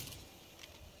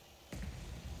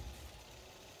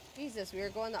 Jesus, we were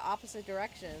going the opposite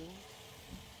direction.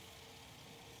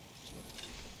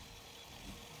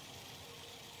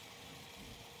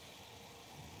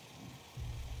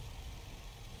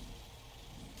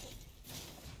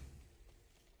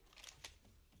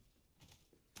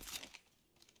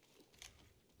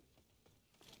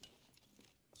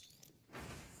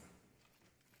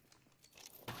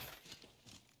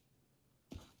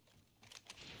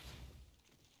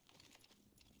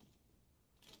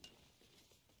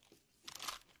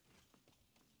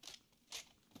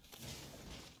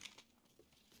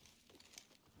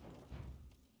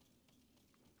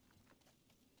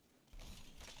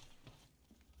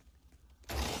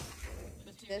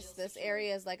 This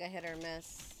area is like a hit or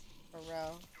miss, for real. Don't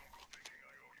go thinking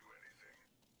I owe you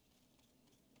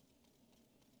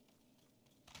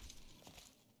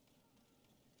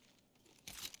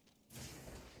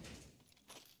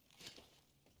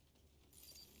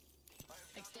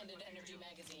anything. Extended energy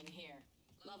magazine here.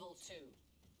 Level 2.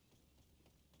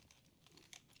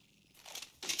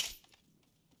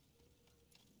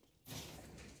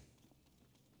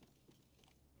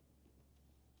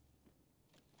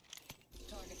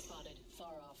 Target spotted. Far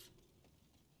off.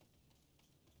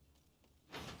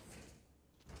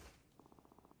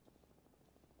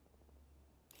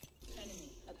 Enemy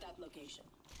at that location.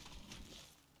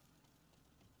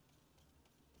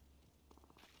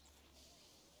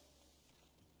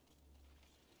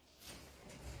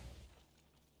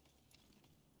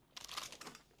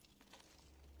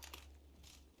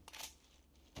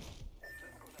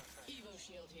 Evo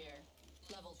shield here.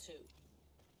 Level 2.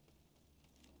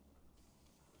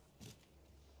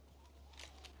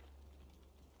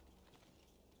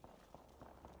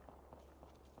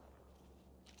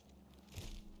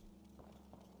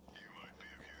 You might be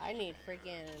of use. I need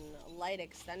freaking light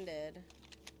extended.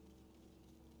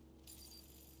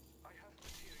 I have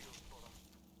materials for us.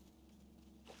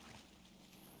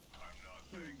 I'm not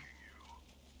thanking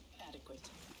you. Adequate.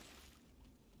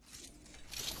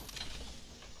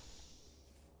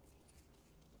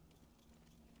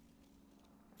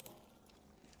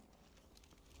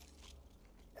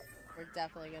 We're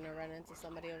definitely gonna run into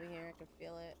somebody over here. I can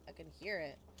feel it. I can hear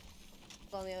it.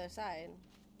 It's on the other side.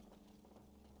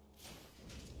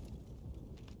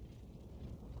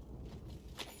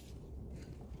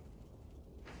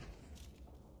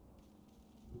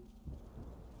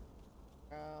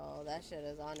 Oh, that shit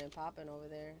is on and popping over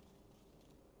there.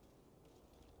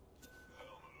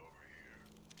 Helmet over here.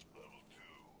 Level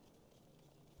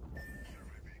 2.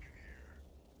 Survey beacon here.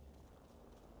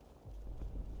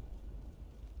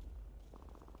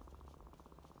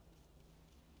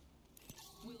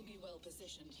 We'll be well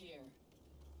positioned here.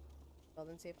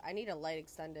 Building safe. I need a light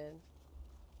extended.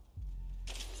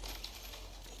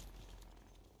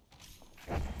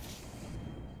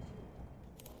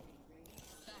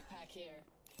 Backpack here.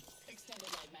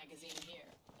 Extended light magazine here.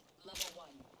 Level 1.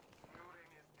 New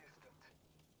ring is distant.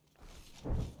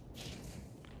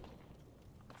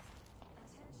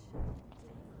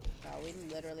 Wow, we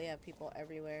literally have people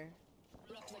everywhere.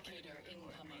 Replicator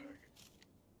incoming.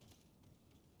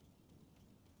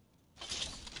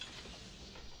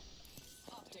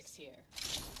 Optics here.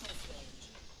 Close range.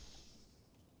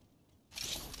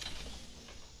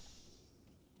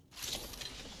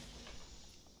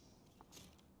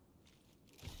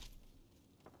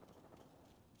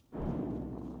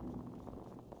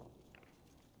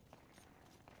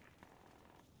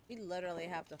 We literally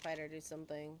have to fight or do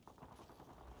something.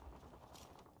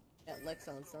 Get licks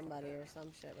on somebody or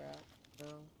some shit, bro.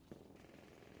 No.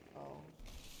 Oh.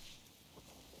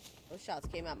 Those shots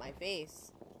came at my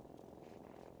face.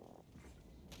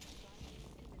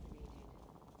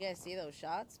 You guys see those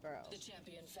shots, bro? The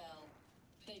champion fell.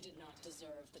 They did not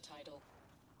deserve the title.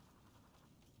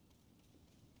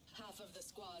 Half of the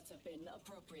squads have been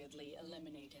appropriately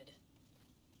eliminated.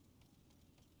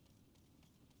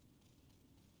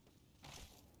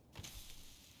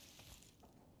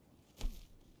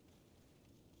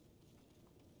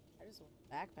 I just want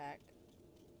a backpack.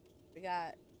 We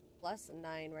got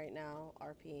 +9 right now,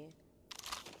 RP.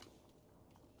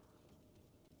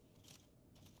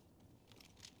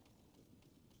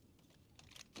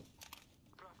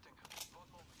 Crafting. One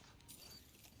moment.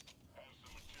 Have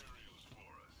some materials for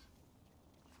us.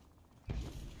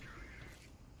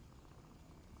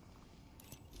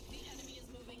 The enemy is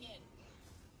moving in.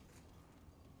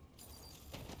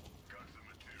 Got some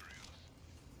materials.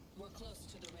 We're close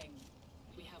to the ring.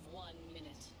 We have 1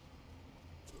 minute.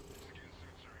 Skin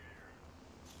suits are here.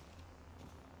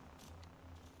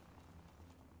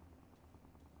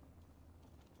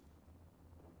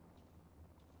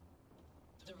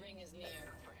 The ring is near.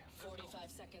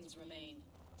 45 seconds remain.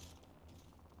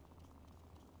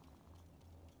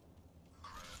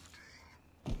 Crafting.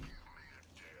 Give me a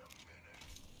damn minute.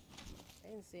 I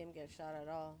didn't see him get shot at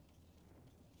all.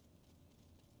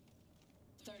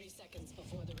 30 seconds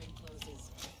before the ring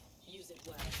closes. Use it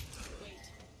well. Wait.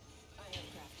 I have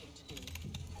crafting to do.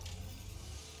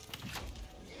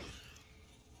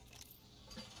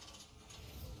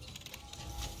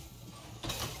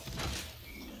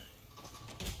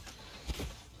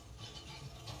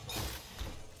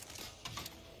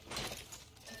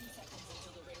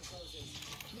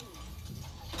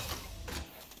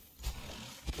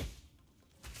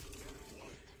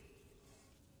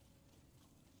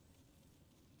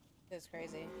 It's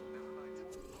crazy. Never mind.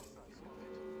 Hostiles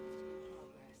spotted.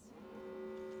 Progress.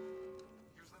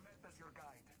 Use the map as your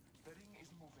guide. The ring is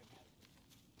moving.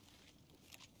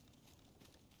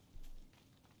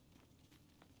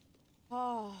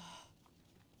 Oh.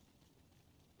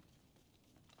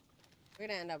 We're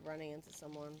gonna end up running into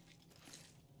someone.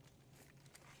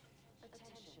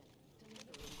 Attention.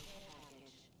 Delivering care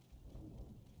package.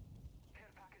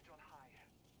 Care package on high.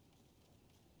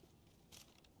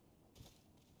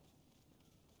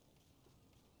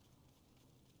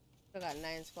 Still got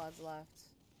 9 squads left.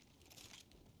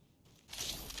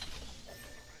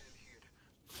 Rail here.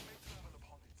 We may travel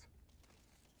upon it.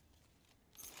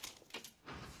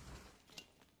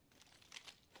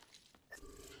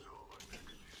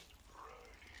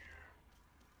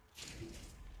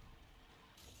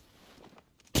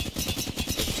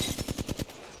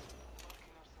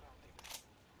 Marking our surroundings.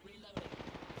 Reloading.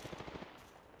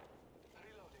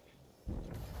 Reloading.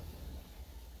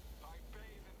 I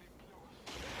bathe in the blue.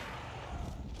 Broken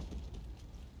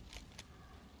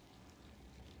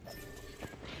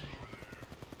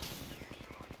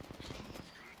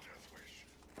enemy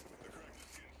shield.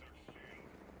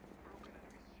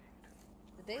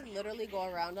 Did they literally go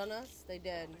around on us? They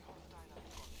did. Hostile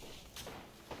icon.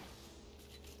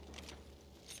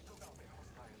 Took out a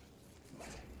hostile.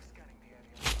 Scanning the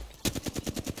area.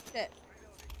 Shit.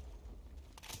 Reloading.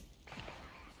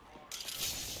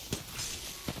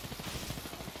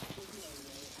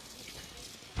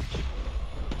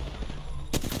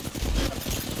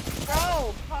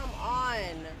 Bro, come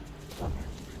on.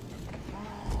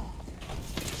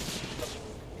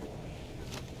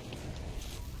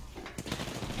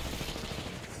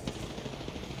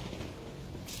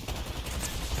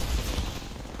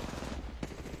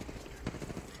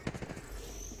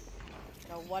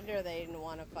 No wonder they didn't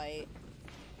want to fight.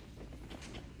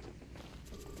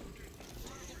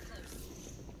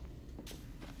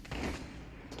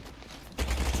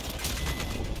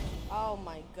 Oh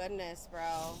my goodness,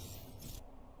 bro.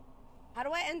 How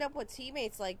do I end up with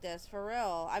teammates like this, for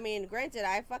real? I mean, granted,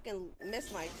 I fucking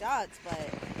missed my shots, but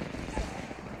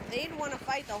they didn't want to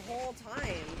fight the whole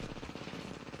time.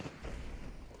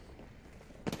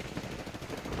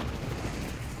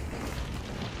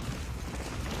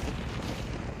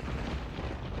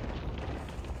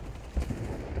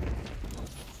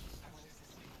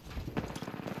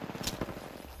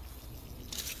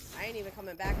 I ain't even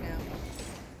coming back now.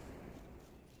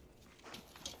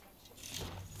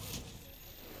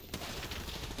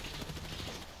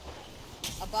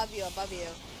 Above you, above you.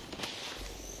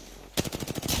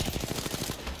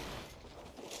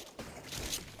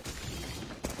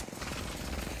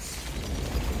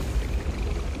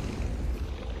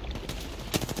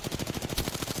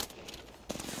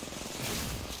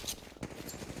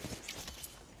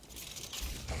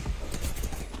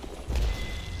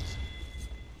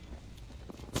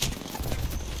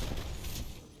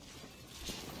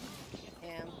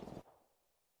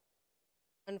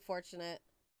 Unfortunate.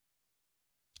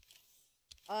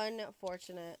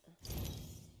 Unfortunate.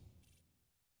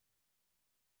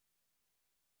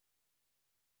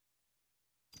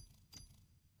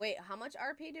 Wait, how much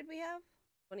RP did we have?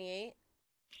 28.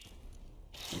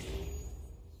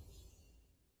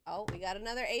 Oh, we got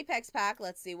another Apex pack.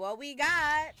 Let's see what we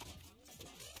got.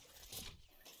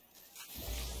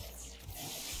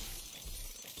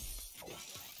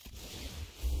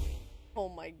 Oh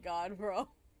my god, bro.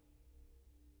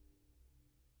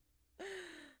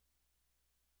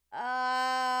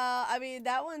 I mean,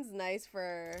 that one's nice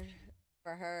for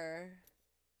her.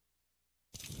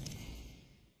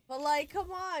 But like,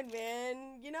 come on,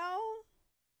 man. You know?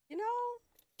 You know?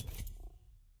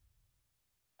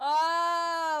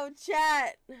 Oh,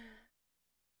 chat.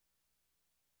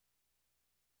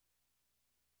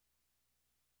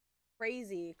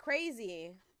 Crazy.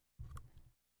 Crazy.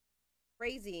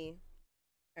 Crazy.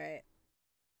 All right.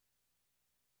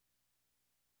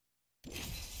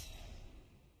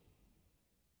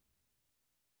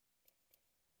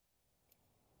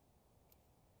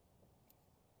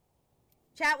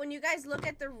 Chat, when you guys look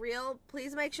at the reel,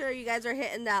 please make sure you guys are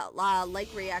hitting that like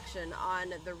reaction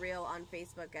on the reel on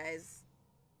Facebook, guys.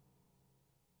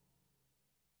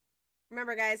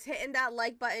 Remember, guys, hitting that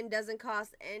like button doesn't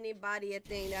cost anybody a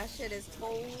thing. That shit is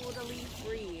totally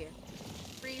free.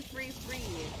 Free, free, free.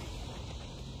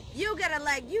 You gotta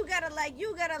like, you gotta like,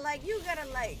 you gotta like, you gotta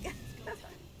like.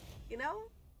 You know?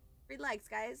 Free likes,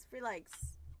 guys. Free likes.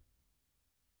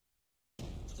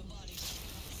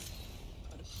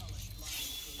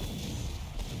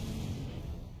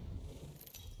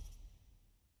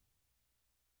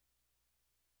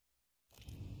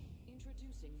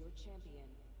 Introducing your champion.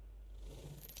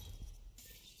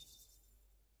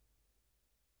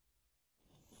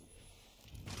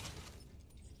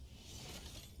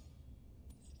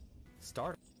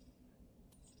 Start.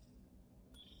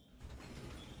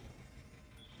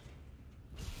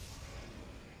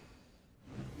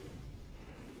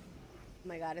 Oh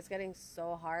my god, it's getting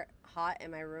so hot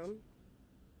in my room.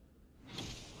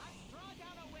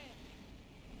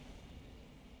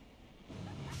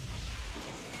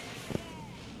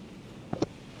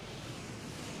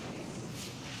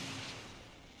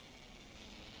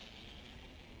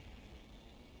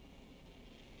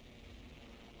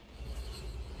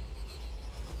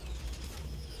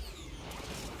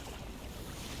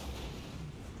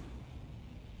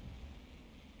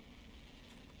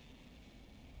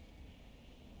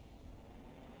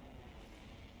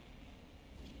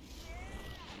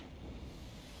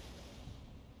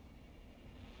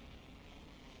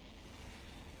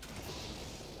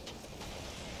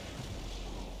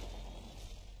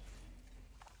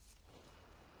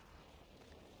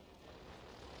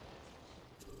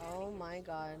 Oh my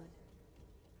god.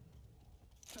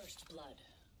 First blood.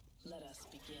 Let us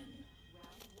begin.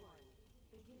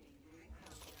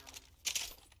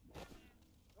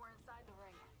 We're inside the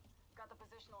ring. Got the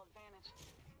positional advantage.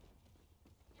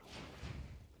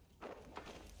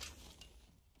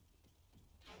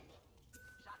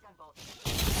 Shotgun bolt.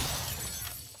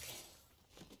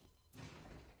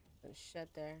 There's shit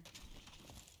there.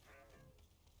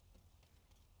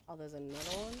 Oh, there's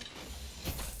another one?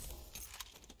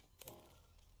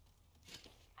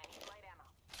 I need light ammo.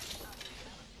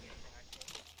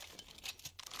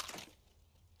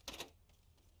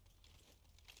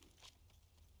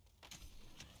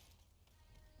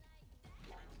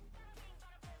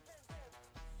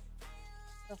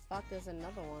 The fuck, there's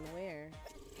another one. Where?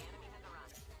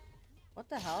 What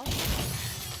the hell?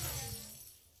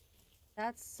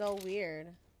 That's so weird.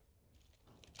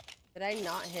 Did I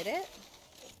not hit it?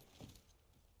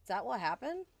 Is that what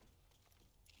happened?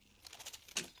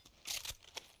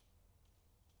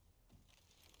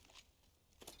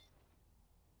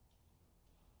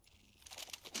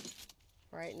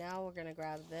 Right now, we're gonna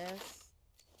grab this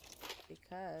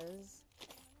because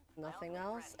nothing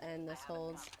else, and this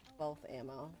holds both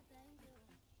ammo.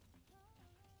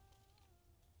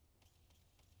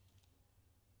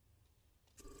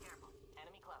 Careful.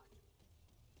 Enemy close.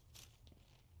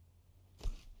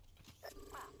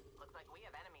 Well, looks like we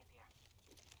have enemies here.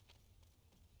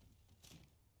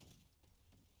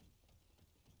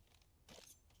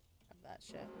 Grab that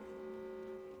shit.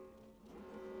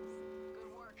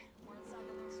 Good work. We're inside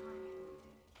the next ring.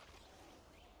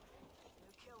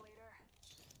 New kill leader.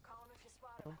 Call him if you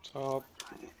spot him. Top.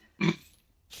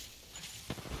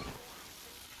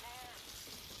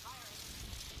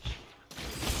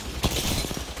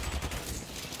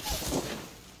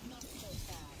 Not so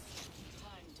fast.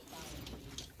 Time to bound.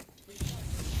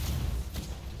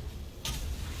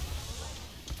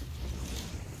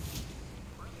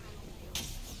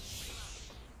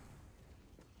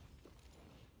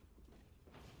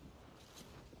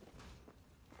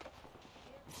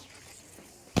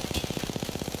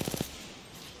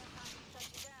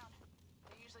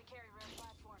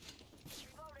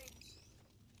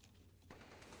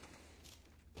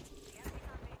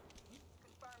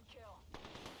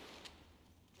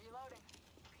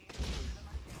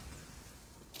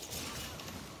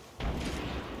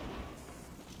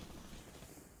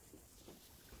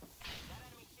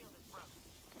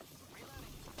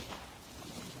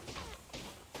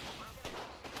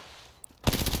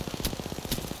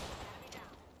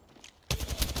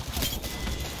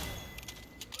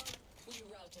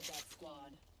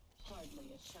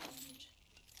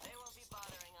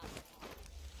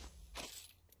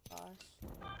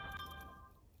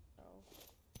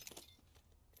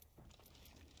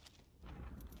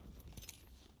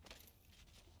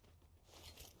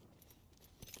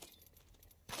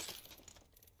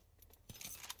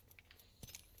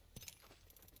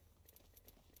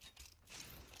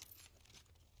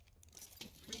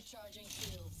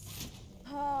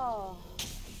 Oh.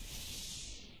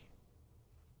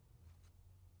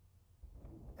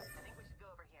 I think we should go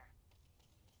over here.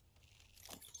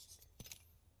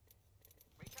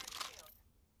 Recharging shields.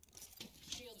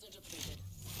 Shields are depleted.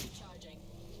 Recharging.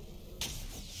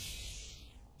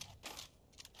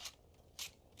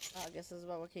 I guess this is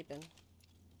what we're keeping.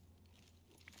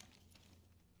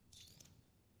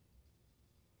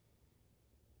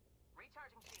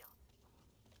 Recharging shields.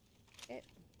 It.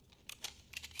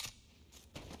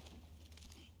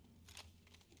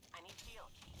 I need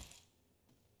shields.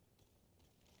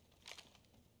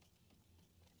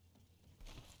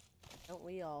 Don't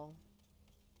we all?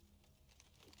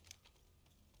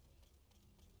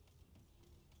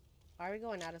 Why are we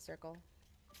going out of circle?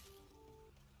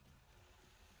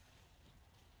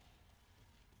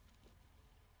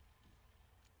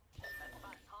 That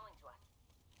spot's calling to us.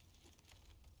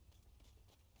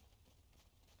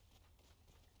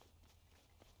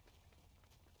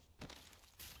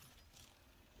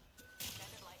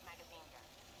 Extended light magazine here.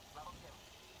 Level 2.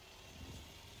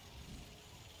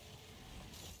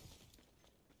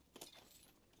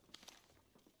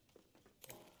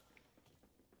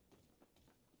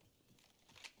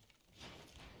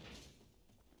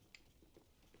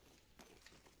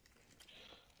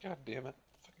 God damn it.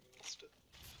 Fucking missed it.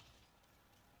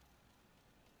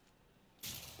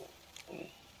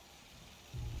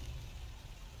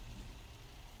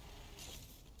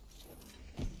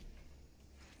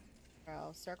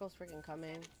 Bro, circle's freaking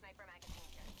coming. Sniper magazine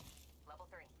here. Level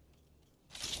 3.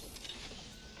 Shield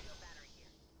battery here.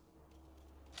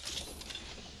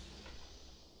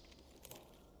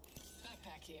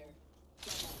 Backpack here.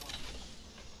 Level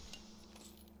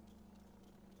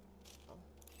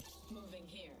 1. Moving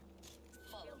here.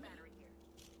 Follow Shield me. battery here.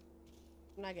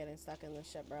 I'm not getting stuck in this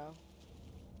shit, bro.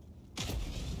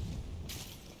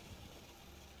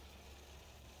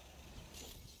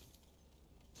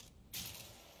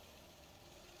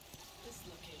 This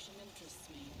location interests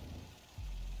me.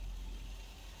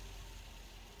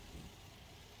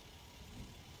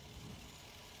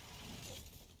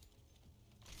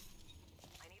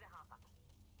 I need a hop up.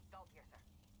 Skull piercer.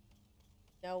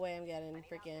 No way I'm getting I need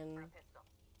optics freaking for a pistol.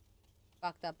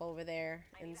 fucked up over there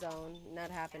in zone.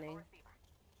 Not happening. Ammo receiver.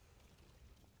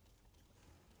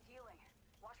 Healing.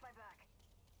 Watch my back.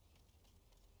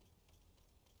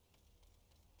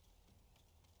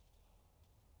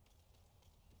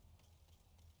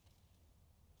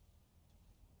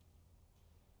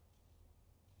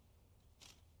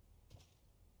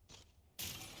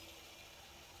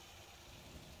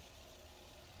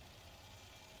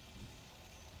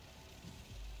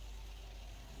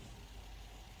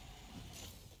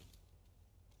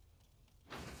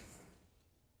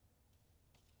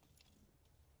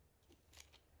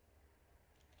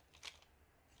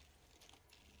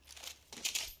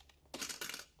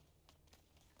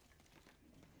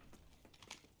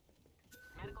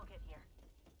 Medical kit here.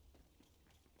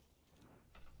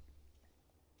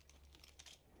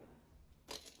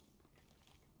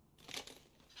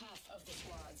 Half of the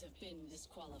squads have been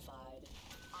disqualified.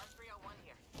 R301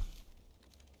 here.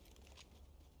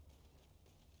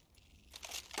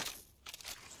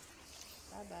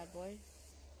 Bad, bad boy.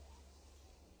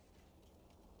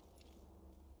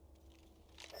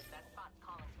 That spot's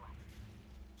calling to us.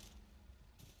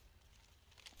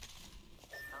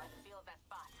 I like the feel of that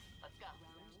spot. Let's go.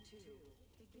 Round 2.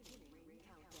 Beginning ring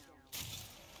countdown.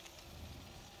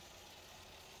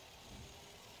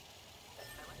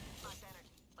 I like this spot's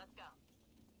energy. Let's go.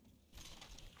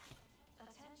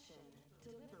 Attention.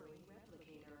 Delivering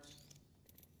replicator.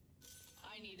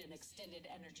 I need an extended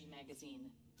energy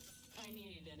magazine. I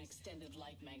need an extended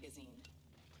light magazine.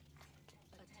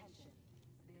 Attention.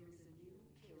 There is a new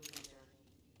kill leader.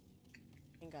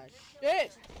 Thank God.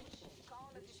 Shit!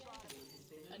 The champion has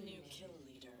been A new eliminated. kill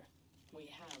leader. We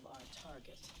have our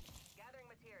target. Gathering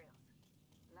materials.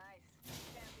 Nice.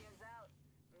 Champion's out.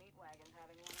 Meat wagon's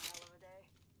having one hell of a day.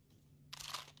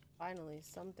 Finally,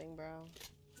 something, bro.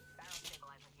 Barrel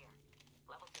stabilizer here.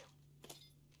 Level 2.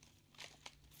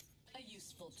 A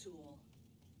useful tool.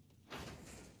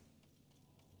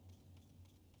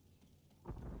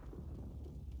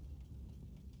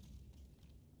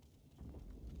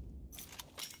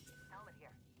 Helmet here.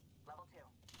 Level 2.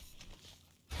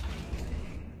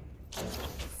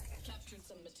 Captured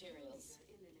some materials.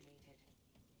 Eliminated.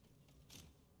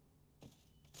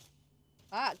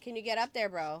 Ah, can you get up there,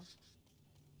 bro?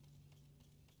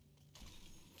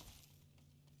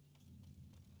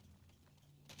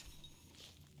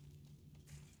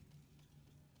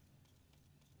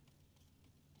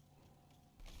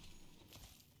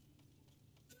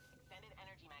 Extended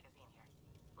energy magazine here.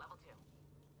 Level 2.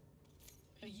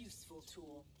 useful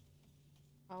tool.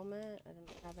 Helmet. I didn't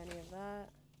have any of that.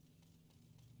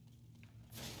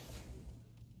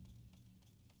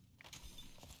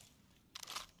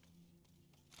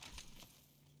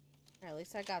 At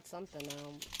least I got something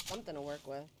now. Something to work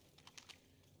with.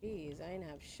 Jeez, I didn't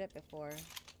have shit before.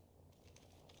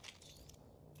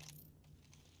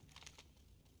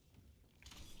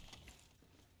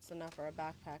 It's enough for a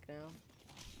backpack now.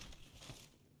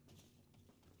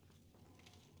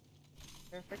 Is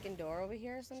there a freaking door over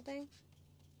here or something?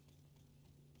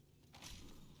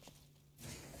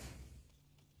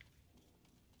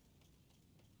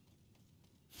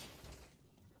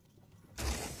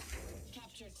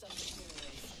 Captured some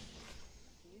materials.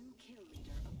 New kill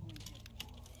leader appointed.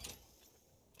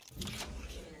 Kill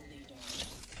leader.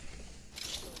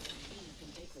 You can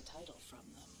take the title from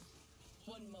them.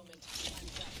 One moment, I'm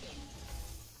crafting.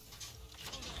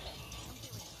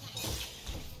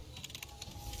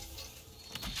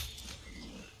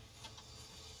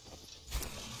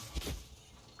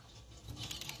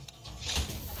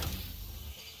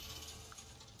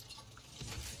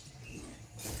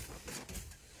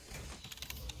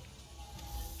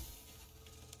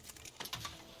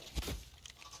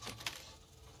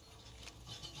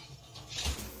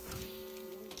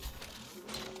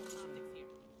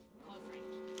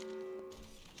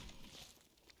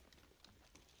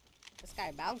 This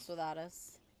guy bounced without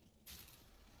us.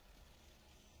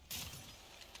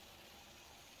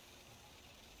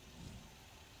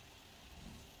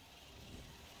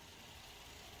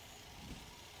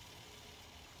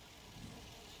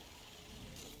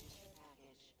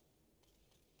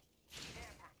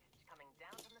 Care package coming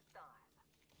down from the stars.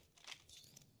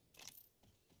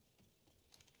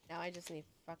 Now I just need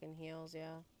fucking heals,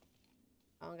 yeah.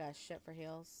 I don't got shit for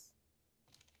heals.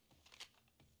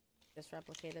 Just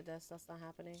replicated this, that's not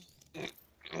happening.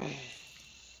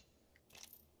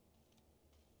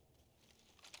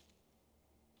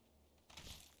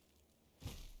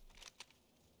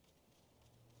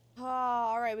 Oh,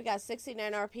 alright, we got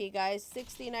 69 RP, guys.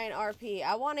 69 RP.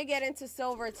 I want to get into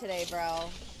silver today, bro.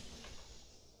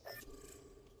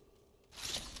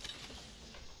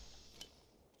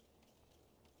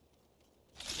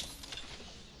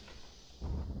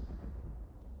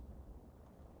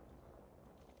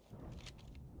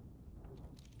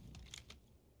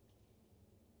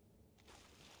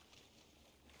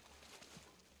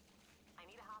 I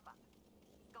need a hop up.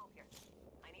 Skull piercer.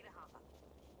 I need a hop up.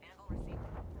 Anvil received.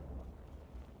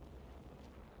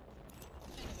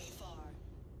 Enemy far.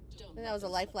 I Don't think that was a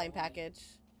lifeline package.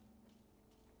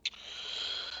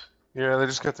 Yeah, they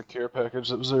just got the care package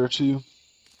that was there too. Round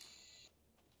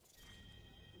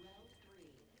 3.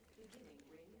 Beginning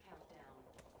ring countdown.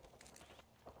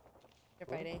 They're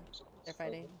fighting. They're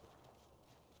fighting.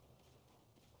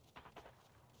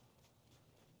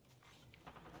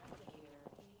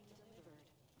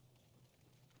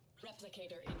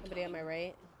 Replicator incoming. Somebody on my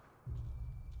right.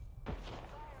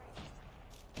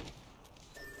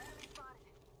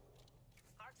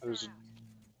 I just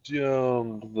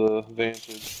domed the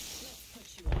vantage. Let's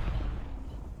put you on battery.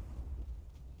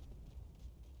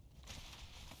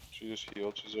 She just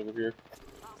healed. She's over here.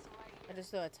 I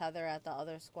just threw a tether at the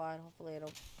other squad. Hopefully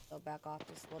they'll back off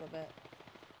just a little bit.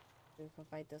 We can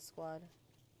fight this squad.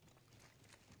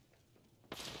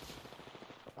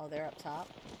 Oh, they're up top.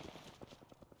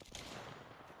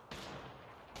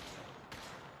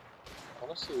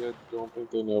 Honestly, I don't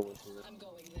think they know we're here. I'm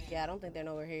going there. Yeah, I don't think they're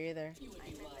nowhere here either. You would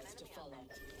be wise to follow.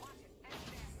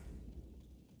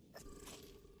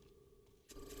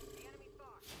 The enemy's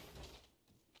far.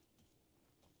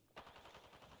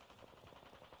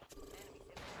 Enemy's in there.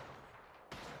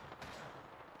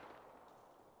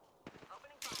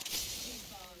 Opening fire. These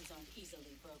bonds aren't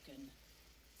easily broken.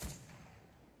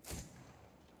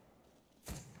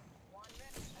 One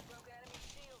minute. I broke an enemy's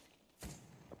shield.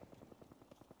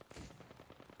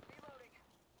 Reloading.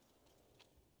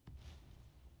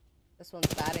 This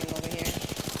one's batting over here.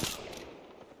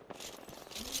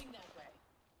 Moving that way.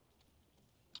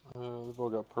 They've all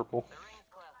got purple. The ring's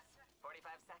close.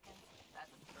 45 seconds.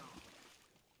 That's a strong.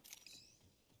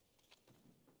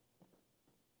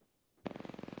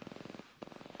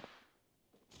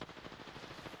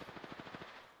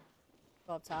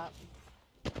 Go up top.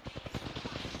 Shit.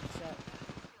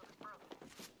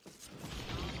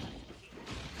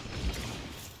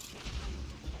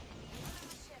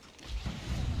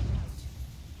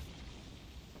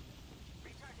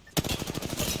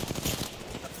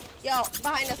 Yo,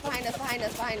 behind us, behind us, behind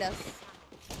us, behind us.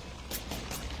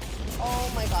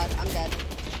 Oh my god, I'm dead.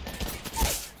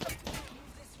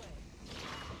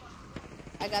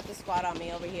 I got the squad on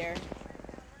me over here.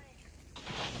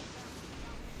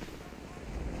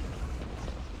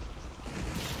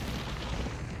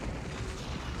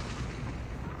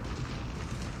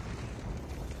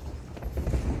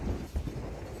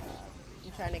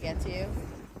 trying to get to you.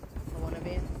 The one of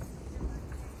you.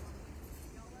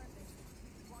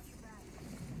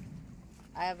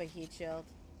 I have a heat shield.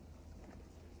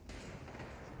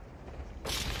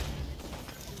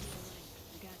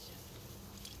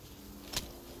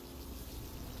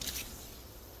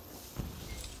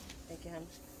 Thank you, hon.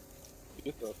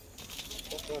 Get the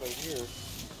fuck out of here.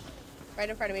 Right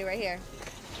in front of me, right here.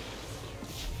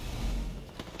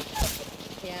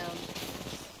 Yeah.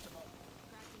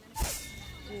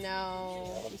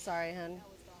 No, I'm sorry, hun.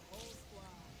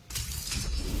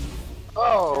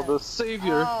 Oh, the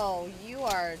savior. Oh, you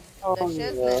are Oh, the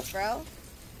shiznit, bro.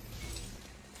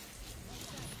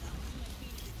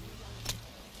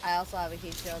 I also have a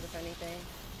heat shield, if anything.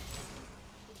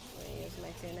 I'm gonna use my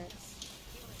Phoenix.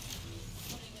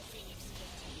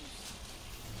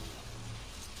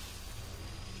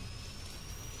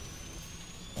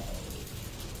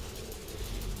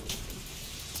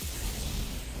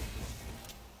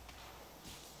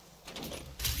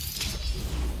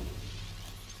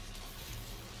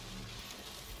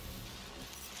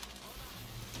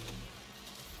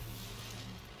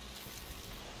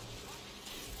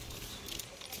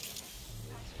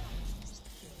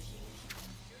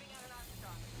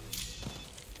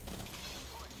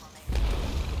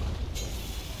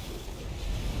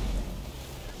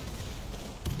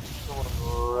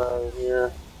 Right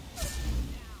here.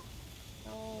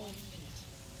 Oh.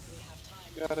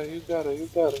 You got it, you got it, you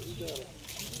got it, you got it.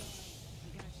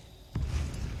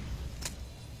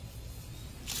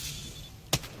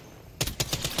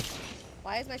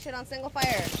 Why is my shit on single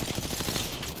fire?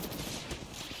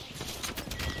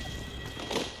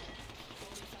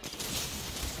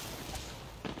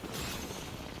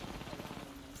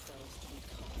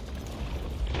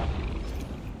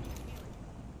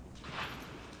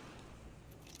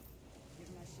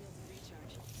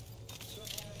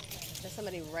 There's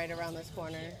somebody right around this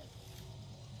corner.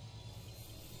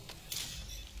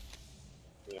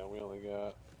 Yeah, we only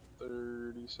got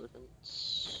 30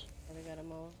 seconds. We gotta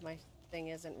move. My thing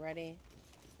isn't ready.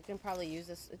 We can probably use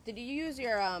this. Did you use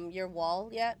your wall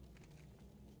yet?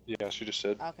 Yeah, she just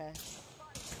said. Okay.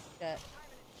 Shit.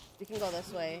 We can go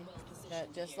this way.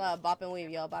 Shit. Just bop and weave,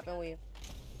 yo. Bop and weave.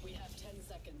 We have 10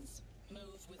 seconds. Move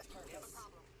with purpose.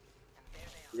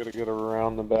 We gotta get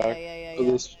around the back Yeah. of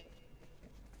this.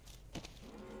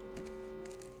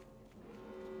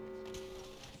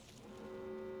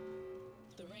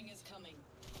 The ring is coming.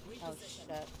 Oh Reposition shit.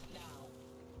 now.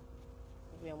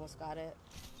 We almost got it.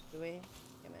 Do we?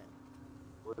 Damn it.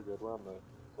 We're good. We're on the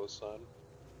close side.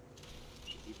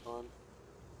 Should be fine.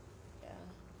 Yeah.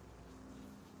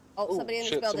 Oh, somebody in this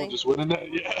shit, building. Someone just went in there.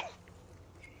 Yeah.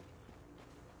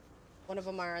 One of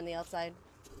them are on the outside.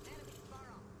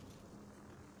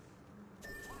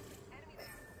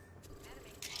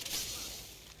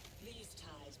 These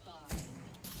ties bind.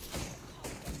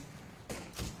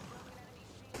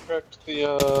 Correct the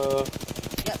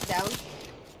Yep, down.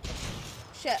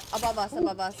 Shit, above us,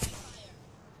 above us.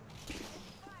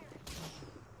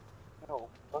 hell,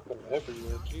 fucking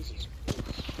everywhere. Jesus.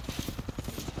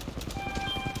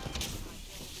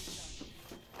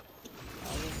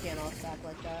 Oh, we can't all stack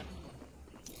like that.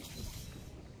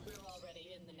 We're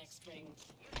already in the next ring.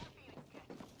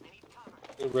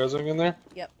 You rezzing in there?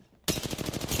 Yep.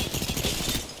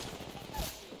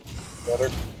 Better.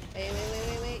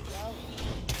 Wait. Yo.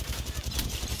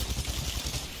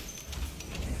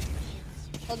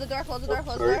 Close the door, close the door,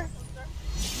 close the door.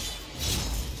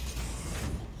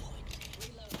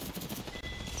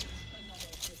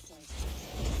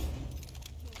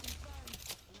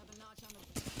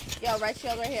 Yo, right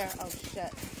shield right here. Oh,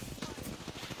 shit.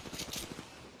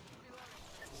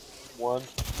 One.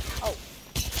 Oh.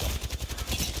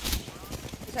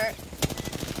 He's hurt.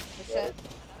 Oh, shit.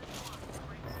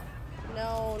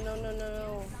 No.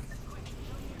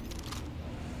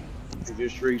 You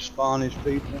just respawn his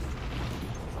people.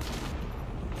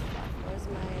 Where's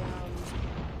my,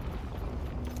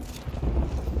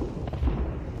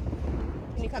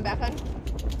 Can you come back, hon?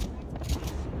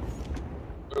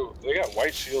 Oh, they got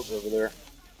white shields over there.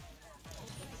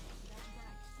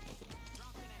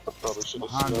 I probably should have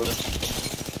Behind snowed. us.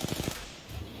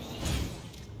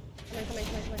 Come in.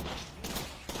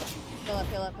 Fill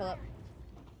up.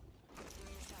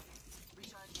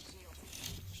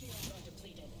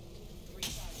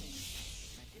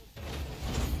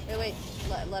 Wait.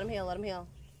 Let him heal.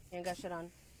 He ain't got shit on.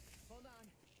 Hold on.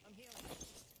 I'm healing.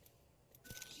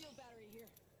 Shield battery here.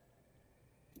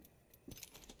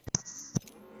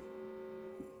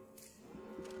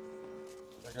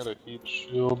 I got a heat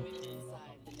shield.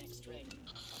 Inside the next ring.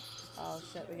 Oh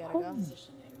shit, we gotta go.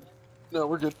 Positioning. No,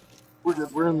 we're good.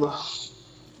 We're in the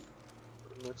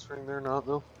Next ring they're not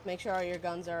though. Make sure all your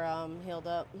guns are healed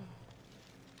up.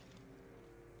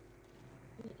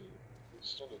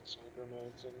 Still got sniper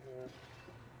mags in here.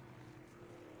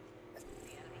 The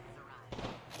enemy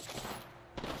has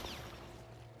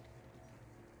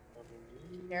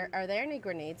arrived. Are there any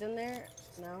grenades in there?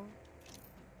 No.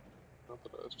 Not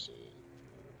that I've seen.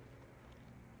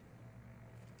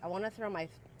 I want to throw my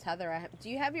tether at him. Do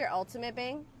you have your ultimate,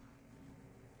 Bang?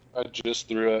 I just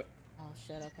threw it. Oh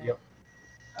shit. Okay. Yep.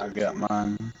 I got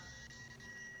mine.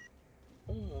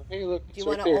 Oh, hey, look. Do you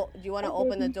want to do you want to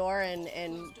open the door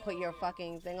and put your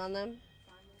fucking thing on them?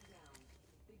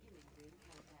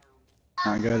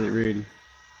 I got it ready.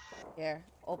 Here.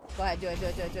 Oh, go ahead. Do it.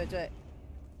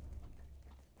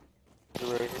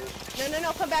 You're right here.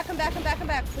 No. Come back.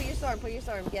 Put your storm.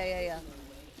 Yeah.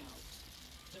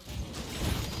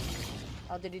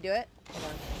 Oh, did he do it? Hold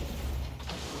on.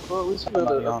 Well, at least we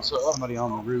got Somebody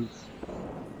on the roof.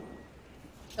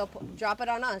 So drop it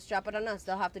on us.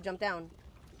 They'll have to jump down.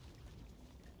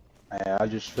 I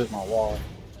just split my wall.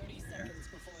 30 seconds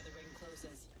before the ring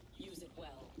closes. Use it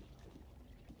well.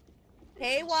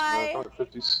 Hey, why?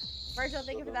 50. Virgil,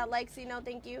 thank you for that like. See, no,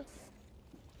 thank you.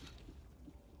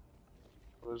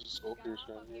 Where's the skull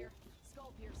piercer in here?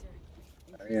 Skull piercer.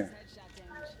 Oh, yeah. Headshot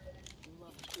damage.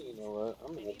 Love it. You know what?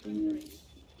 I'm gonna do.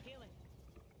 Healing.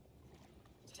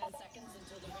 10 seconds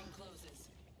until the ring closes.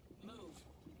 Move.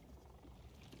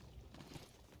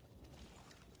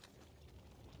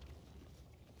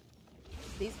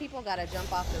 These people gotta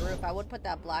jump off the roof. I would put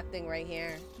that black thing right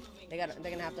here. They're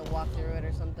gonna have to walk through it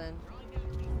or something.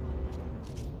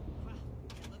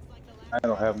 I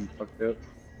don't have them fucked up.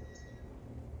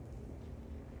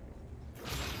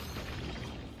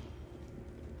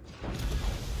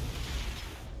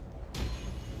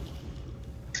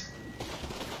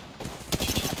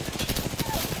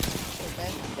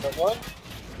 Okay. What?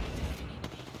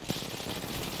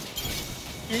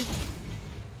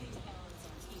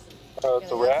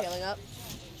 It's a rat. Healing up.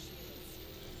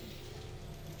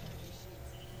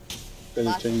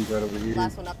 There's teams right over here.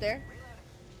 Last one up there.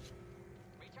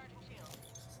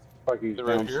 Like he's They're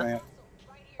down right here? slant.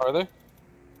 Are they?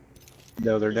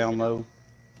 No, they're down low.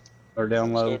 They're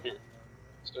down low. Step here.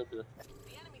 Step here.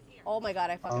 Oh my god,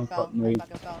 I fucking fell. fuck me. I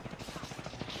fucking fell.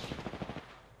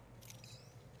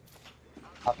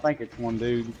 I think it's one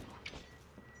dude.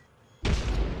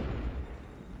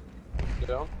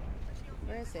 Down.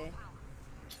 Where is he?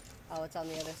 Oh, it's on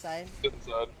the other side.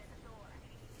 Inside.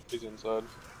 He's inside.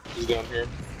 He's down here.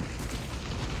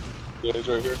 Yeah, he's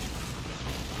right here.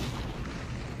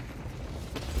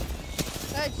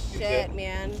 Good shit,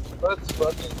 man. Let's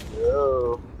fucking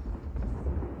go.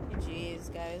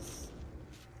 Jeez, guys.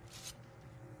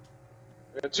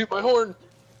 I'm gonna toot my horn.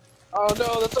 Oh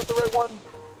no, that's not the right one.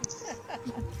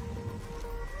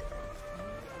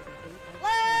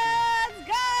 Let's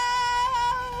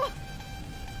go!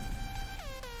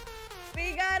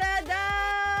 We got a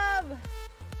dub!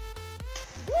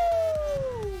 Woo!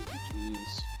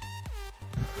 Jeez.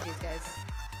 These guys.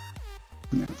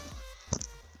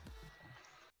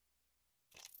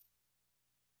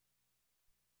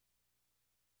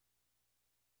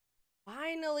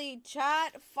 Finally,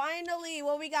 chat. Finally.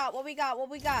 What we got?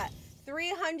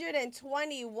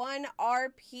 321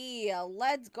 RP.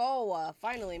 Let's go.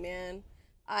 Finally, man.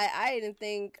 I didn't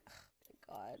think. Oh my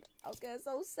god. I was getting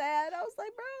so sad. I was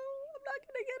like, bro,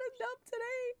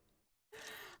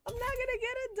 I'm not gonna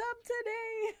get a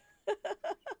dub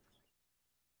today.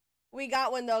 We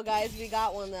got one though, guys. We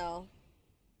got one though.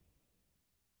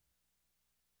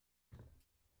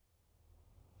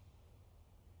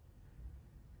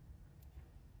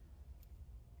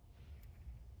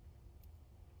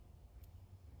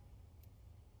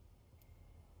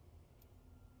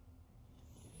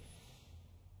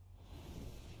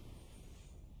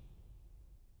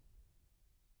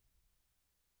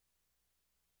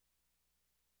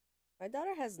 My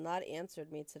daughter has not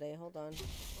answered me today. Hold on.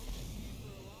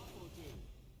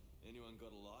 Anyone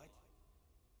got a light?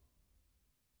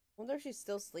 I wonder if she's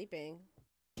still sleeping.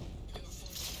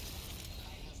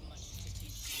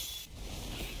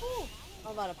 Ooh,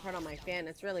 I'm about to turn on my fan.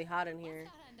 It's really hot in here.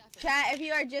 Chat, if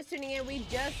you are just tuning in, we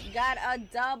just got a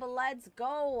dub. Let's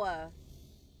go.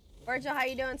 Virgil, how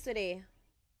you doing today?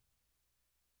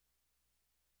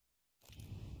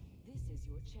 This is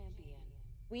your champion.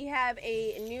 We have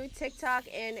a new TikTok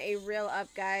and a reel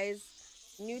up, guys.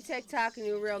 New TikTok,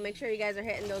 new reel. Make sure you guys are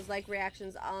hitting those like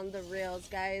reactions on the reels,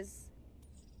 guys.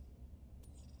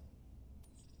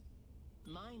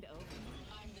 Mind over.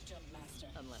 I'm the jump master.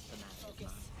 Unless the master's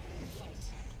Focus. mine. Fight.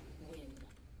 Win.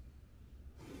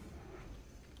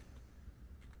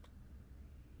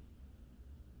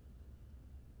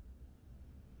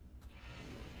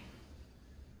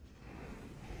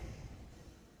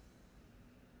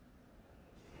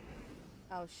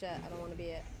 Oh shit, I don't want to be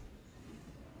it.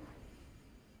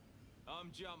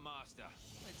 I'm Jump Master.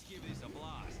 Let's give this a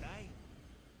blast, eh?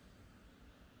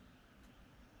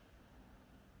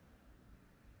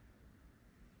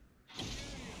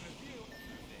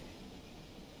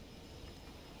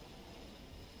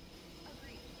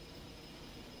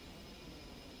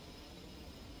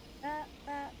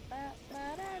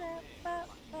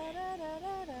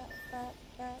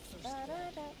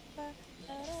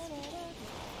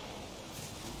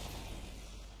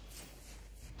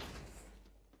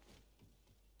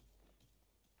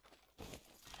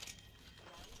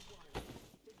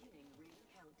 Beginning ring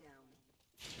countdown.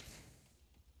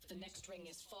 The next ring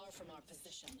is far from our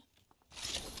position.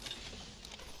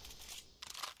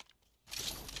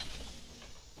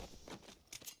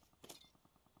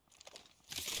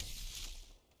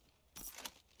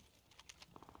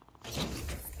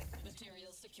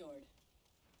 Material secured.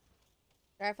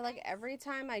 I feel like every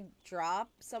time I drop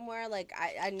somewhere, like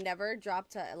I never drop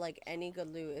to like any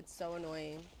good loot. It's so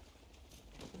annoying.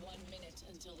 1 minute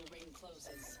until the ring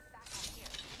closes.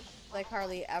 Like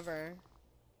hardly ever.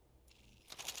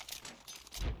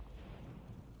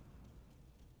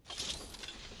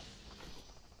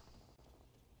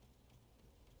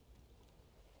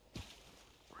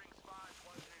 Ring spine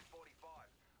closing in 45.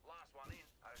 Last one in,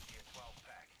 owes you a 12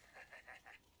 pack.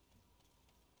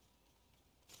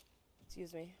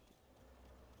 Excuse me.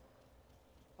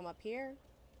 Come up here.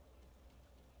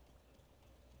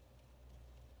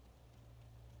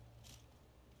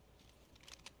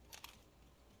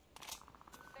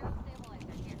 There's a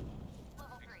stabilizer here.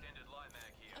 Level 3. Extended light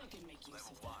mag here. I can make use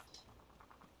Level of 1.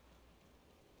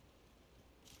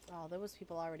 that. Oh, there was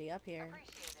people already up here. Appreciate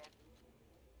it.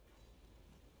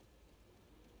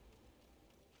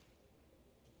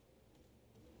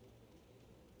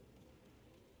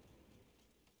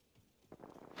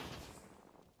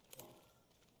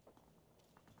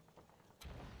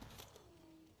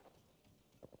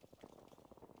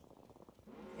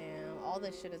 Damn, all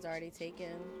this shit is already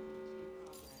taken.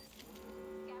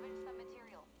 Scavenge some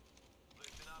materials.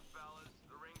 Listen up, fellas.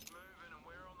 The ring's moving and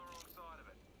we're on the wrong side of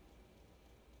it.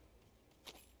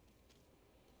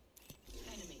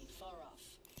 Enemy far off.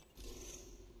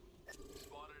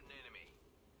 Spotted an enemy.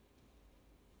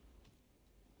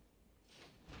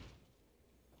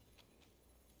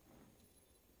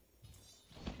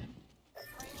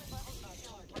 Prelude level 2 Our shield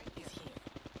target right here. is here.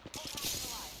 Whole pack is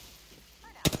alive.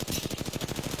 For now.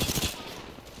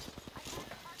 I found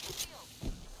a partial shield.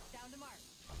 Down to mark.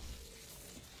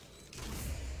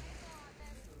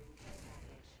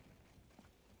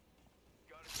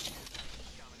 Got a shield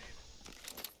coming in.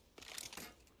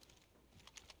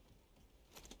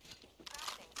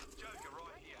 Crafting. Joker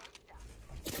right here. Stuff.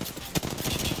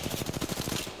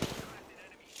 Cracked an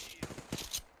enemy shield.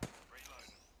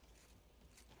 Reloading.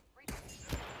 Recharging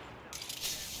shield.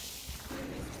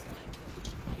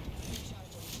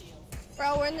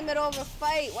 Bro, we're in the middle of a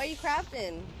fight. Why are you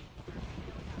crafting?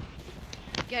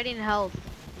 Getting health.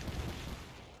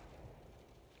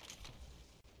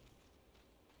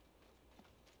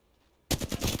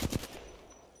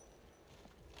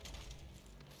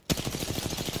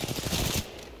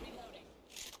 Reloading.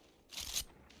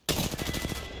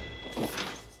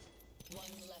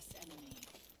 One less enemy.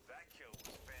 That kill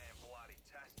was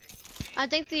fan-bloody-tastic. I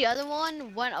think the other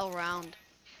one went around.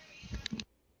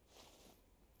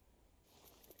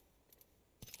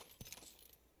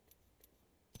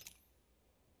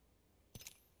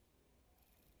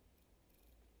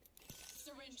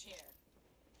 Syringe here.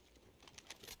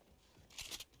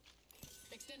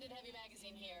 Extended heavy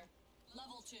magazine here.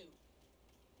 Level 2.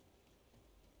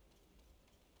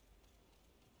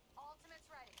 Ultimate's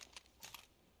ready.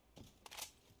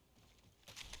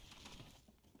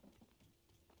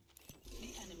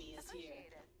 The enemy is here.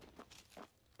 Appreciate it.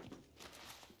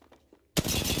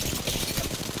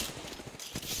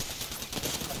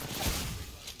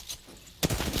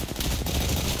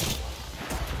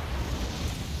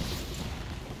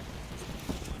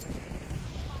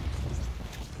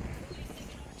 Releasing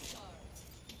an arc charge.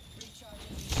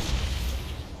 Recharging.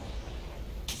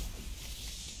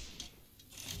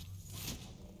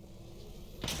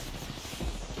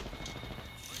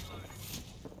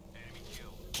 Enemy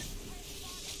killed.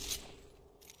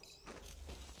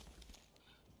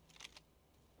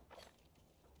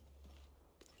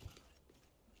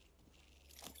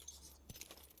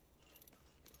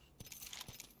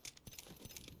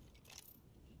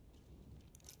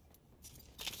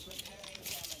 Repairing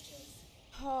damages.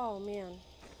 Oh man.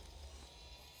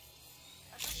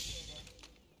 Appreciate it.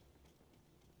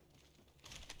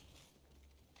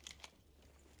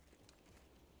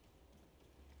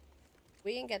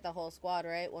 We didn't get the whole squad,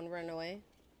 right? One run away.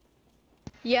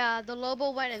 Yeah, the Lobo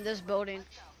went in this building.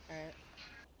 All right.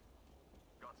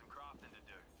 Got some crafting to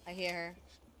do. I hear her.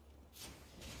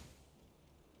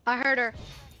 I heard her.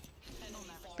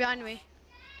 Behind me.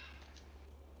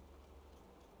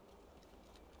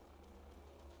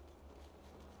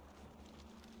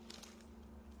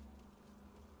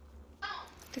 I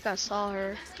think I saw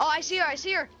her. Oh, I see her, I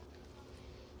see her.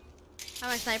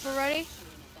 Have my sniper ready?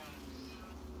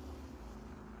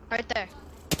 Right there.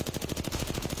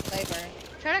 Sniper.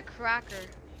 Try to crack her.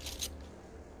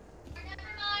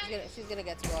 She's gonna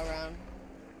get to go around.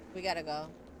 We gotta go.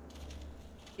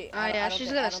 Oh yeah,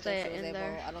 she's gonna stay in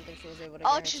there. I don't think she was able to.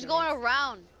 Oh, get her she's teammates. going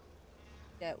around.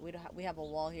 Yeah, we have a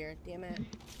wall here. Damn it.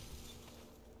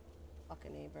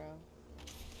 Fucking A, bro.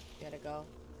 We gotta go.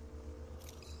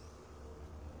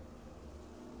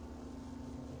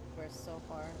 We're so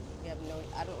far. We have no.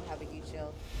 I don't have a heat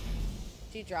shield.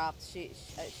 She dropped. She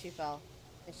fell.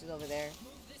 And she's over there.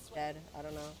 Dead. I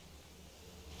don't know.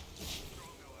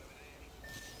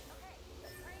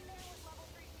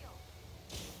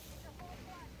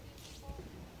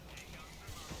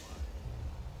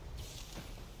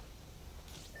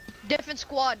 Different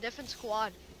squad, different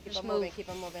squad. Keep Just on move. moving. Keep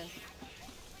on moving.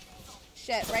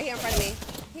 Shit! Right here in front of me.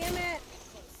 Damn it!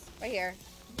 Right here.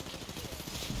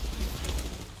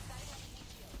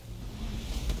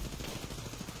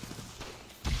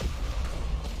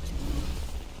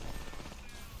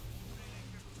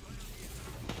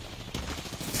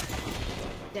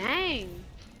 Dang.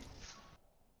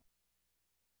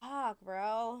 Fuck,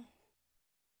 bro.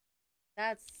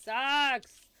 That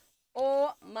sucks.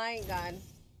 Oh my god.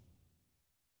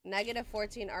 Negative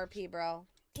 14 RP, bro.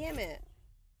 Damn it.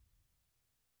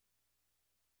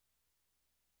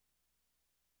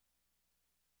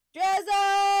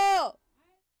 Drizzle!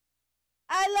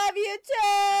 I love you too!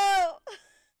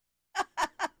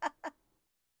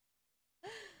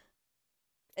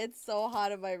 It's so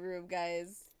hot in my room,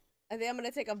 guys. I think I'm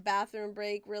gonna take a bathroom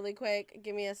break really quick.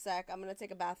 Give me a sec. I'm gonna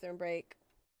take a bathroom break.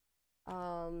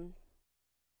 Oh,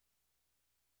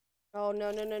 no.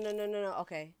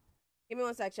 Okay. Give me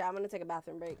one sec, chat. I'm gonna take a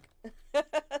bathroom break.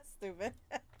 Stupid.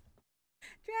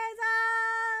 Drizzle!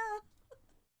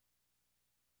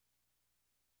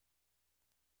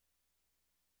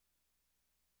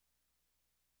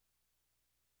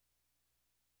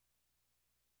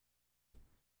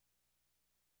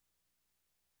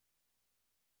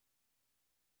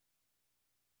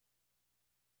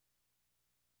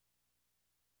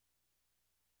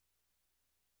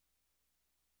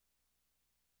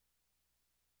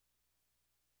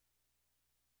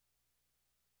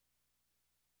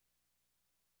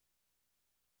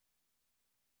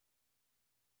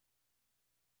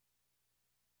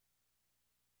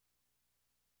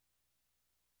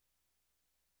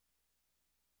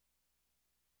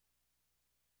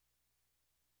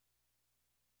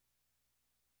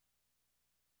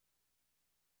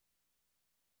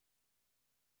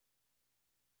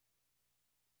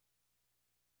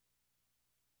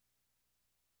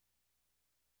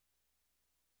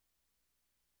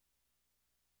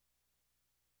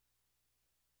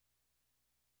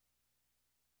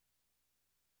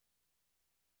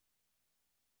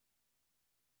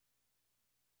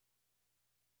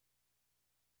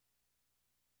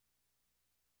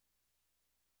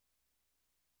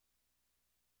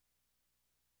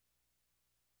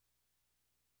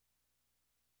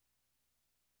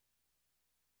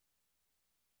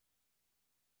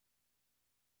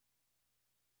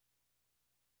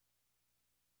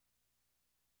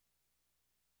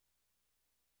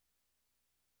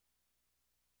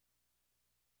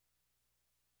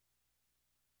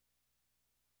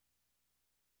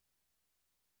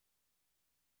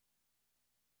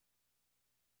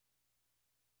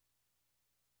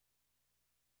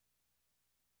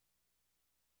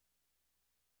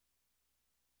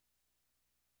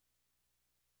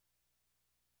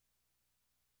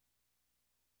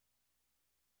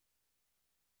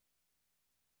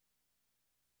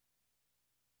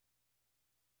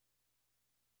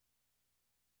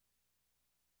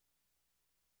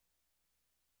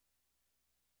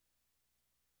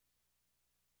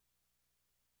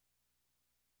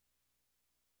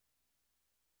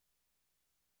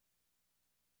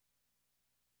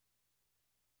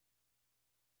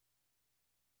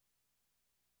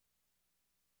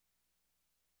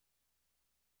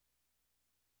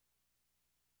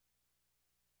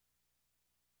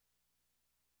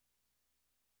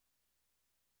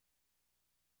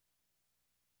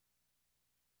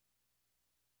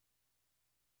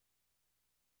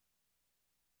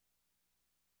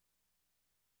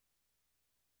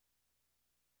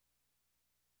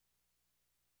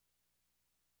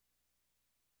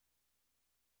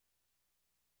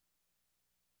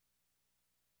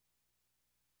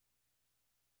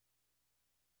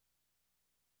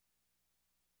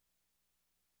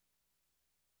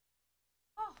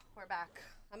 we're back.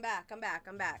 I'm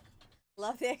back.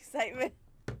 Love the excitement.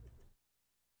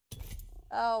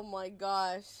 Oh my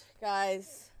gosh,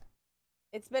 guys.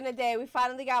 It's been a day. We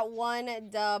finally got one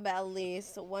dub at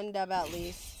least. One dub at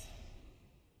least.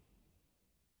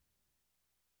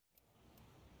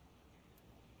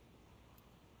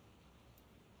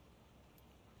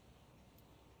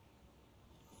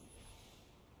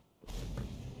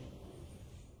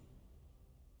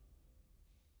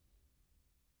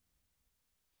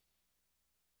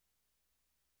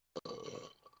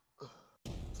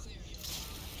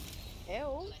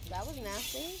 Ew, that was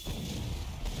nasty.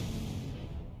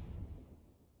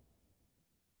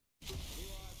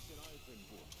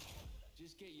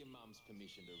 Just get your mum's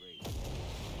permission to read.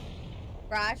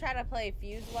 Bro, I tried to play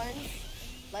Fuse once.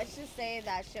 Let's just say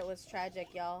that shit was tragic,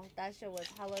 y'all. That shit was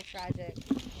hella tragic.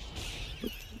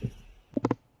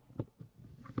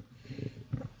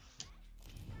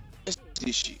 Let's get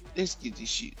this shit. Let's get this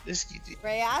shit. Let's get this.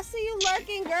 Ray, I see you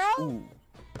lurking, girl. Ooh.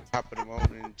 Top of the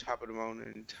morning, top of the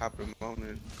morning, top of the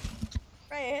morning.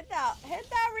 Ray, hit that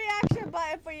reaction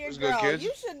button for your What's girl. good, kids?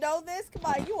 You should know this. Come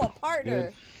on, you a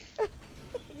partner.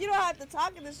 You don't have to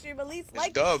talk in the stream, at least It's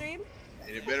like dub. the stream.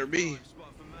 And it better be.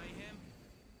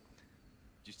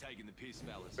 Just taking the piss,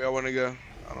 fellas. Where I want to go.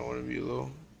 I don't want to be a little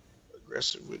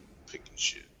aggressive with picking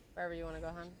shit. Wherever you want to go,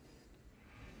 hon.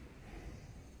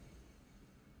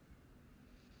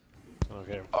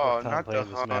 Okay. Oh, Time not playing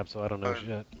the this map, so I don't know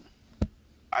shit.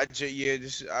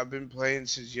 I've been playing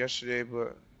since yesterday,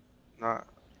 but not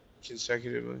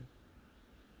consecutively.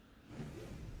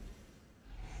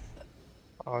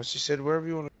 Oh, she said wherever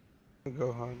you want to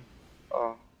go, hon.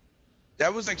 Oh,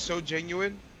 that was like so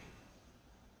genuine.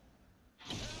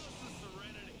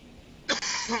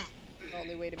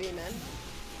 Only way to be, man.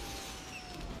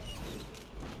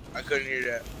 I couldn't hear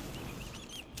that.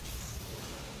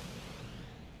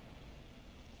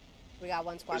 We got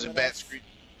one squad There's a with bat us. screen.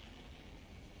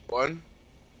 One?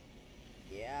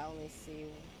 Yeah, I only see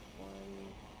one.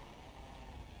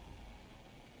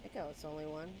 I think it's only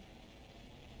one.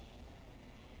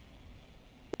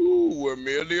 Ooh, we're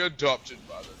merely adopted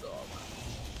by the dog.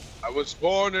 I was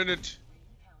born in it.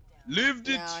 Lived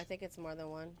it. No, I think it's more than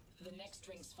one. The next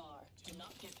ring's far. Do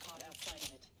not get caught outside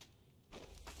of it.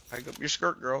 Hike up your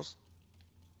skirt, girls.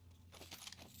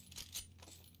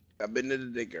 I've been to the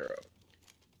day, girl.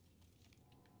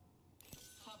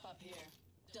 Hop up here.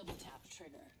 Double tap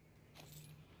trigger.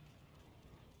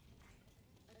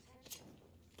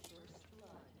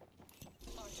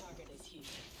 Our target is here.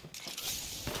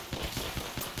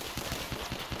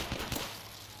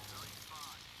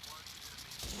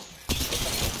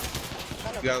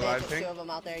 You got a live There's ping? two of them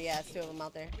out there. Yeah, it's two of them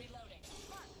out there.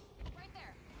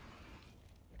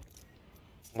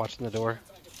 Watching the door.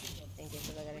 Thank you,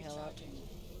 because I gotta heal up.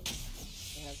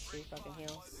 They have 3 fucking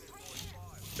heals.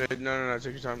 No,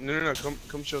 take your time. No,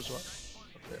 come show us what.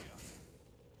 Okay.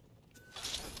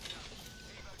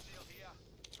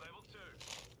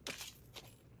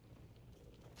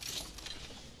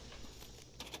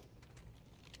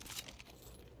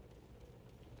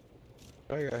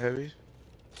 I got heavies.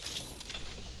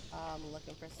 I'm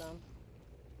looking for some.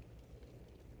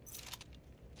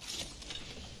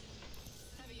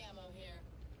 Heavy ammo here.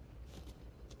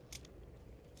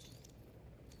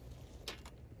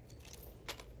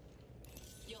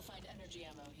 You'll find energy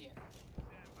ammo here.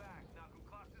 Stand back. Knuckle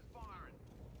clusters firing.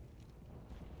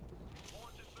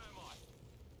 Launch a thermite.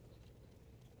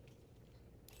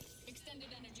 Extended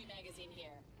energy magazine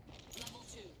here. Level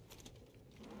 2.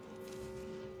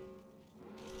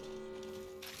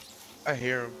 I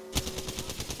hear him.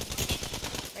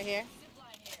 Right here.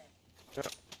 Zipline here. Yep.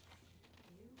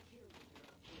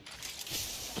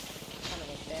 Son of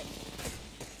a bitch.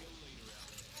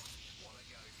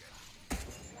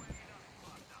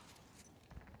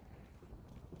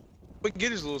 But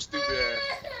get his little stupid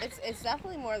ass. It's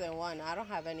definitely more than one. I don't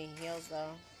have any heals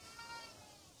though.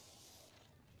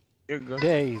 You're good.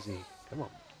 Daisy, come on.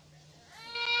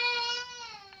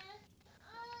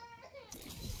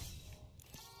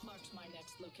 Marked my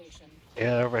next location.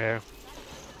 Yeah, over here.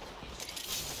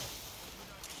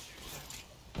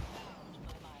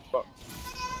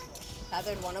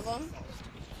 Tethered one of them.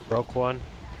 Broke one.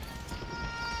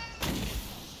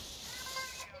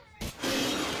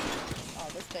 Oh,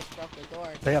 this bitch broke the door.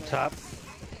 Stay up top.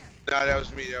 Nah, that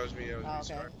was me. Oh, okay.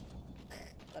 Sorry.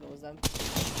 Thought it was them.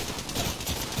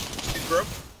 He's broke.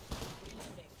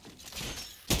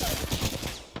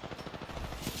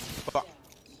 Fuck.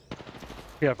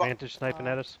 You got Vantage sniping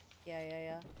at us.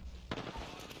 Yeah.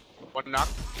 One knock.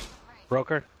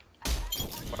 Broker.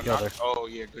 One The other. knock. Oh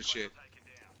yeah, good shit.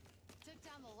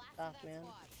 Tough, man.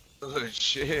 Good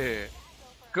shit.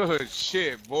 Good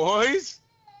shit, boys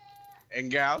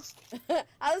and gals.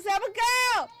 I was have a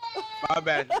girl. My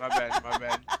bad, my bad, my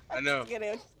bad. I know. Get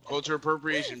it. Culture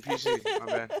appropriation, PC. My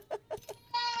bad.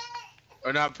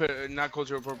 Or not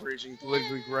cultural appropriation,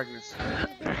 politically correctness.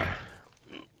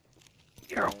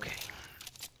 You're okay.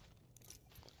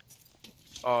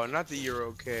 Oh, not the you're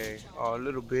okay. Oh,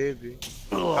 little baby.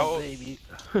 Oh, baby.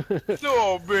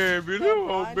 Little baby,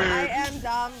 little baby. I am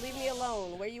Dom. Leave me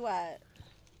alone. Where you at?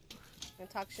 And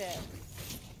talk shit.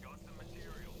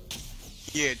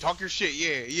 Yeah, talk your shit.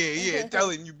 Yeah. Tell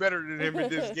him you better than him in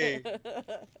this game.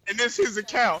 And this his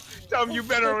account. Tell him you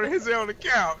better on his own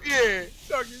account. Yeah,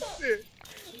 talk your shit.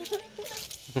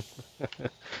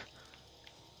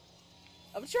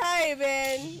 I'm trying,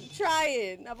 man. I'm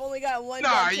trying. I've only got one.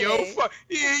 Nah, dub yo, today. fuck.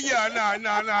 Yeah,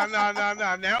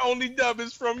 nah. Now only dub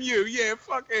is from you. Yeah,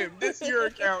 fuck him. This is your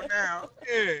account now.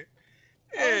 Yeah.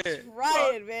 I'm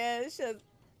trying, man. This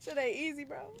shit ain't easy,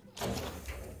 bro.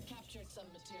 Captured some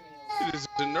materials. This is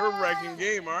a nerve-wracking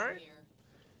game, alright?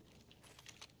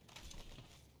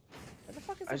 What the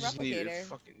fuck is I a just needed replicator?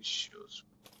 fucking shoes.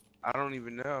 I don't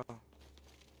even know.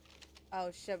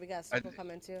 Oh shit, we got people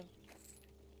coming too.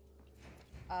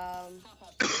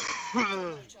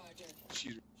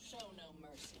 Excuse me. Show no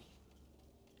mercy.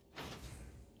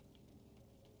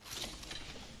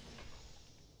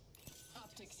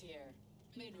 Optics here.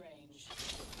 Mid-range.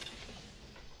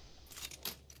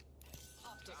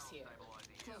 Optics here.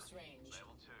 Close range.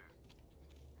 Level 2.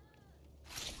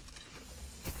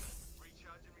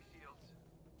 Recharging my shields.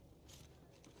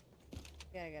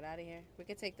 We gotta get out of here. We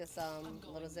could take this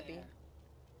little zippy. There.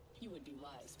 You would be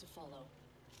wise to follow.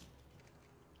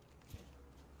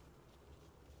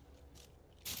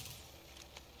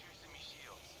 Juicing me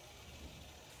shields.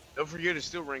 Don't forget it's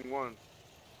still rank 1.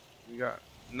 We got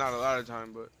not a lot of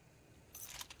time, but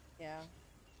Yeah.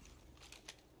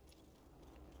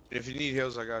 if you need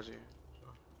heals, I got you.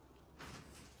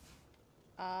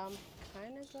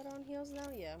 Kind of good on heals now.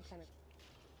 Yeah, I'm kind of.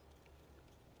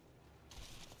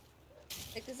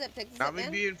 Take the zip. Take the zip. Not me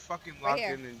man. being fucking Right locked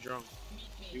here. in and drunk.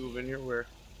 You move in here where?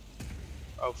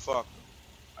 Oh fuck!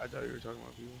 I thought you were talking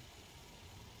about people.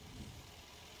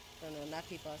 No, not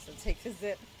people. I said take the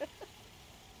zip.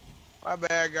 My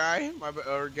bad, guy. My bad,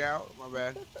 or gal. My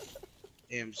bad.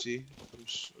 AMC. I'm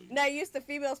so... Not used to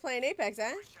females playing Apex,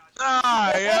 huh?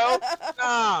 Nah, yo.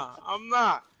 Nah, I'm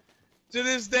not. To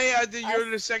this day, I think you're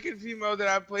the second female that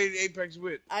I played Apex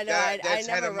with. I know. That's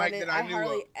I had never a run mic in. that I knew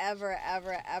hardly of.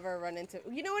 ever run into.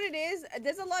 You know what it is?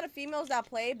 There's a lot of females that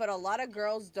play, but a lot of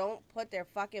girls don't put their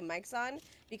fucking mics on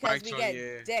because Mics we on, get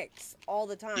yeah. dicks all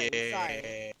the time. Yeah.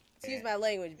 Sorry. Excuse my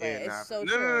language, but it's nah. so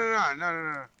no, true.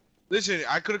 No. Listen,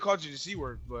 I could have called you the C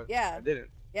word, but Yeah. I didn't.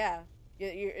 Yeah.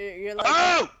 You're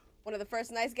like one of the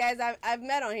first nice guys I've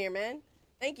met on here, man.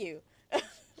 Thank you.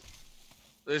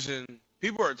 Listen,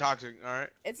 people are toxic, all right?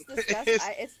 It's disgusting.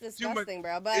 It's disgusting,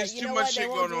 bro. But you know what? They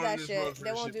won't do that shit.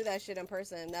 They won't do that shit in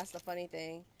person. That's the funny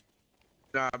thing.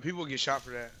 Nah, people get shot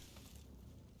for that.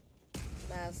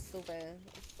 That's stupid.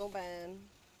 Stupid.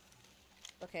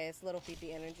 Okay, it's little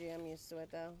peepee energy. I'm used to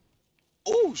it though.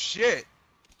 Oh shit!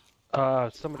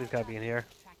 Somebody's gotta be in here.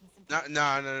 No,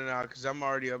 because I'm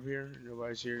already up here.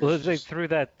 Nobody's here. Well, they threw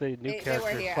the new They were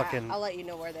character here. fucking. I'll let you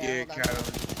know where they Yeah, are. Hold on. kind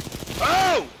of.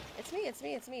 Oh! It's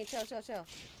me. Chill.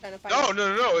 Trying to find.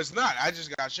 No, it's not. I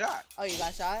just got shot. Oh, you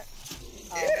got shot?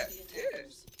 Oh. Yeah.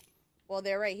 Well,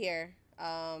 they're right here.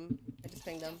 I just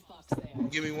pinged them.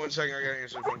 Give me 1 second. I gotta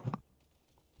answer the phone.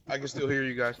 I can still hear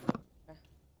you guys.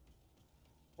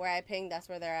 Where I pinged, that's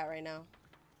where they're at right now.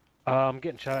 I'm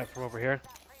getting shot at from over here.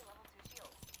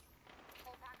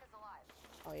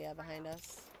 Oh yeah, behind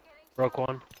us. Broke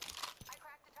one.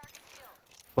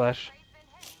 Flash.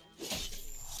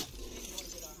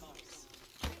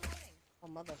 Oh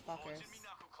motherfuckers.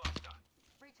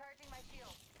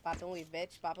 Bop and weave,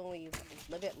 bitch. Bop and weave.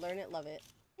 Live it, learn it, love it.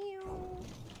 Ew.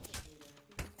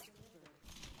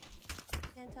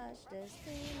 Can't touch this.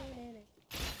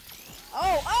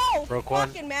 Oh! Broke one.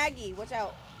 Fucking Maggie, watch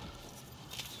out.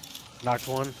 Knocked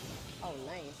one. Oh,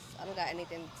 nice. I don't got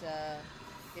anything to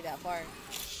be that far.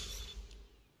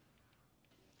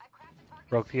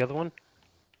 Broke the other one.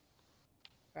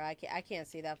 Bro, I can't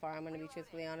see that far. I'm gonna be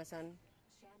truthfully honest, son.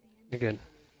 You're good.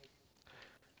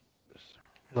 Just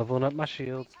leveling up my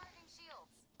shield.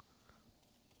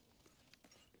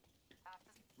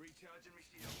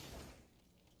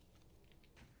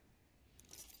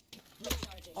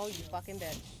 Oh, you fucking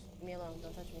bitch. Leave me alone.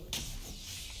 Don't touch me.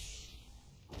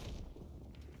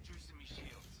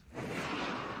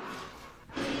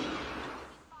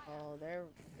 Oh, they're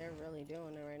really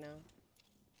doing it right now.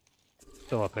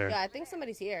 Still up there. Yeah, I think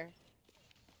somebody's here.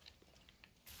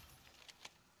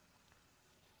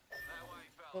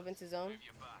 Move into zone.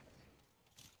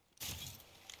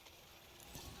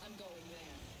 I'm going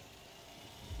there.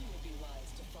 You would be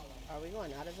wise to follow. Are we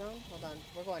going out of zone? Hold on.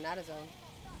 We're going out of zone.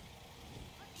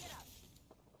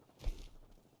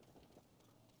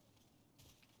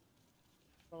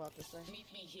 Roll out this way.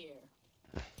 Meet me here.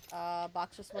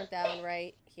 Box just went down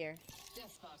right here.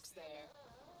 Death box there.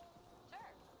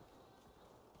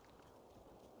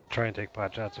 Try and take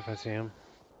pot shots if I see him.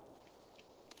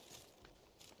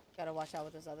 Gotta watch out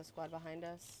with this other squad behind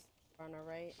us. On our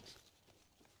right.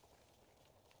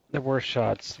 There were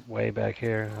shots way back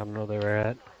here. I don't know where they were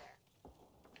at.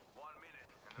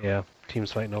 Yeah,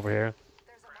 team's fighting over here.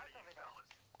 There's a mark over there.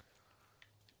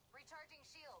 Recharging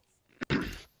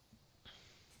shields.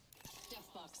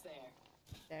 Death box there.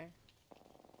 There.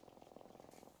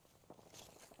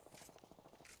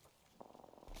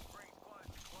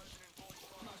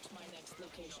 Marked my next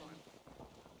location.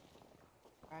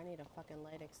 I need a fucking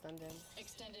light extended.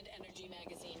 Extended energy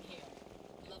magazine here.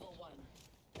 Level 1.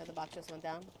 Yeah, the box just went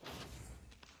down.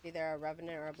 Either a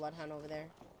revenant or a bloodhound over there.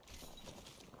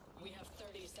 We have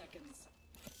 30 seconds.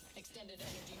 Extended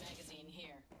energy magazine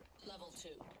here. Level 2.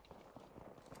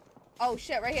 Oh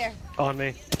shit, right here. On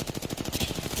me.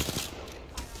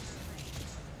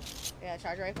 Yeah,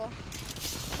 charge rifle.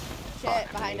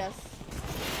 Shit, behind us.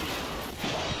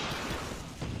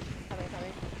 Coming,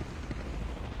 coming.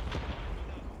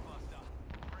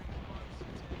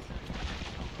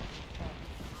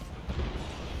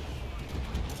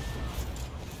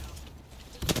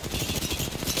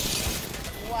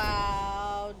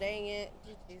 Wow, dang it.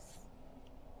 GG's.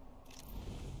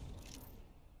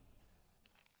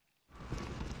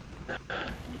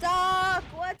 Doc,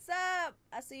 what's up?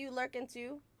 I see you lurking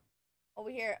too. Over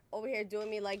here doing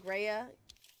me like Rhea.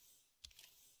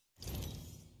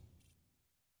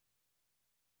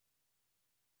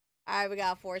 Alright, we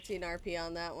got 14 RP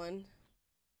on that one.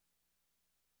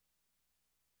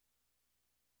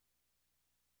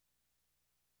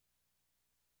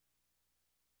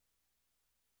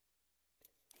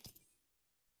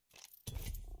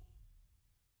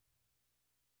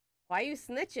 Why you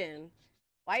snitching?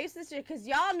 Why you snitching? Because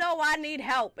y'all know I need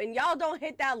help and y'all don't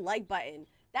hit that like button.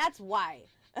 That's why.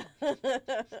 Y'all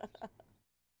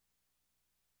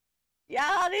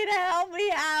need to help me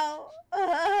out.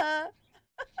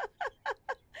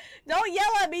 Don't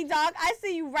yell at me, dog. I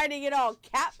see you writing it all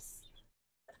caps.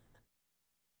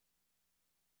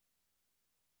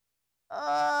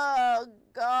 Oh,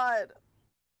 God.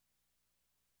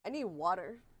 I need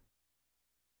water.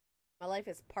 My life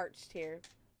is parched here.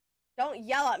 Don't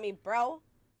yell at me, bro.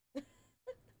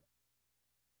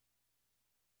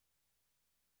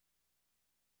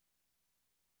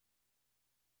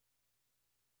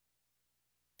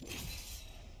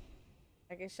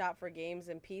 I can shop for games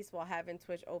in peace while having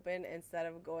Twitch open instead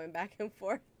of going back and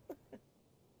forth.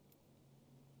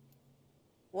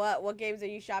 What games are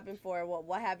you shopping for?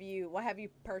 What have you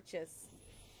purchased?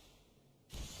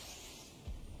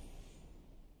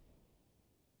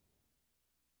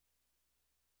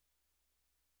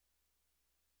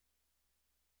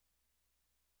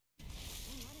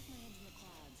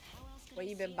 What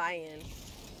you been buying?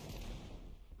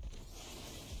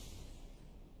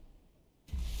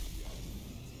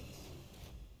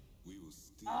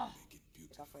 Oh,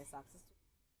 definitely sucks.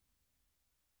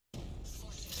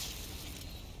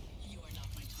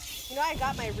 You know, I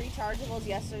got my rechargeables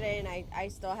yesterday, and I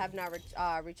still have not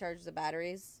recharged the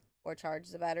batteries, or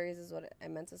charged the batteries is what I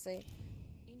meant to say.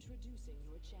 Introducing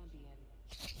your champion.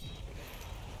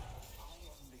 I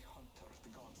am the hunter the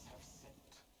gods have sent.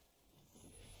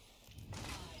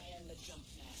 I am the jump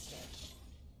master.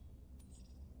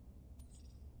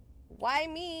 Why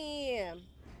me?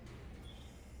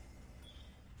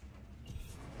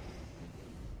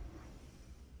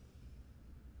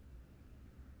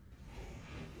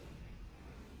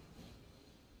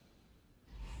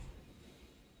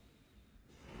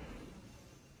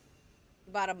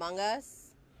 About Among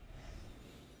Us?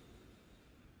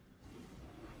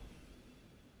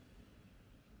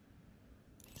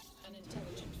 An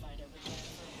intelligent fighter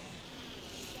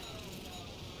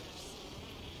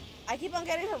I keep on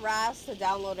getting harassed to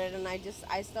download it, and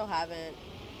I still haven't.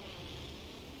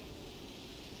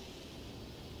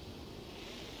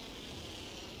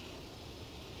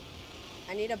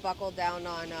 I need to buckle down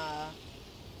on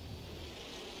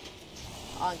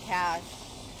cash.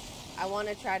 I want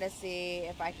to try to see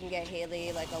if I can get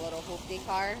Haley like a little hoopty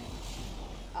car.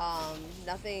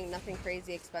 Nothing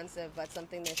crazy expensive, but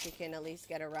something that she can at least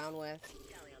get around with.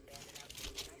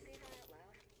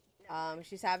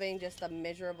 She's having just a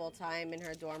miserable time in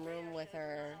her dorm room with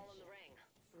her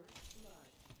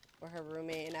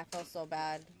roommate, and I feel so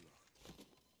bad.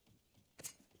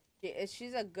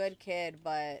 She's a good kid,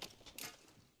 but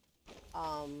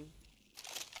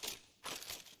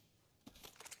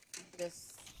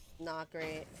just not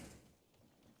great.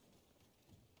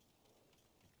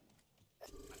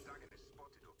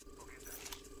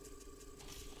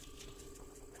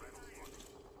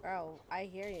 Bro, I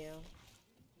hear you.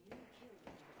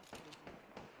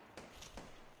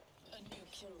 A new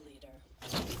kill leader.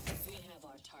 We have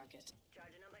our target.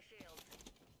 Charging up my shield.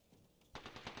 I'm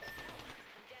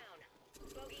down.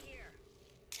 Bogey here.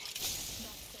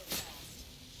 Not so fast.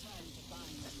 Time to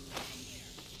bind you.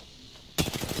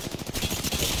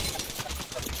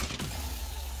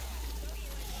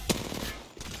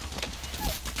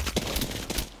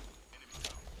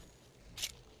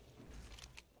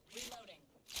 Reloading.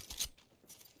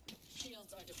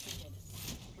 Shields are depleted.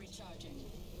 Recharging.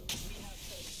 We have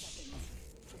 30 seconds.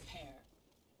 Prepare.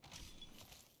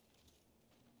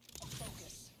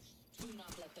 Focus. Do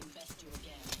not let them best you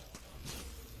again.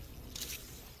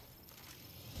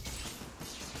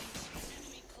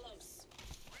 Enemy close.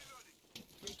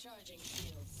 Recharging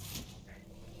shields. Ring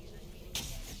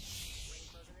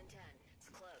closing in 10. It's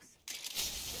close.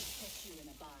 This puts you in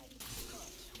a bind.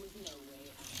 Caught with no way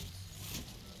out.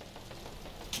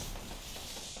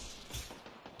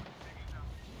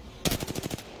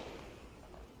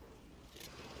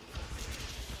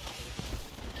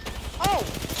 Oh!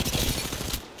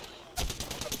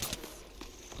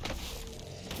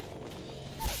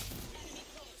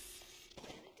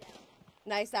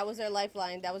 Nice, that was their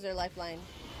lifeline. That was their lifeline.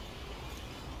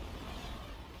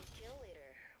 Kill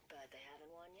leader, but they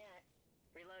haven't won yet.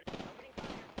 Reloading. Opening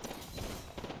fire.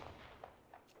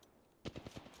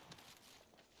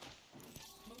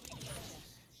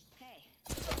 Hey.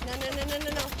 No.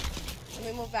 Let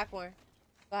me move back more.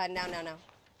 Go ahead, now. So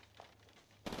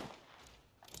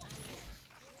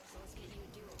let's get you a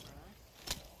do-over, huh?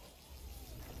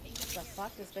 The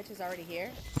fuck? This bitch is already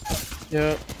here?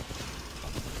 Yep.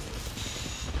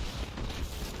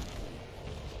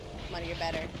 Money, you're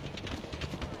better.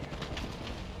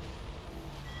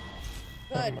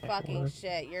 Good fucking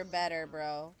shit. You're better,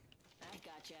 bro. I've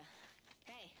gotcha.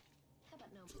 Hey, how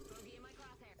about no bogey in my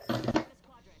crosshair? This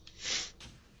quadrant.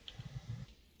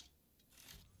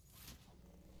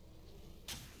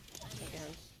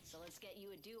 Again. So let's get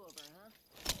you a do-over, huh?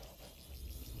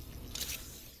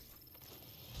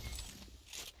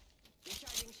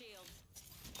 Recharging shields.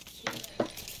 I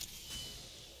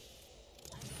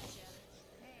gotcha.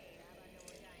 Hey, how about no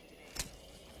more dying today?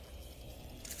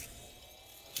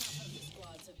 Half of the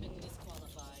squads have been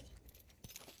disqualified.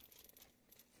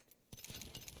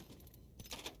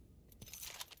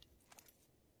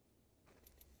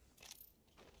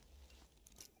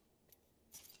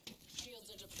 Shields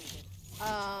are depleted.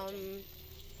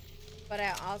 But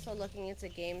I'm also looking into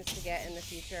games to get in the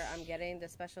future. I'm getting the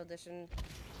special edition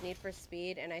Need for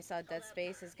Speed, and I saw Dead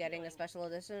Space is getting a special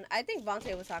edition. I think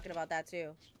Vontae was talking about that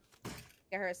too.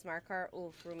 Get her a smart car.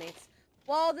 Ooh, roommates.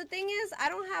 Well, the thing is,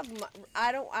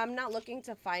 I'm not looking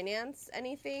to finance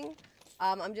anything.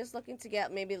 I'm just looking to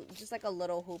get maybe just like a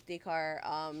little hoopty car.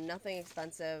 Nothing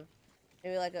expensive.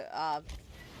 Maybe like a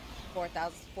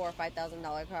 $4,000 or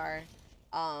 $5,000 car.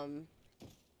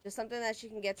 Just something that she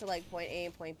can get to like point A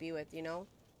and point B with, you know?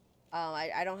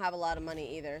 I don't have a lot of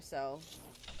money either, so.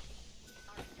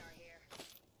 Star here.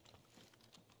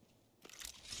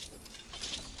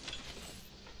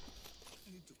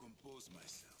 I need to compose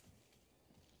myself.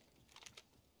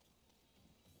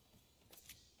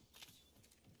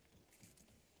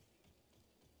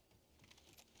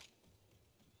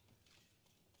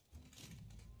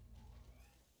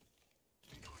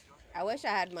 I wish I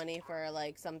had money for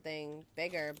like something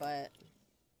bigger, but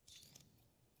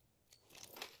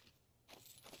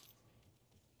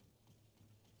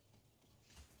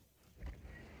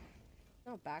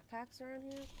no backpacks around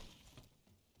here.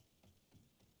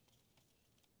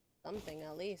 Something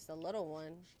at least, a little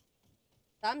one.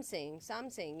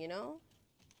 Something, you know?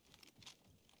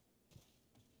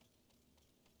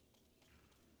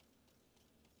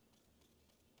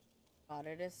 God,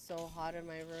 it is so hot in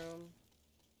my room.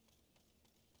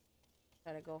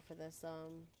 Try to go for this,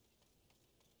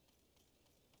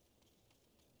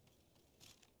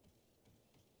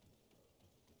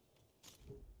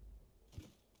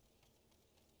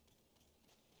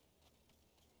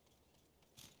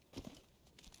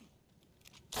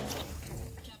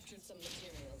 Captured some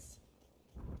materials.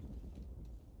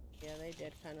 yeah, they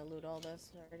did kind of loot all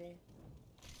this already.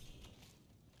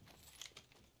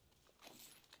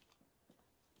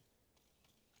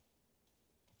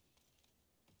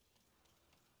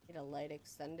 Need a light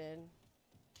extended.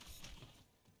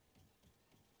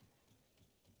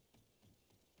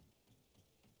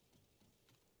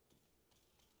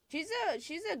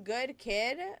 She's a good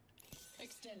kid.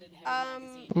 Extended heavy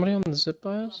magazine. Somebody on the zip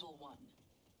by us? Level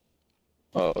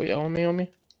 1. Oh, yeah, on me, on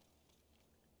me.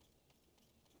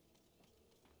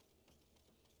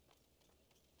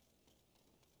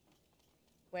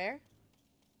 Where?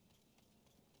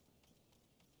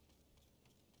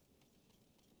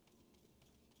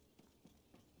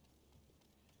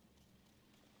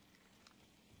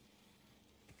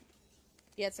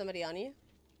 You had somebody on you?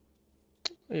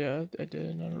 Yeah, I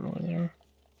did. I don't know where they are.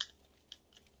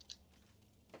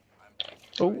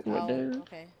 Oh, right there.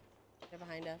 Okay. They're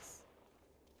behind us.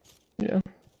 Yeah.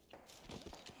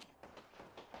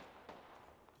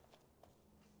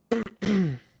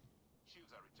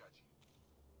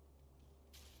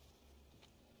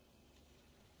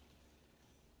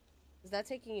 Is that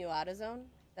taking you out of zone?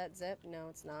 That zip? No,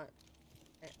 it's not.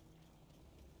 Okay.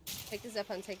 Take the zip,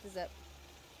 hun. Take the zip.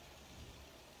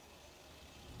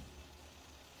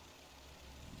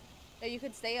 Yeah, you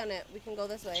could stay on it. We can go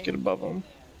this way. Let's get above them.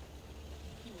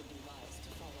 You will be wise to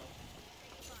follow.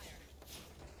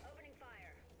 Opening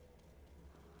fire.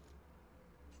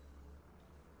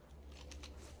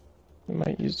 We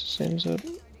might use the same zip.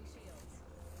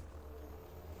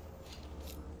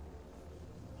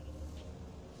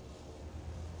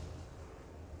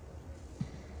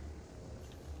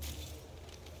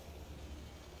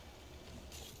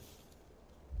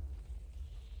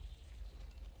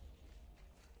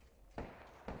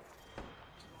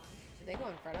 Did they go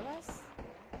in front of us?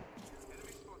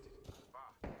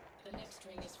 The next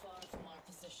ring is far from our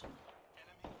position.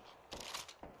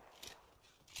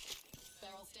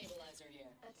 Barrel stabilizer here.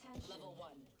 Attention. Level 1.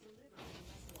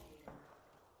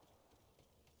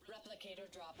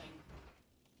 Replicator dropping.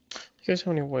 You guys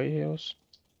have any white heels?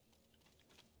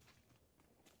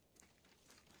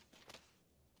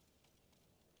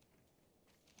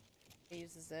 I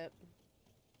use the zip.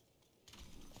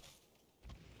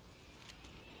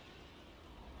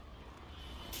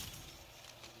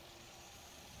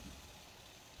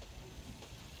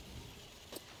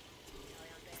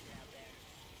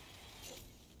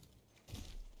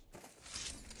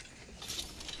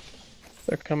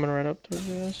 They're coming right up towards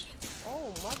you guys.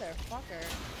 Oh, motherfucker.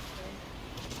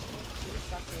 You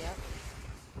fucked me up.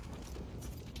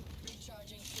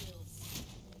 Recharging shields.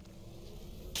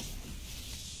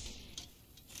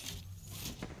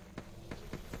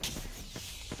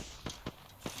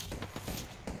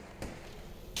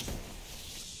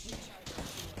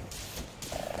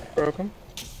 Broke him.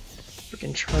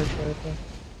 Freaking charge right there.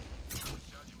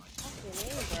 Fucking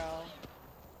A, bro.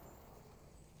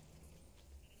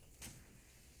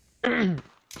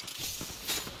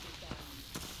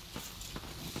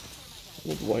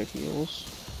 With white heels.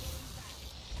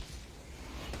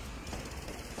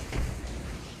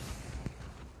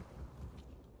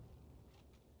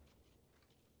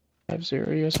 I have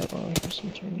 0. You guys have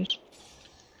some changes.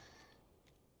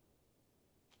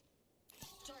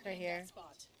 Right here.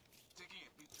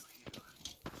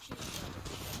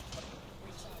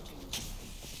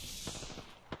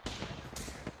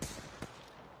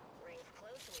 Rings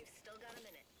close and we've still got a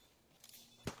minute.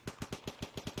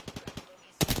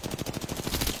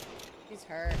 He's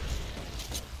hurt.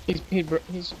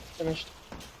 He's finished.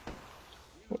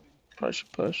 Probably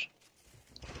should push.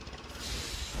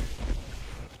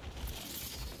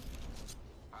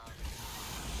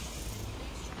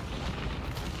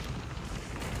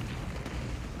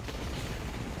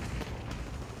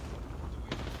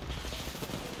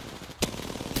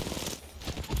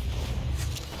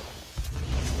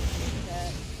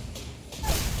 Dead.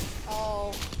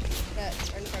 Oh, shit.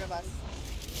 They're in front of us.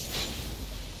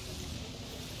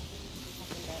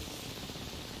 Fucking dead.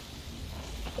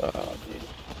 Oh, dude.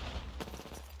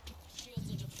 Shields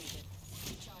are depleted.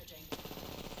 Recharging.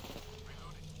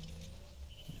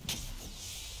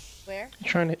 Where? He's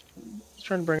trying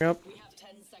to bring up. We have 10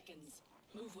 seconds.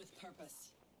 Move with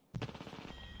purpose.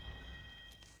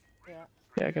 Yeah.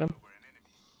 Yeah, I got him.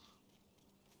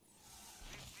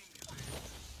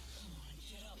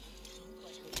 Get up. Look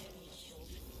like we're getting killed.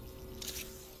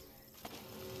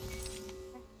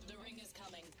 The ring is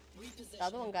coming. Reposition. The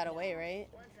other one got away, right?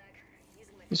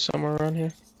 He's somewhere around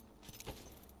here.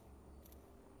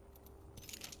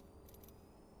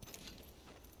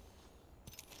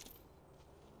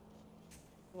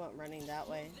 He went running that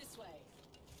way. This way.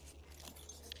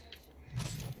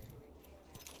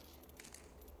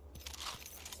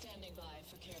 Standing by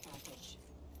for care package.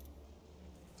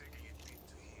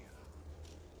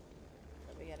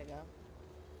 But we gotta go.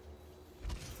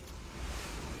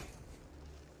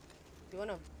 You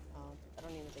wanna? Oh, I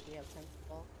don't even think we have time to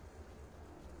fall.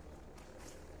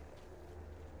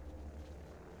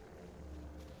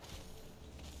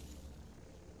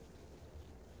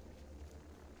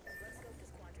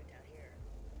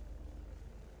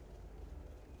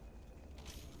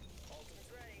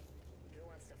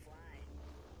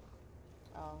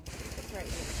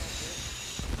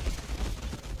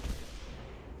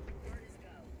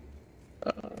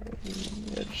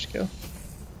 Just go.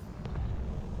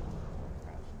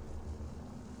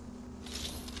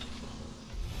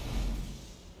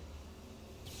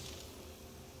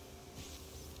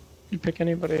 You pick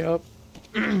anybody up.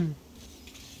 Crafting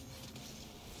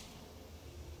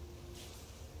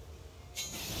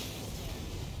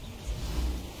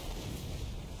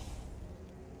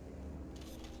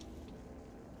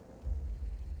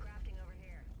over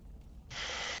here.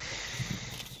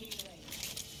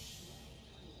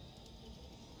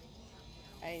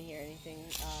 I didn't hear anything,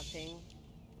 ping.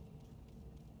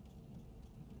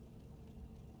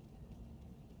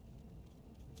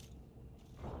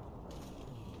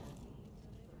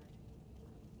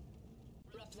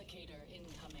 Replicator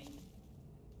incoming.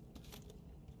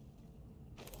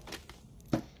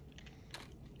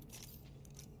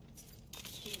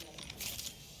 Healing.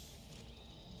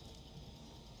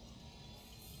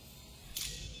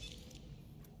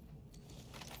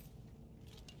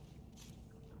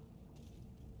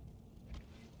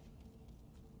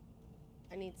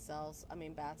 I need cells. I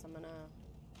mean bats. I'm gonna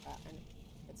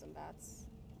get some bats.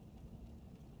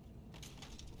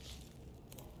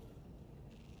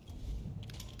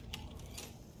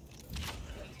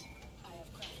 I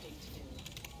have crafting to do.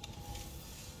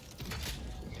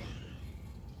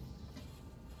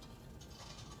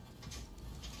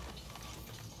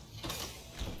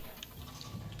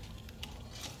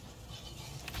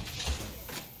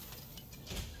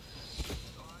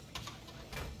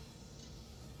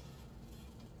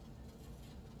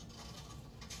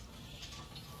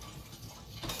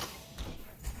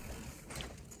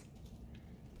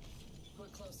 We're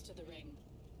close to the ring.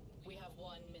 We have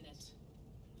 1 minute.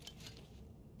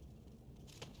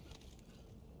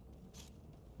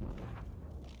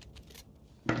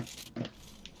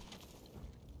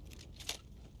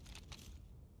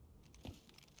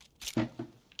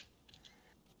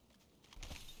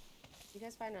 You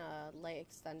guys find a light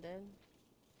extended?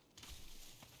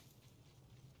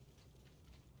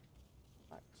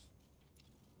 Watch.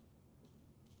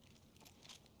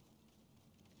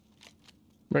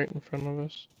 Right in front of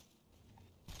us.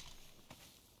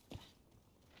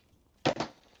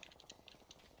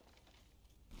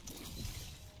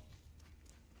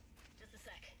 Just a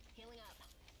sec. Healing up.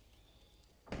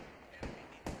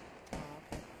 Oh,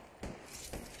 okay.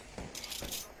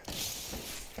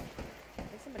 I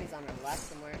think somebody's on our left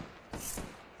somewhere.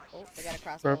 Oh, they got a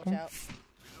crossbow. Watch Purple. out.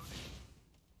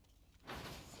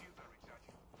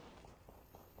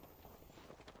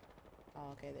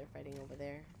 Oh, okay, they're fighting over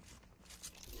there.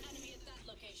 Enemy at that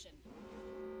location.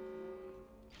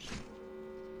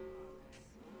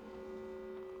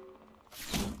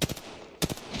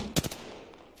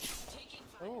 Taking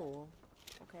fire. Oh,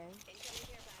 okay. Incoming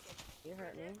care package. You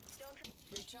hurt me.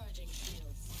 Recharging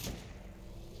shields.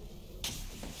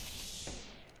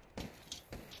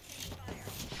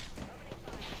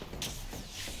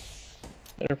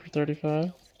 There for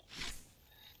 35.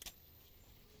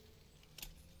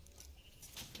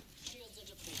 Shields are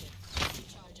depleted.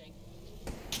 Recharging.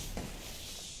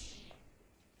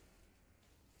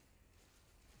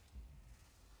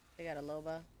 They got a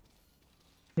Loba.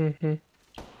 Mm-hmm.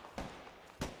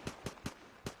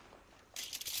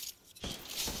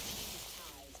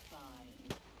 Eyes fine.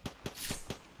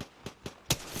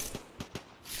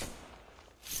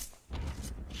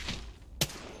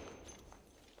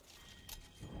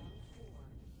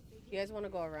 You guys want to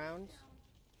go around?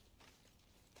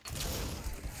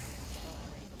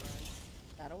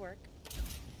 That'll work.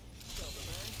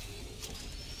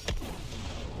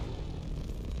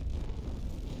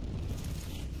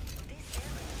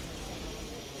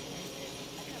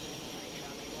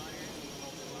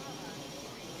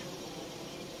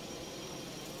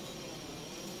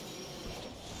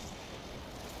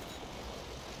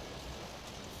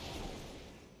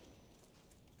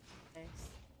 Nice.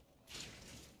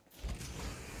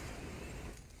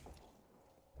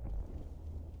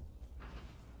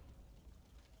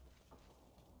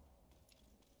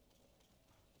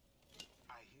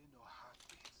 I hear no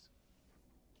heartbeats.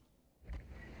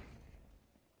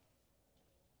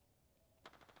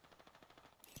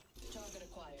 Target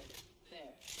acquired.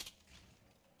 There.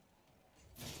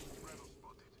 Rebel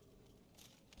spotted.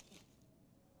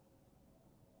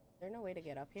 Is there no way to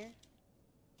get up here?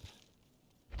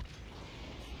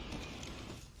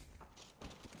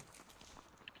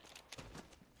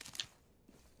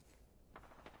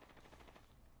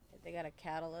 They got a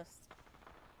catalyst.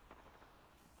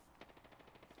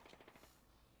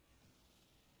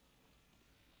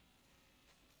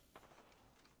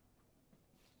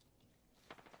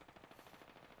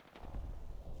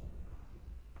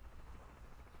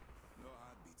 No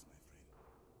heartbeats, my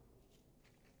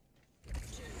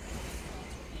friend.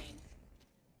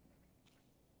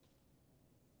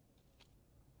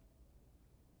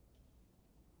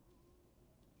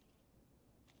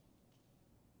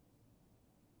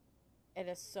 It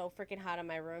is so freaking hot in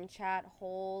my room, chat.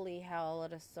 Holy hell,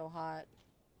 it is so hot.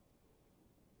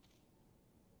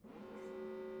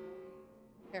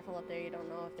 Careful up there, you don't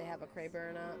know if they have a Kraber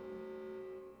or not.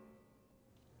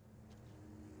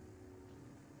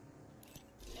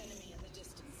 Enemy in the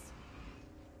distance.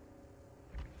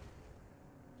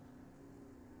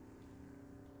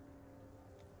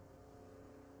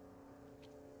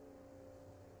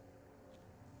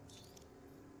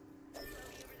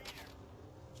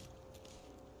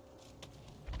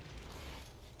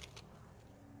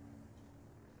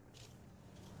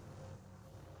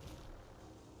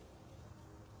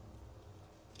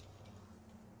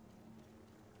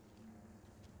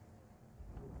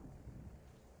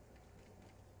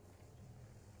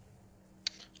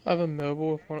 I have a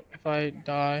mobile if I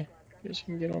die. You guys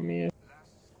can get on me.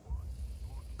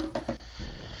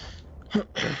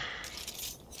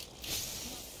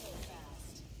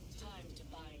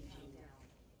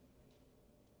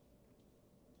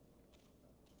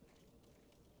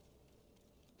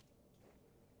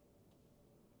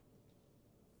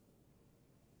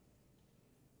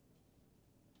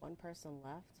 One person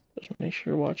left. Just make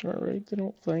sure you're watching our rig. They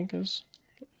don't flank us.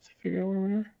 If they figure out where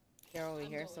we are. They're over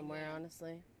here somewhere,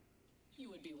 honestly. You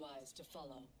would be wise to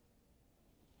follow.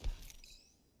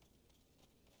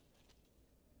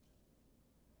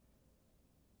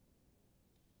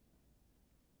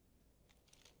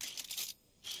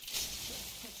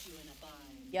 Catch you in a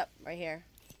bind. Yep, right here.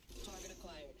 Target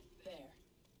acquired. There.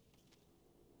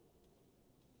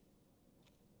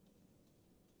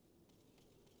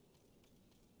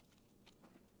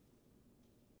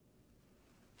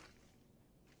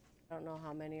 I don't know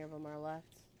how many of them are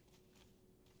left.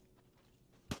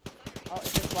 Oh,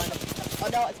 it's just one. Oh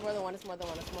no, it's more than one. It's more than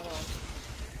one. It's more than one.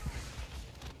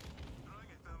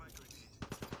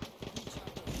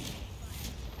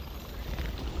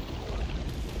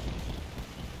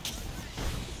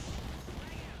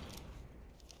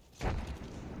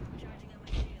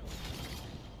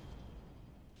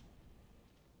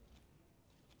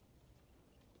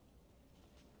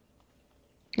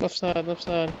 Left side, left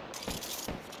side.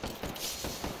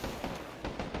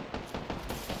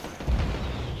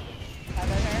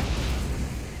 Cover her.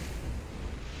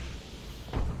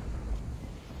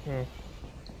 Hmm. Are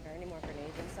there any more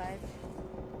grenades inside?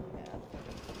 Yeah.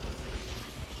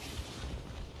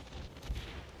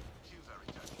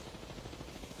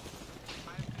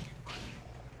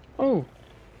 Oh!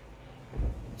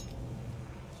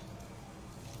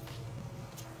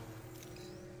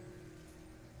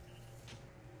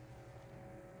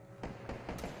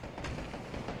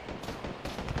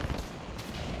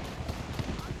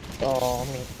 Oh,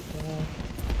 me.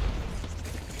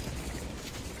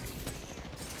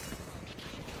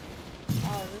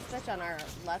 Oh, this bitch on our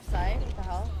left side? What the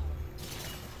hell?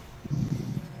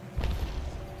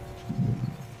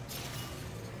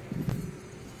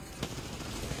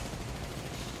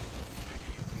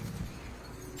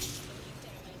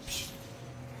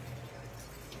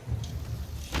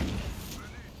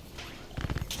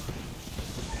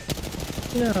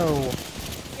 No!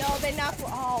 Yo, they knocked.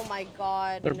 Oh my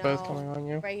god. They're no. both coming on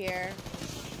you. Right here.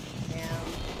 Damn.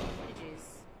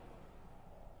 GG's.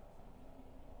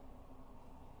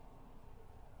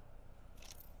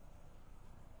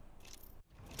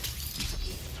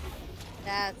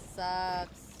 That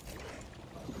sucks.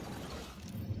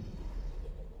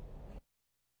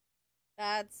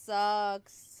 That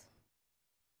sucks.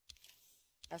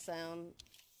 That sound.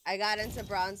 I got into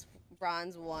bronze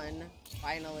 1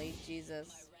 finally. Jesus.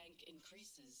 My rank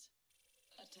increases.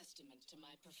 A testament to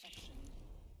my perfection.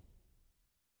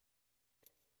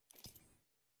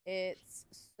 It's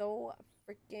so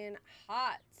freaking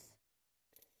hot.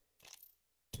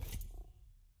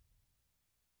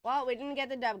 Well, we didn't get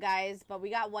the dub, guys, but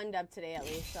we got one dub today at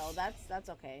least, so that's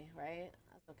okay, right?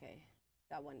 That's okay.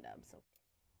 Got one dub, so.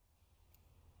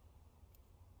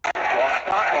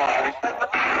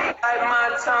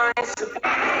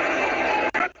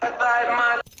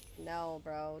 No,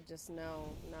 bro, just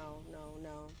no, no, no,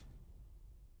 no.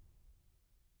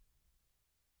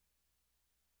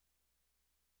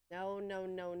 No, no,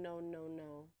 no, no, no,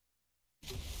 no.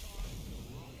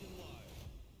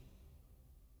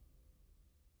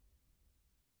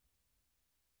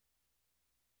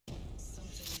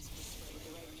 Silence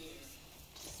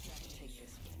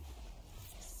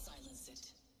it.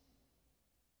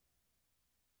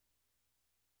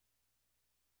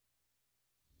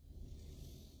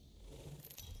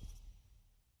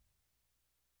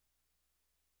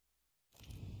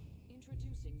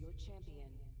 Introducing your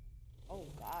champion. Oh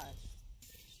gosh.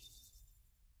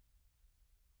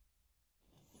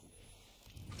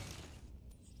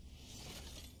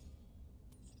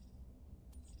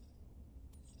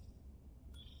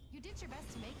 You did your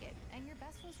best to make it, and your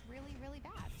best was really, really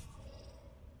bad.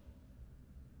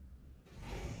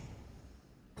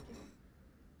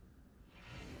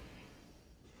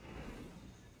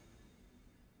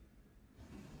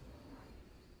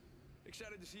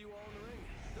 Excited to see you all in the ring.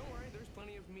 Don't worry, there's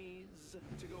plenty of me's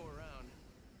to go around.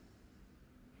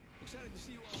 Excited to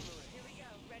see you all in the ring. Here we go.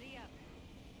 Ready up.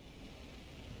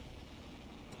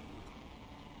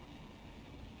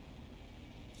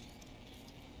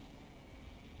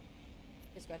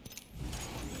 It's good.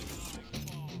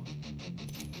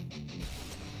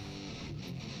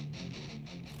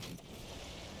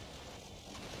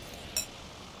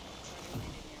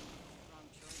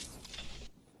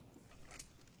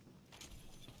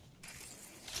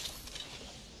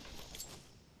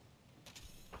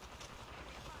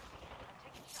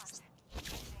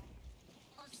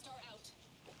 Arc Star out.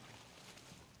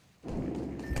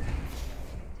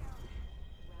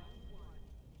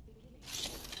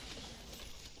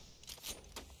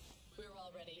 We're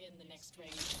already in the next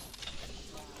ring.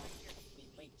 Now we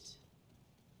wait.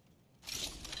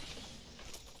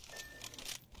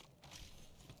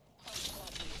 Our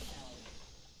squad mate fell.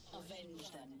 Avenge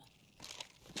them.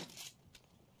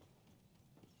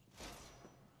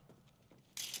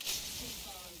 These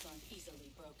bonds aren't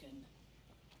easily broken.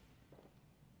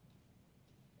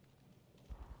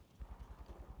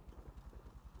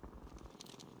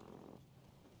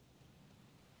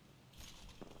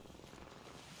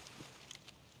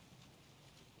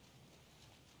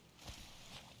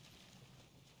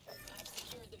 I've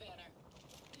secured the banner.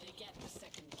 They get a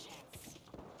second chance.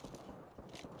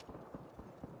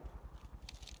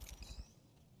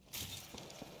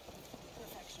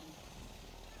 Perfection.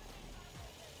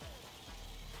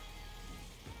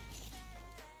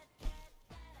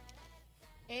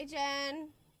 Hey, Jen.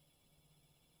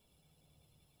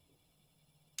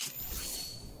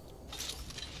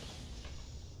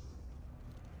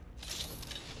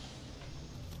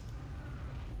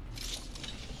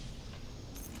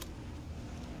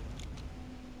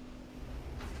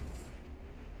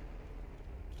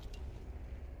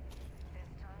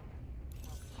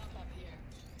 Hop up here.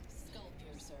 Skull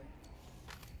piercer.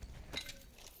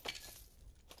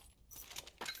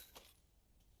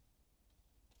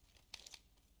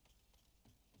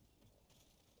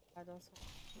 I don't.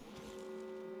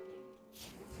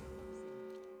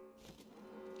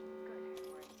 Good.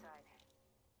 We're inside.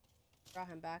 Brought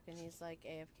him back and he's like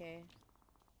AFK.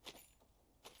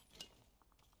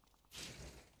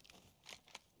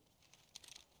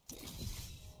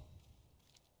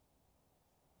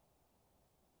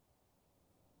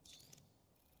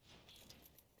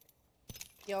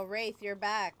 Yo, Wraith, you're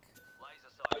back.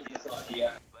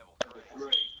 Yeah. Level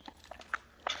 3.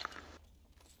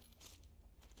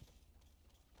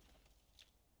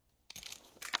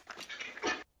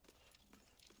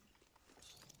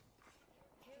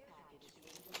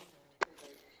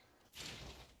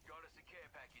 Got us a care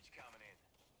package coming in.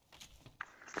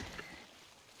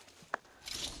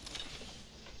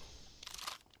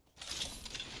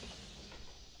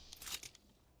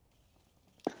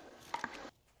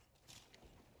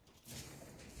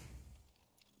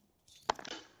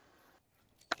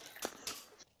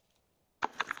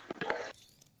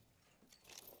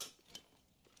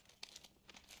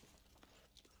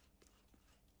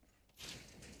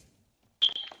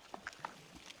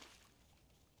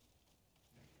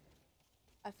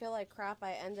 I feel like crap.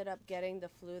 I ended up getting the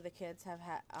flu. The kids have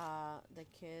had, the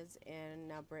kids, and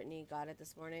now Brittany got it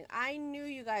this morning. I knew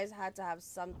you guys had to have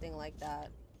something like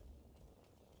that.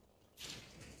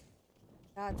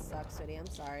 That sucks, sweetie. I'm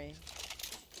sorry.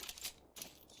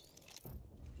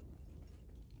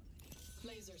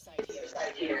 Laser sight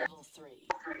here. Level 3.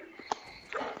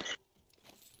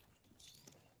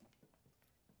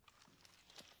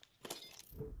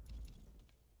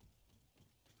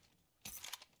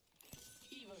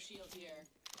 Evo shield here.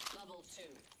 Level 2.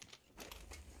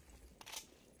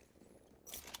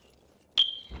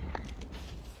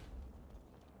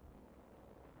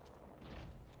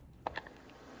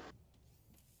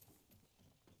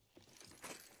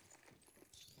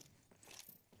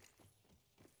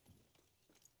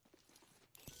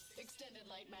 Extended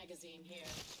light magazine here.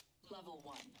 Level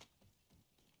 1.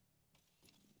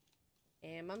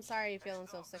 I'm sorry you're feeling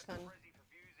so sick, hon.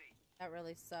 That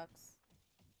really sucks.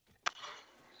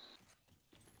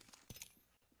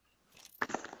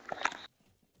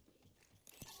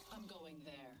 I'm going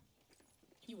there.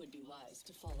 You would be wise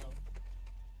to follow.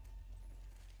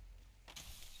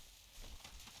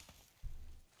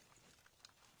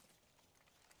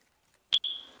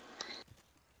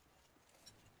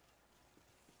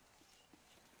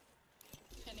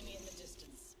 Enemy in the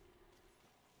distance.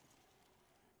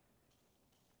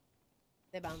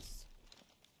 They bounce.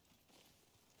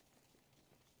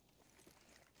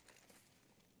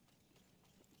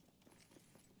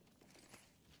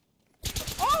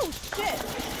 Oh shit!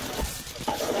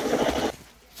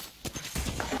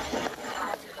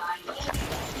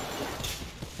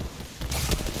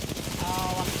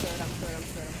 Oh, I'm screwed, I'm screwed, I'm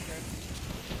screwed, I'm screwed.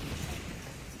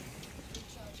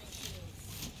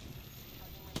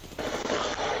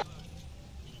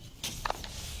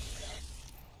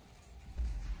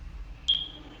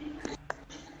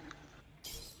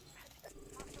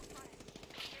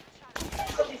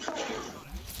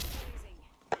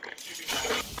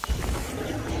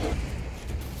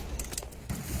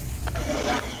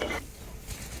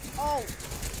 Oh!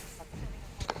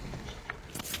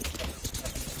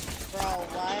 Bro,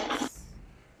 what?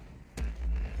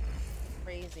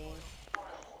 Crazy.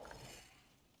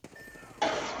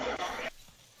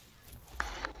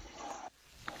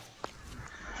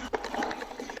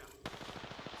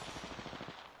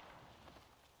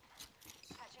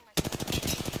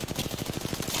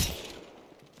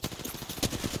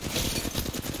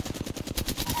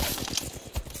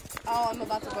 Oh, I'm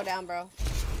about to go down, bro.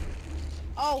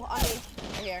 Oh, on me.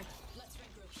 Right here.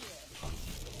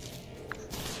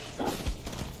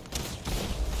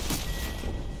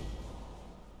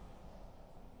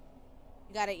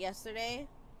 You got it yesterday?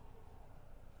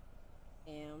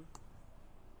 Damn.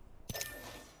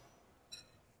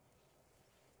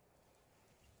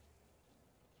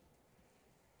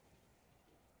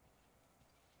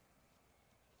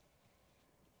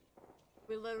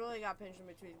 We literally got pinched in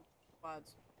between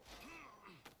quads.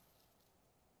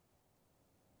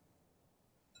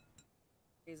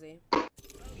 Crazy.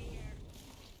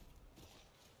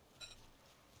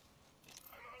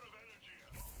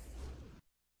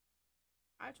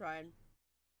 I tried.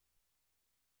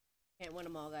 Can't win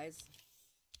them all, guys.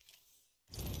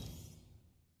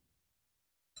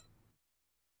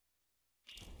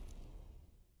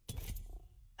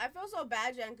 I feel so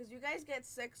bad, Jen, because you guys get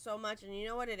sick so much, and you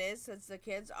know what it is? Since the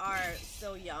kids are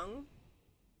still young,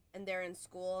 and they're in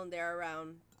school, and they're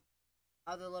around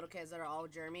other little kids that are all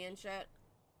germy and shit.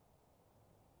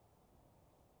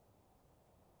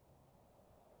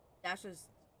 That's just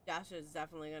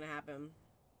definitely gonna happen.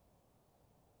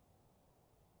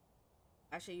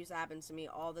 That shit used to happen to me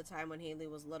all the time when Haley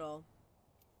was little.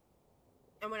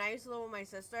 And when I used to live with my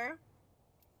sister,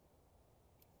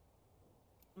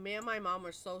 me and my mom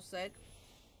were so sick.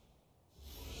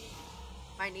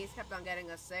 My niece kept on getting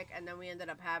us sick, and then we ended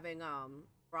up having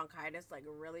bronchitis, like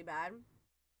really bad.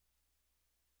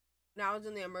 Now I was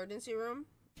in the emergency room.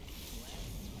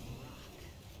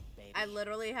 I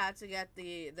literally had to get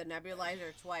the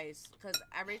nebulizer twice, because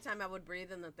every time I would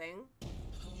breathe in the thing,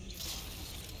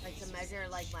 like to measure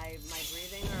like my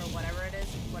breathing or whatever it is,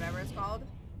 whatever it's called,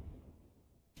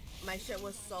 my shit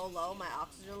was so low, my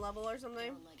oxygen level or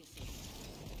something.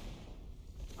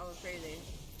 I was crazy.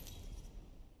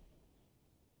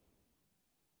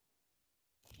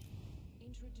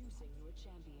 Introducing your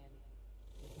champion.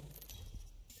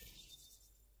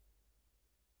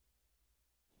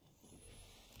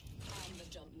 I'm the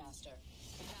jump master.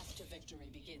 The path to victory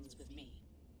begins with me.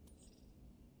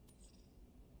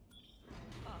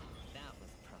 Oh, that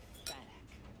was prophetic.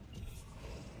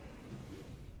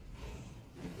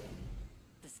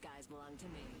 The skies belong to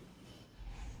me.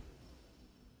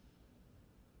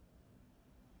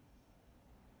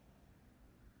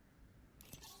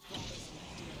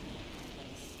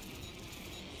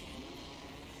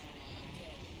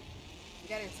 I'm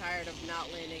getting tired of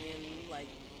not landing in like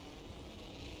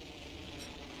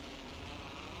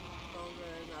zones where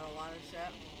there's not a lot of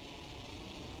shit.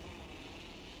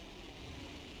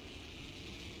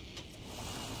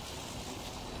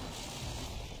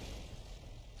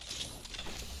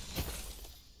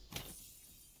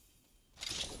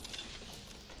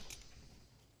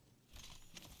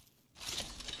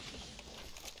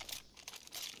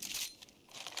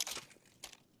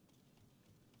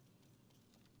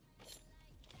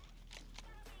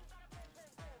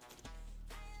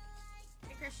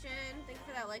 Christian, thank you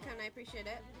for that like, and I appreciate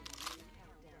it.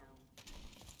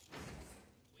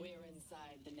 We're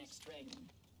inside the next ring.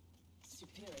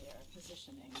 Superior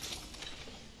positioning.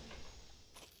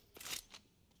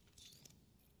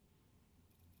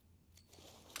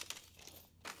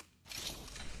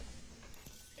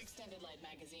 Extended light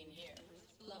magazine here.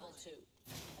 Level 2.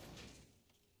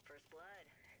 First blood.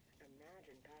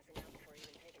 Imagine passing out before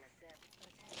even taking a sip.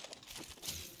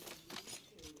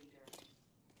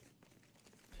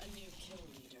 A new kill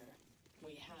leader.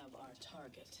 We have our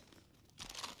target.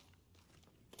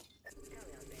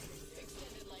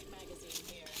 Extended light magazine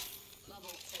here.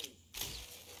 Level 2.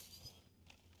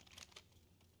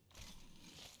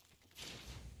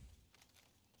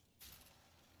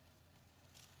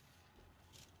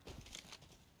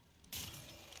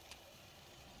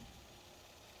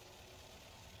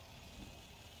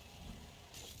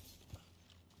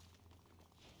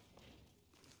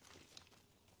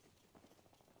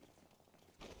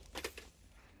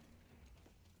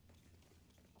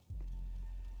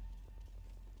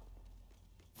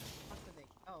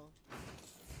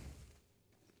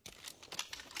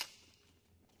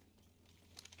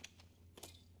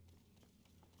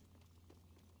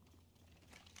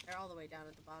 They're all the way down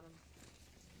at the bottom.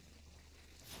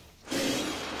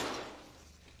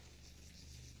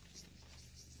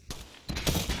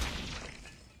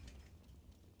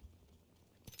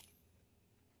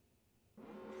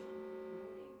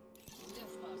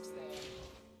 Death box there.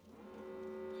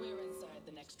 We're inside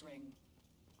the next ring.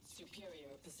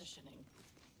 Superior positioning.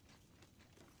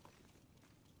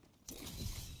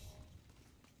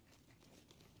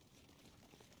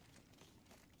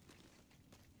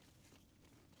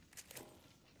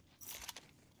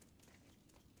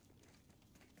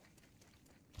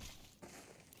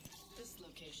 This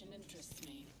location interests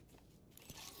me.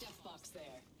 Death box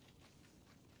there.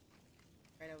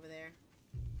 Right over there.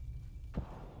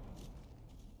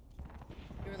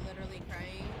 You were literally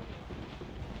crying.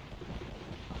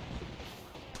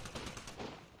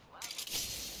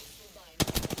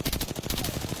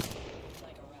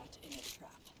 Like a rat in a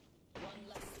trap. One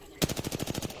less enemy.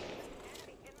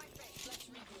 Let's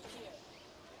regroup here.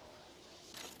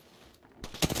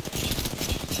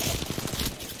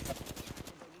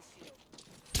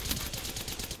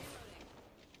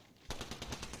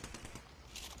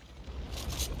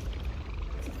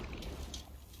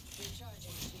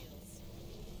 Recharging shields.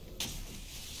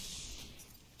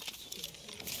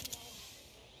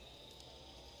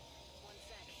 One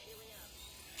sec, healing up.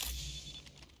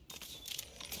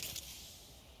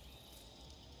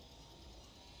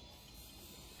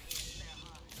 Pieces there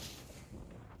hard.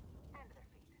 And their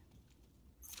feet.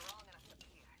 Strong enough to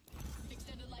pierce.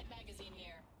 Extended light magazine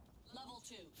here. Level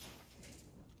 2.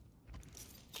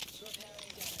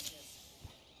 Repairing damages.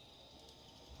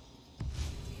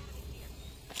 The enemy's here.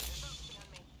 They're focusing on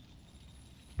me.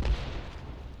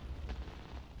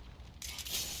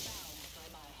 Bound by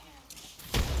my hand.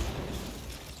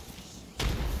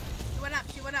 She went up.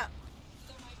 She went up.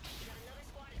 We got another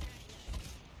squad attacking us.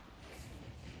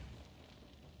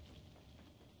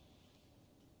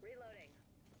 Reloading.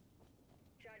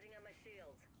 Charging on my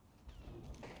shields.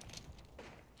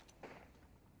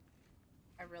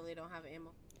 I really don't have ammo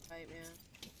for the fight, man.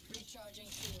 Recharging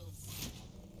shields.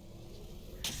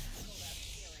 Hold up,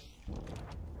 healing.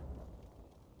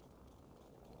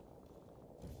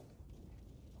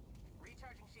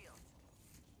 Recharging shields.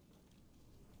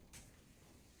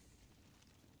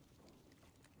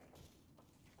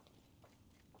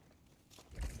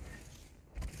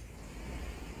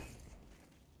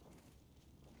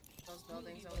 Those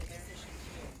buildings over there.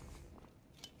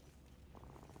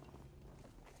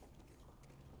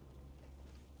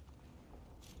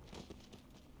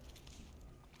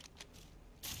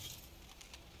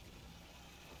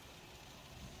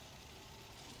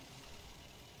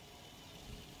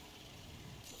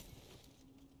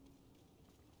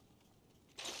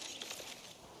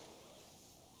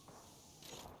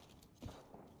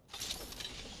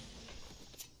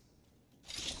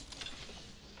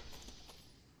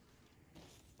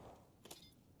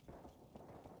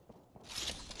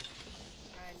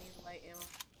 I need light ammo.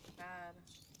 Bad.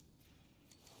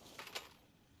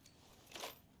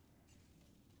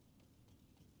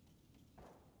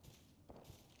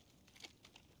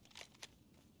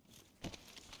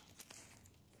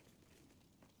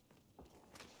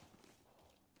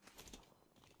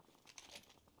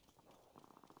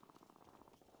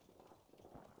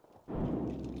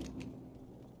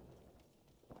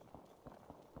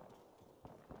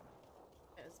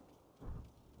 Yes.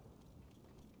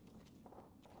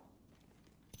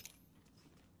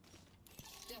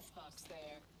 Death box there.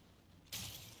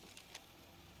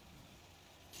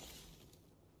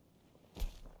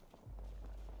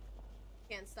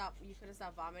 Can't stop. You could have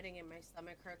stopped vomiting and my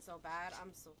stomach hurt so bad.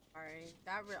 I'm so sorry.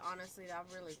 Honestly, that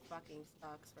really fucking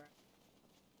sucks, bro.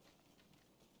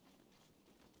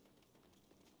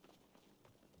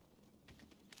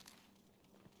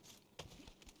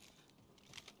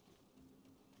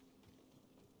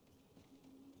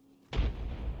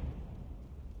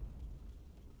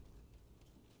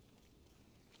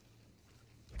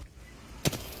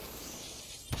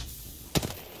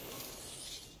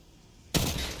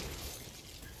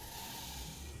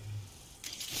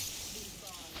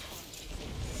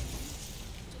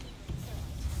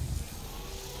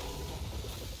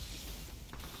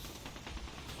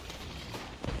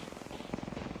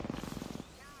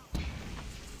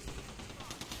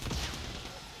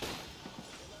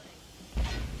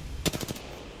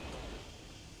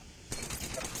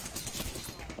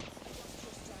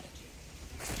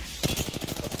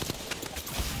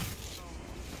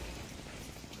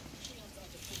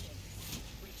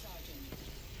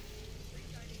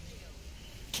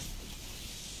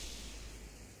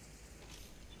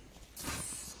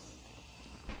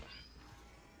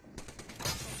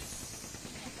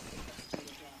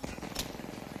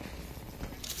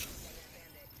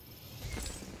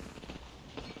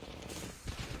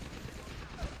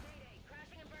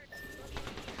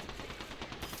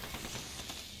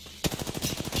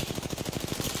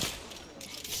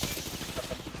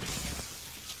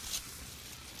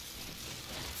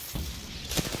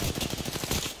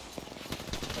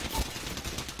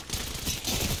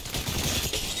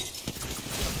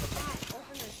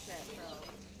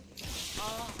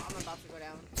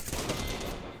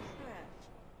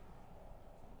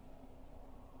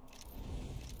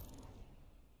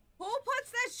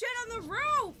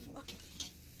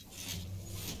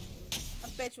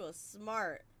 bitch was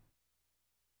smart.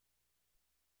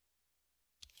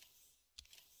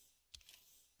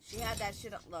 She had that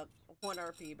shit up. Look, 1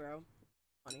 RP, bro.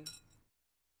 Funny.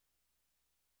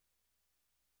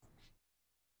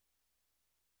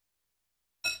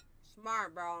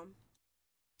 Smart, bro.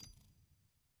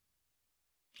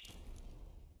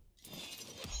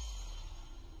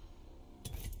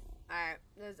 Alright,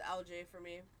 this is LJ for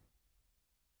me.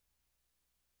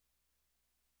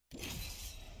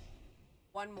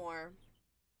 One more.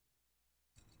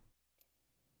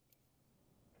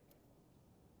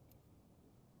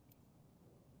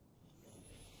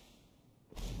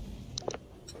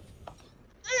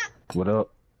 What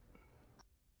up?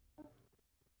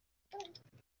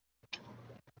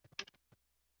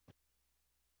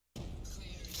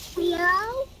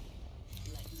 Meow.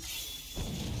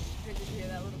 Did you hear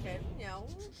that little kid? Meow.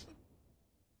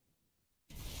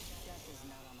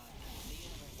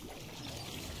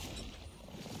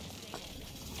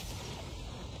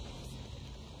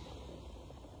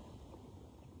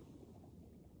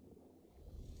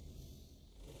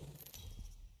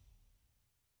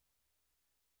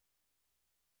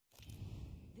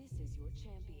 This is your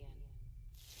champion.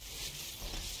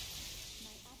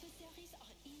 My adversaries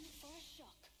are in for a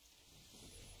shock.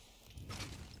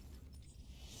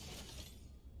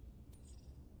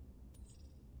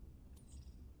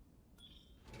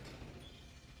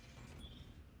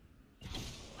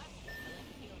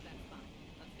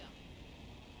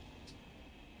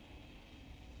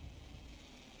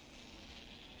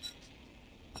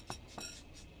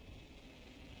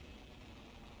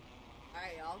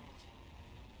 Alright, y'all.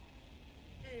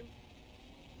 Hey.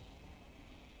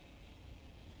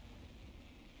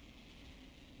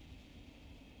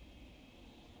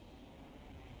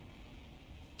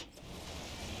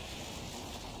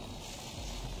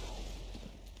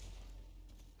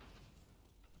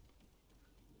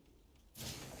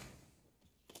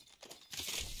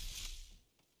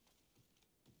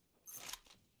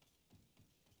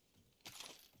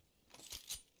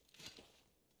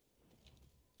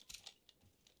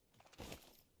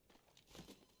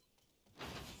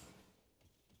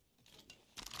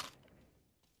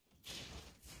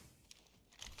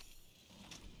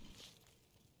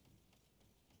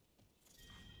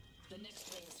 The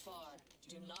next ring is far.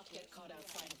 Do not get caught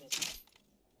outside of it.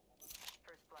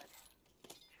 First blood.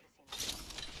 Should have seen that.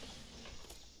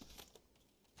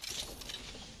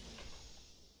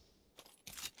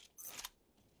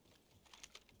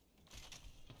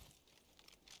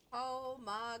 Oh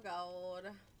my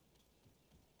god.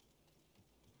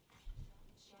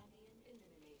 Champion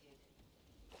eliminated.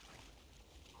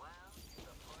 Well,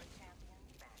 the poor champion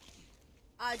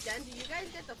vanished. Jen, do you guys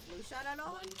get the flu shot at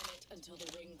all? 1 minute until the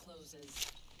ring closes.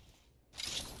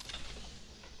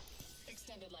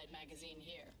 Extended light magazine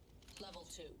here. Level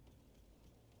 2.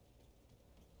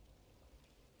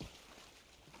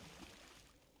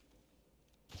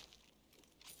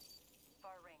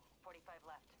 Far ring, 45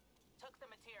 left. Took the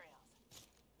materials.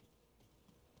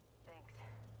 Thanks.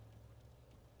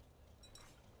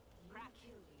 New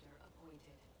kill leader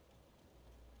appointed.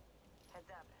 Heads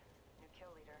up. New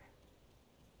kill leader.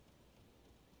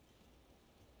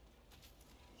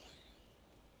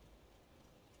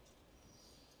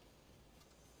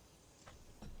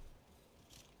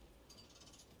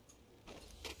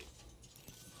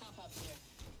 Hop up here.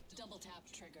 Double tap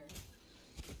trigger.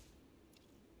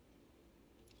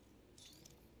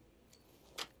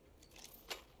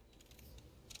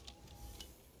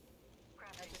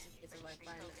 That just in case of like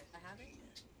fine. I have it.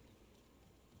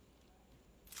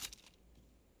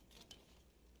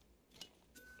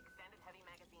 Extended heavy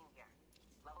magazine here.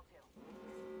 Level 2.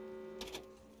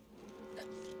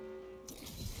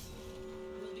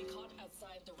 We'll be caught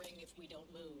outside the ring if we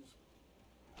don't move.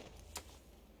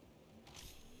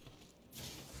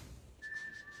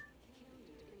 Kill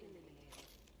leader eliminated.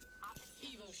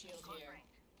 Evo shield here.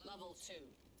 Level 2.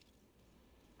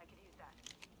 I could use that.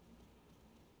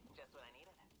 Just what I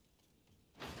needed.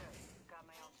 Good. Got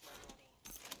my ultimate ready.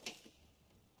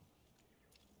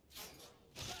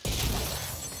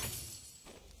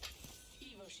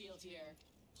 Evo shield here.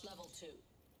 Level 2.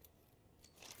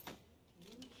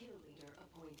 New kill leader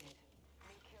appointed.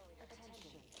 New kill leader.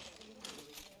 Attention.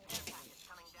 Care package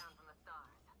coming down from the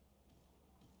stars.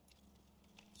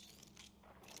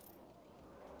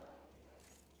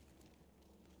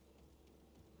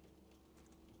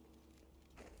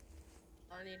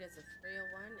 All I need is a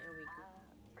 301 and we go.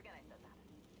 Forget I said that.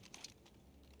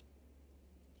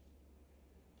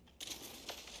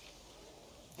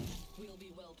 We'll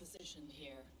be well positioned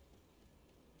here.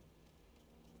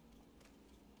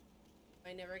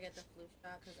 I never get the flu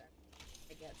shot because I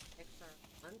I get sick for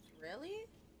a month? Really?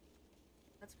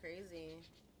 That's crazy.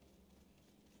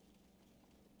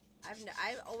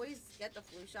 I always get the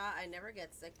flu shot. I never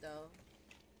get sick though.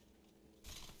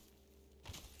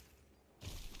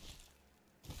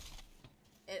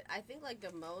 I think like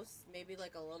the most, maybe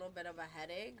like a little bit of a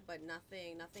headache, but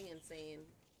nothing insane.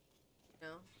 You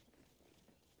know?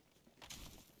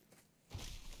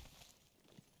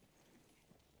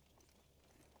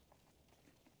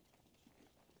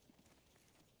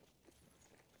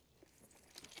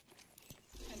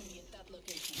 Enemy at that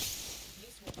location.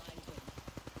 This will bind them.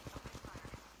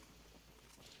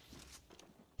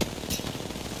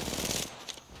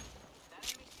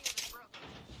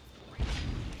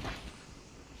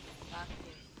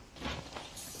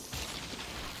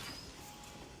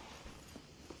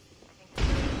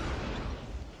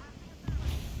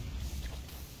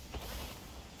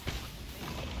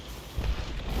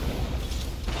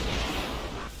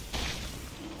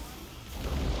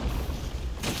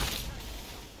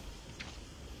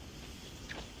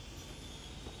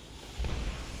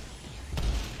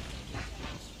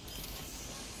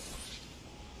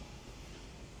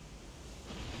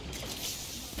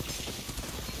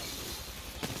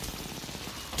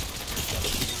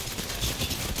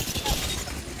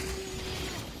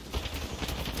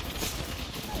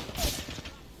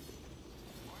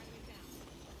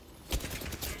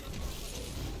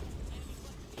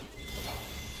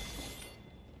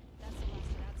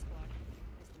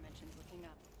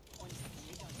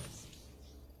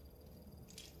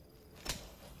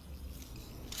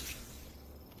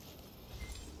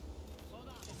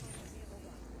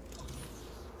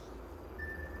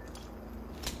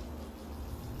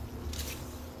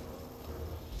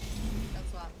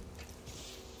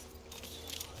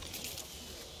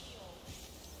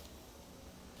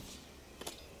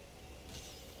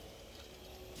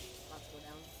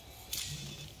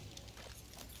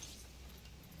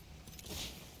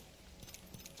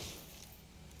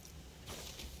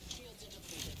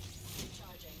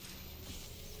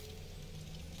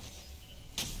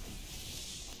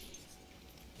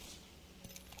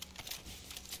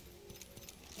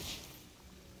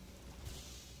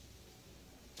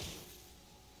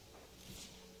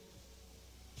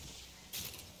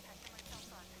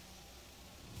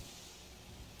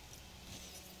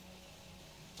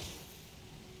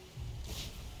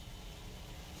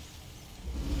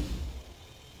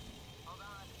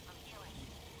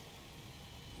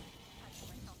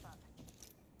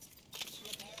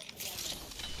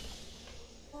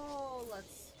 Oh,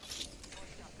 let's.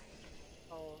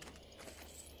 Oh.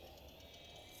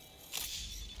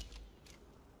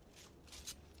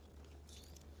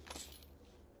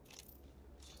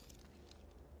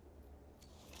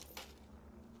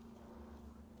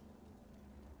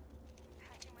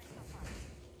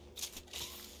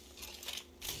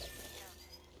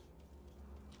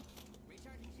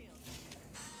 Recharging shields.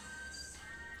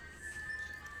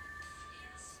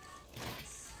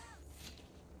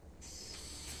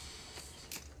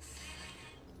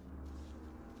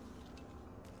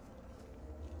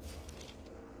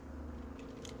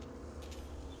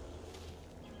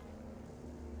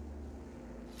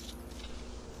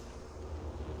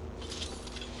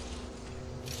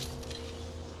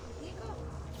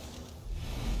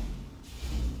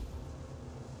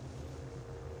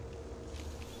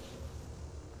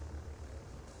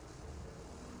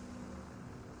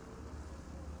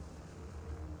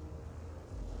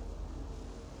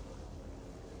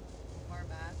 Far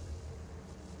back.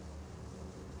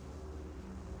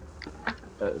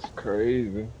 That's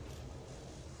crazy.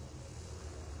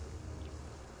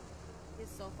 He's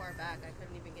so far back, I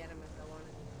couldn't even get him if I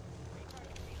wanted.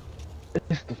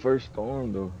 It's the first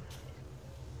storm though.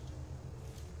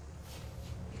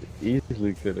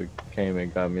 Easily could have came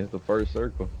and got me. It's the first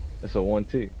circle. It's a 1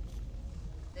 tick.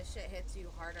 This shit hits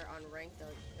you harder on rank though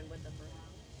than with the first.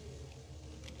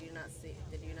 Did you not see?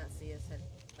 Did you not see us hit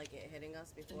like it hitting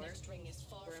us The before? next ring is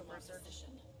far We're in from our first circle. position.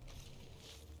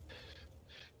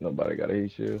 Nobody got a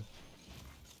heat shield.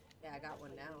 Yeah, I got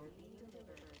one down.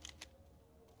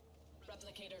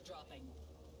 Replicator dropping.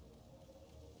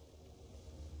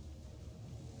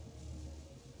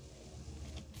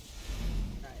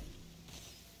 Right.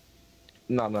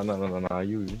 No.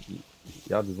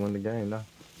 Y'all just win the game now.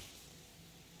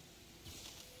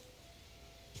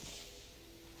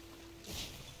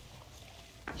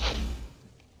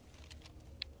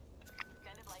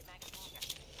 Extended light magazine here.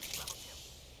 Level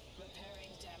 2.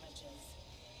 Repairing damages.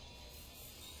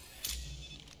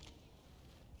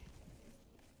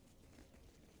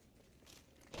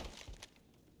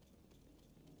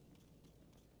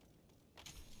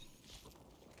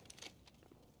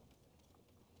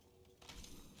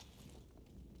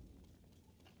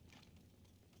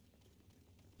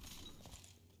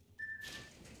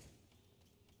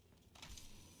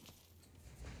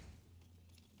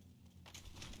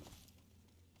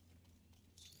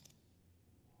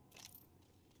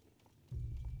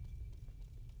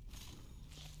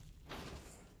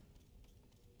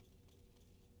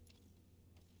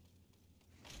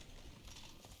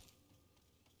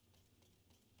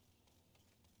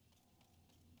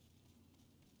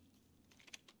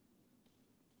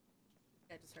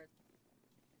 just heard.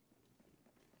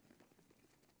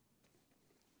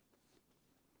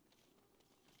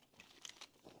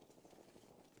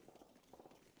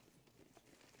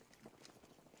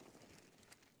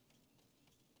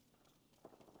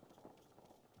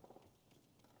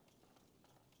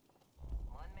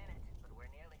 But we're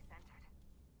nearly centered.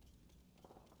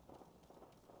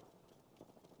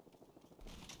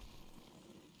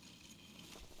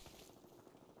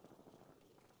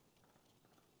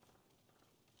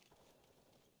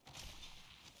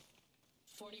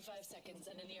 "45 seconds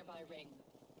and a nearby ring.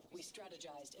 We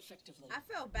strategized effectively." I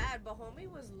felt bad, but homie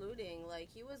was looting. Like,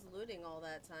 he was looting all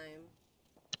that time.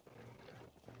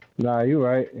 Nah, you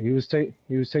right. He was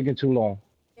taking too long.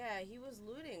 Yeah, he was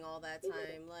looting all that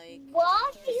time. Like,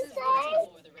 What did you say?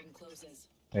 Before the ring closes.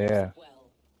 Yeah.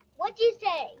 What'd you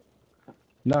say?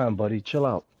 Nothing, buddy. Chill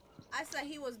out. I said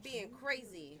he was being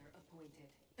crazy.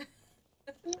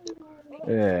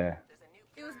 Yeah.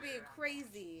 He was being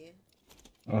crazy.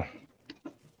 Uh.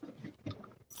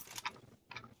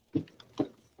 Come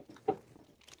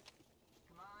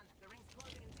on, the ring's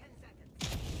closing in 10 seconds.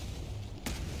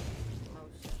 Oh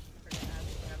shit, I forgot I have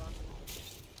to grab on.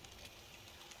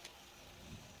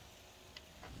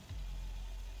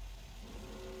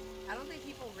 I don't think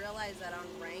people realize that on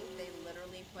rank they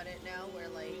literally put it now where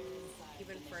like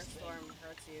even first storm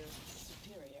hurts you.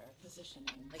 Superior positioning.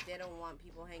 Like they don't want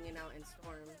people hanging out in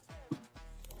storm.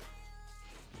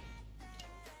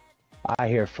 I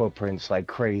hear footprints like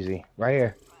crazy. Right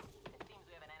here. It seems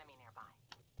we have an enemy nearby.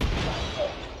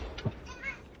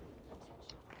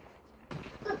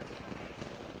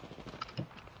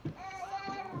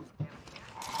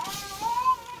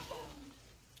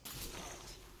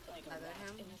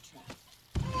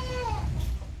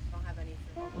 Don't have any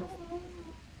food.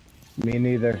 Me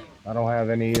neither. I don't have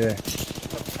any either.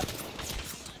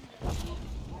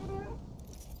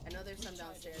 I know there's some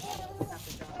downstairs. I'll just have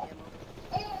to drop ammo.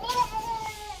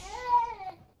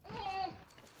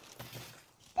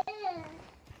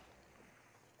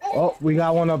 Oh, we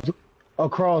got one up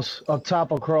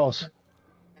top across.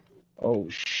 Oh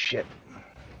shit.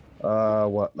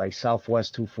 What, like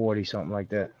Southwest 240, something like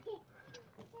that.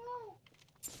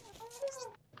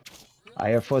 I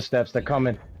hear footsteps. They're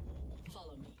coming.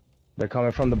 They're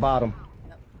coming from the bottom.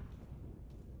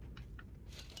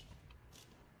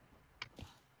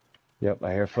 Yep,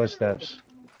 I hear footsteps.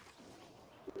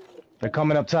 They're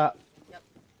coming up top. Yep.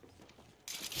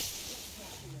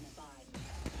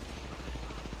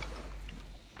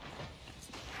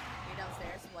 You're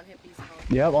downstairs. One hit beast mode.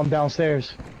 Yep, I'm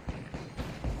downstairs.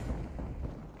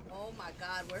 Oh my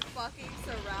god, we're fucking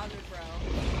surrounded, bro.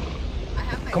 I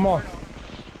have my Come on. portal.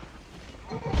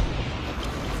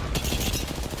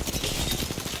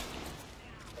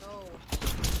 Oh.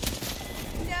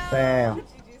 No! Bam.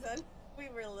 GG, son. We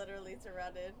were literally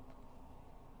surrounded.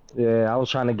 Yeah, I was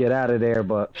trying to get out of there,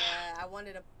 but Yeah, I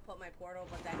wanted to put my portal,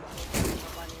 but that goes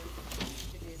up on you.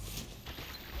 GG's.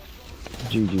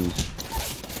 GG's.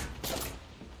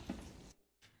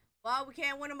 Well, we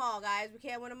can't win them all, guys. We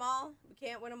can't win them all. We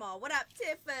can't win them all. What up,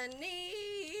 Tiffany?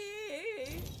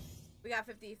 We got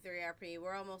 53 RP.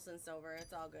 We're almost in silver.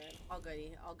 It's all good. All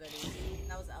goody. All goody.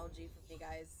 That was LG for me,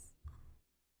 guys.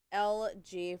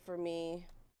 LG for me.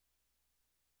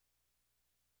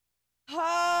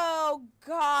 Oh,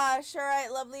 gosh. All right,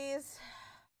 lovelies.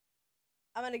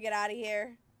 I'm going to get out of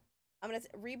here. I'm going to...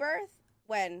 Rebirth?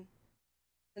 When?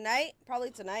 Tonight?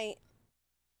 Probably tonight.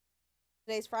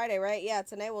 Today's Friday, right? Yeah,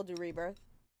 tonight we'll do Rebirth.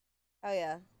 Oh,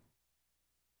 yeah.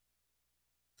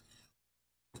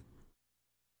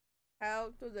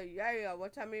 Hell to the yeah.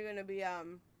 What time are you gonna be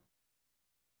what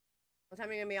time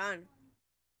are you gonna be on?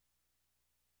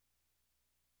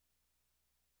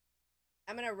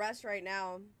 I'm gonna rest right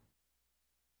now.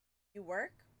 You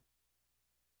work?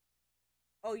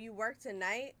 Oh, you work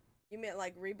tonight? You meant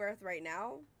like Rebirth right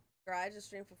now? Girl, I just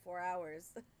streamed for 4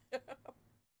 hours.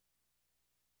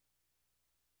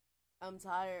 I'm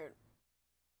tired.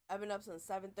 I've been up since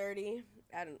 7:30.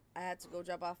 I had to go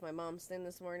drop off my mom's thing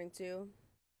this morning too.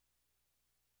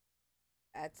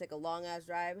 I had to take a long ass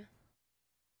drive.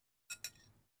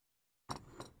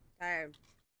 Tired.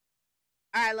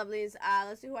 Alright, lovelies.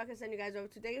 Let's see who I can send you guys over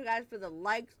to. Thank you guys for the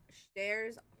likes,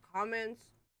 shares, comments.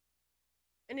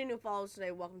 Any new follows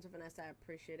today, welcome to Finesse. I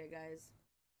appreciate it, guys.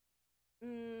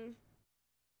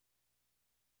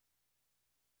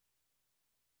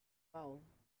 Oh.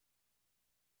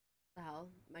 What the hell?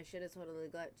 My shit is totally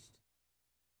glitched.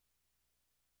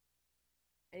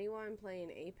 Anyone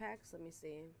playing Apex? Let me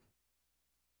see.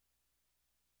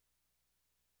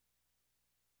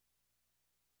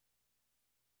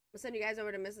 I'll send you guys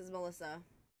over to Mrs. Melissa.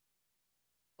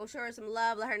 Go show her some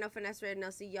love. Let her know Finesse Red, and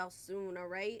I'll see y'all soon,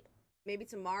 alright? Maybe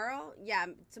tomorrow? Yeah,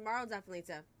 tomorrow definitely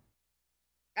too.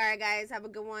 Alright, guys, have a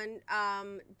good one.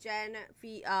 Jen,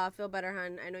 feel better,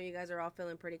 hun. I know you guys are all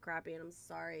feeling pretty crappy, and I'm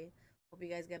sorry. Hope you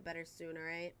guys get better soon,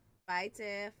 alright? Bye,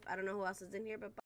 Tiff. I don't know who else is in here, but bye.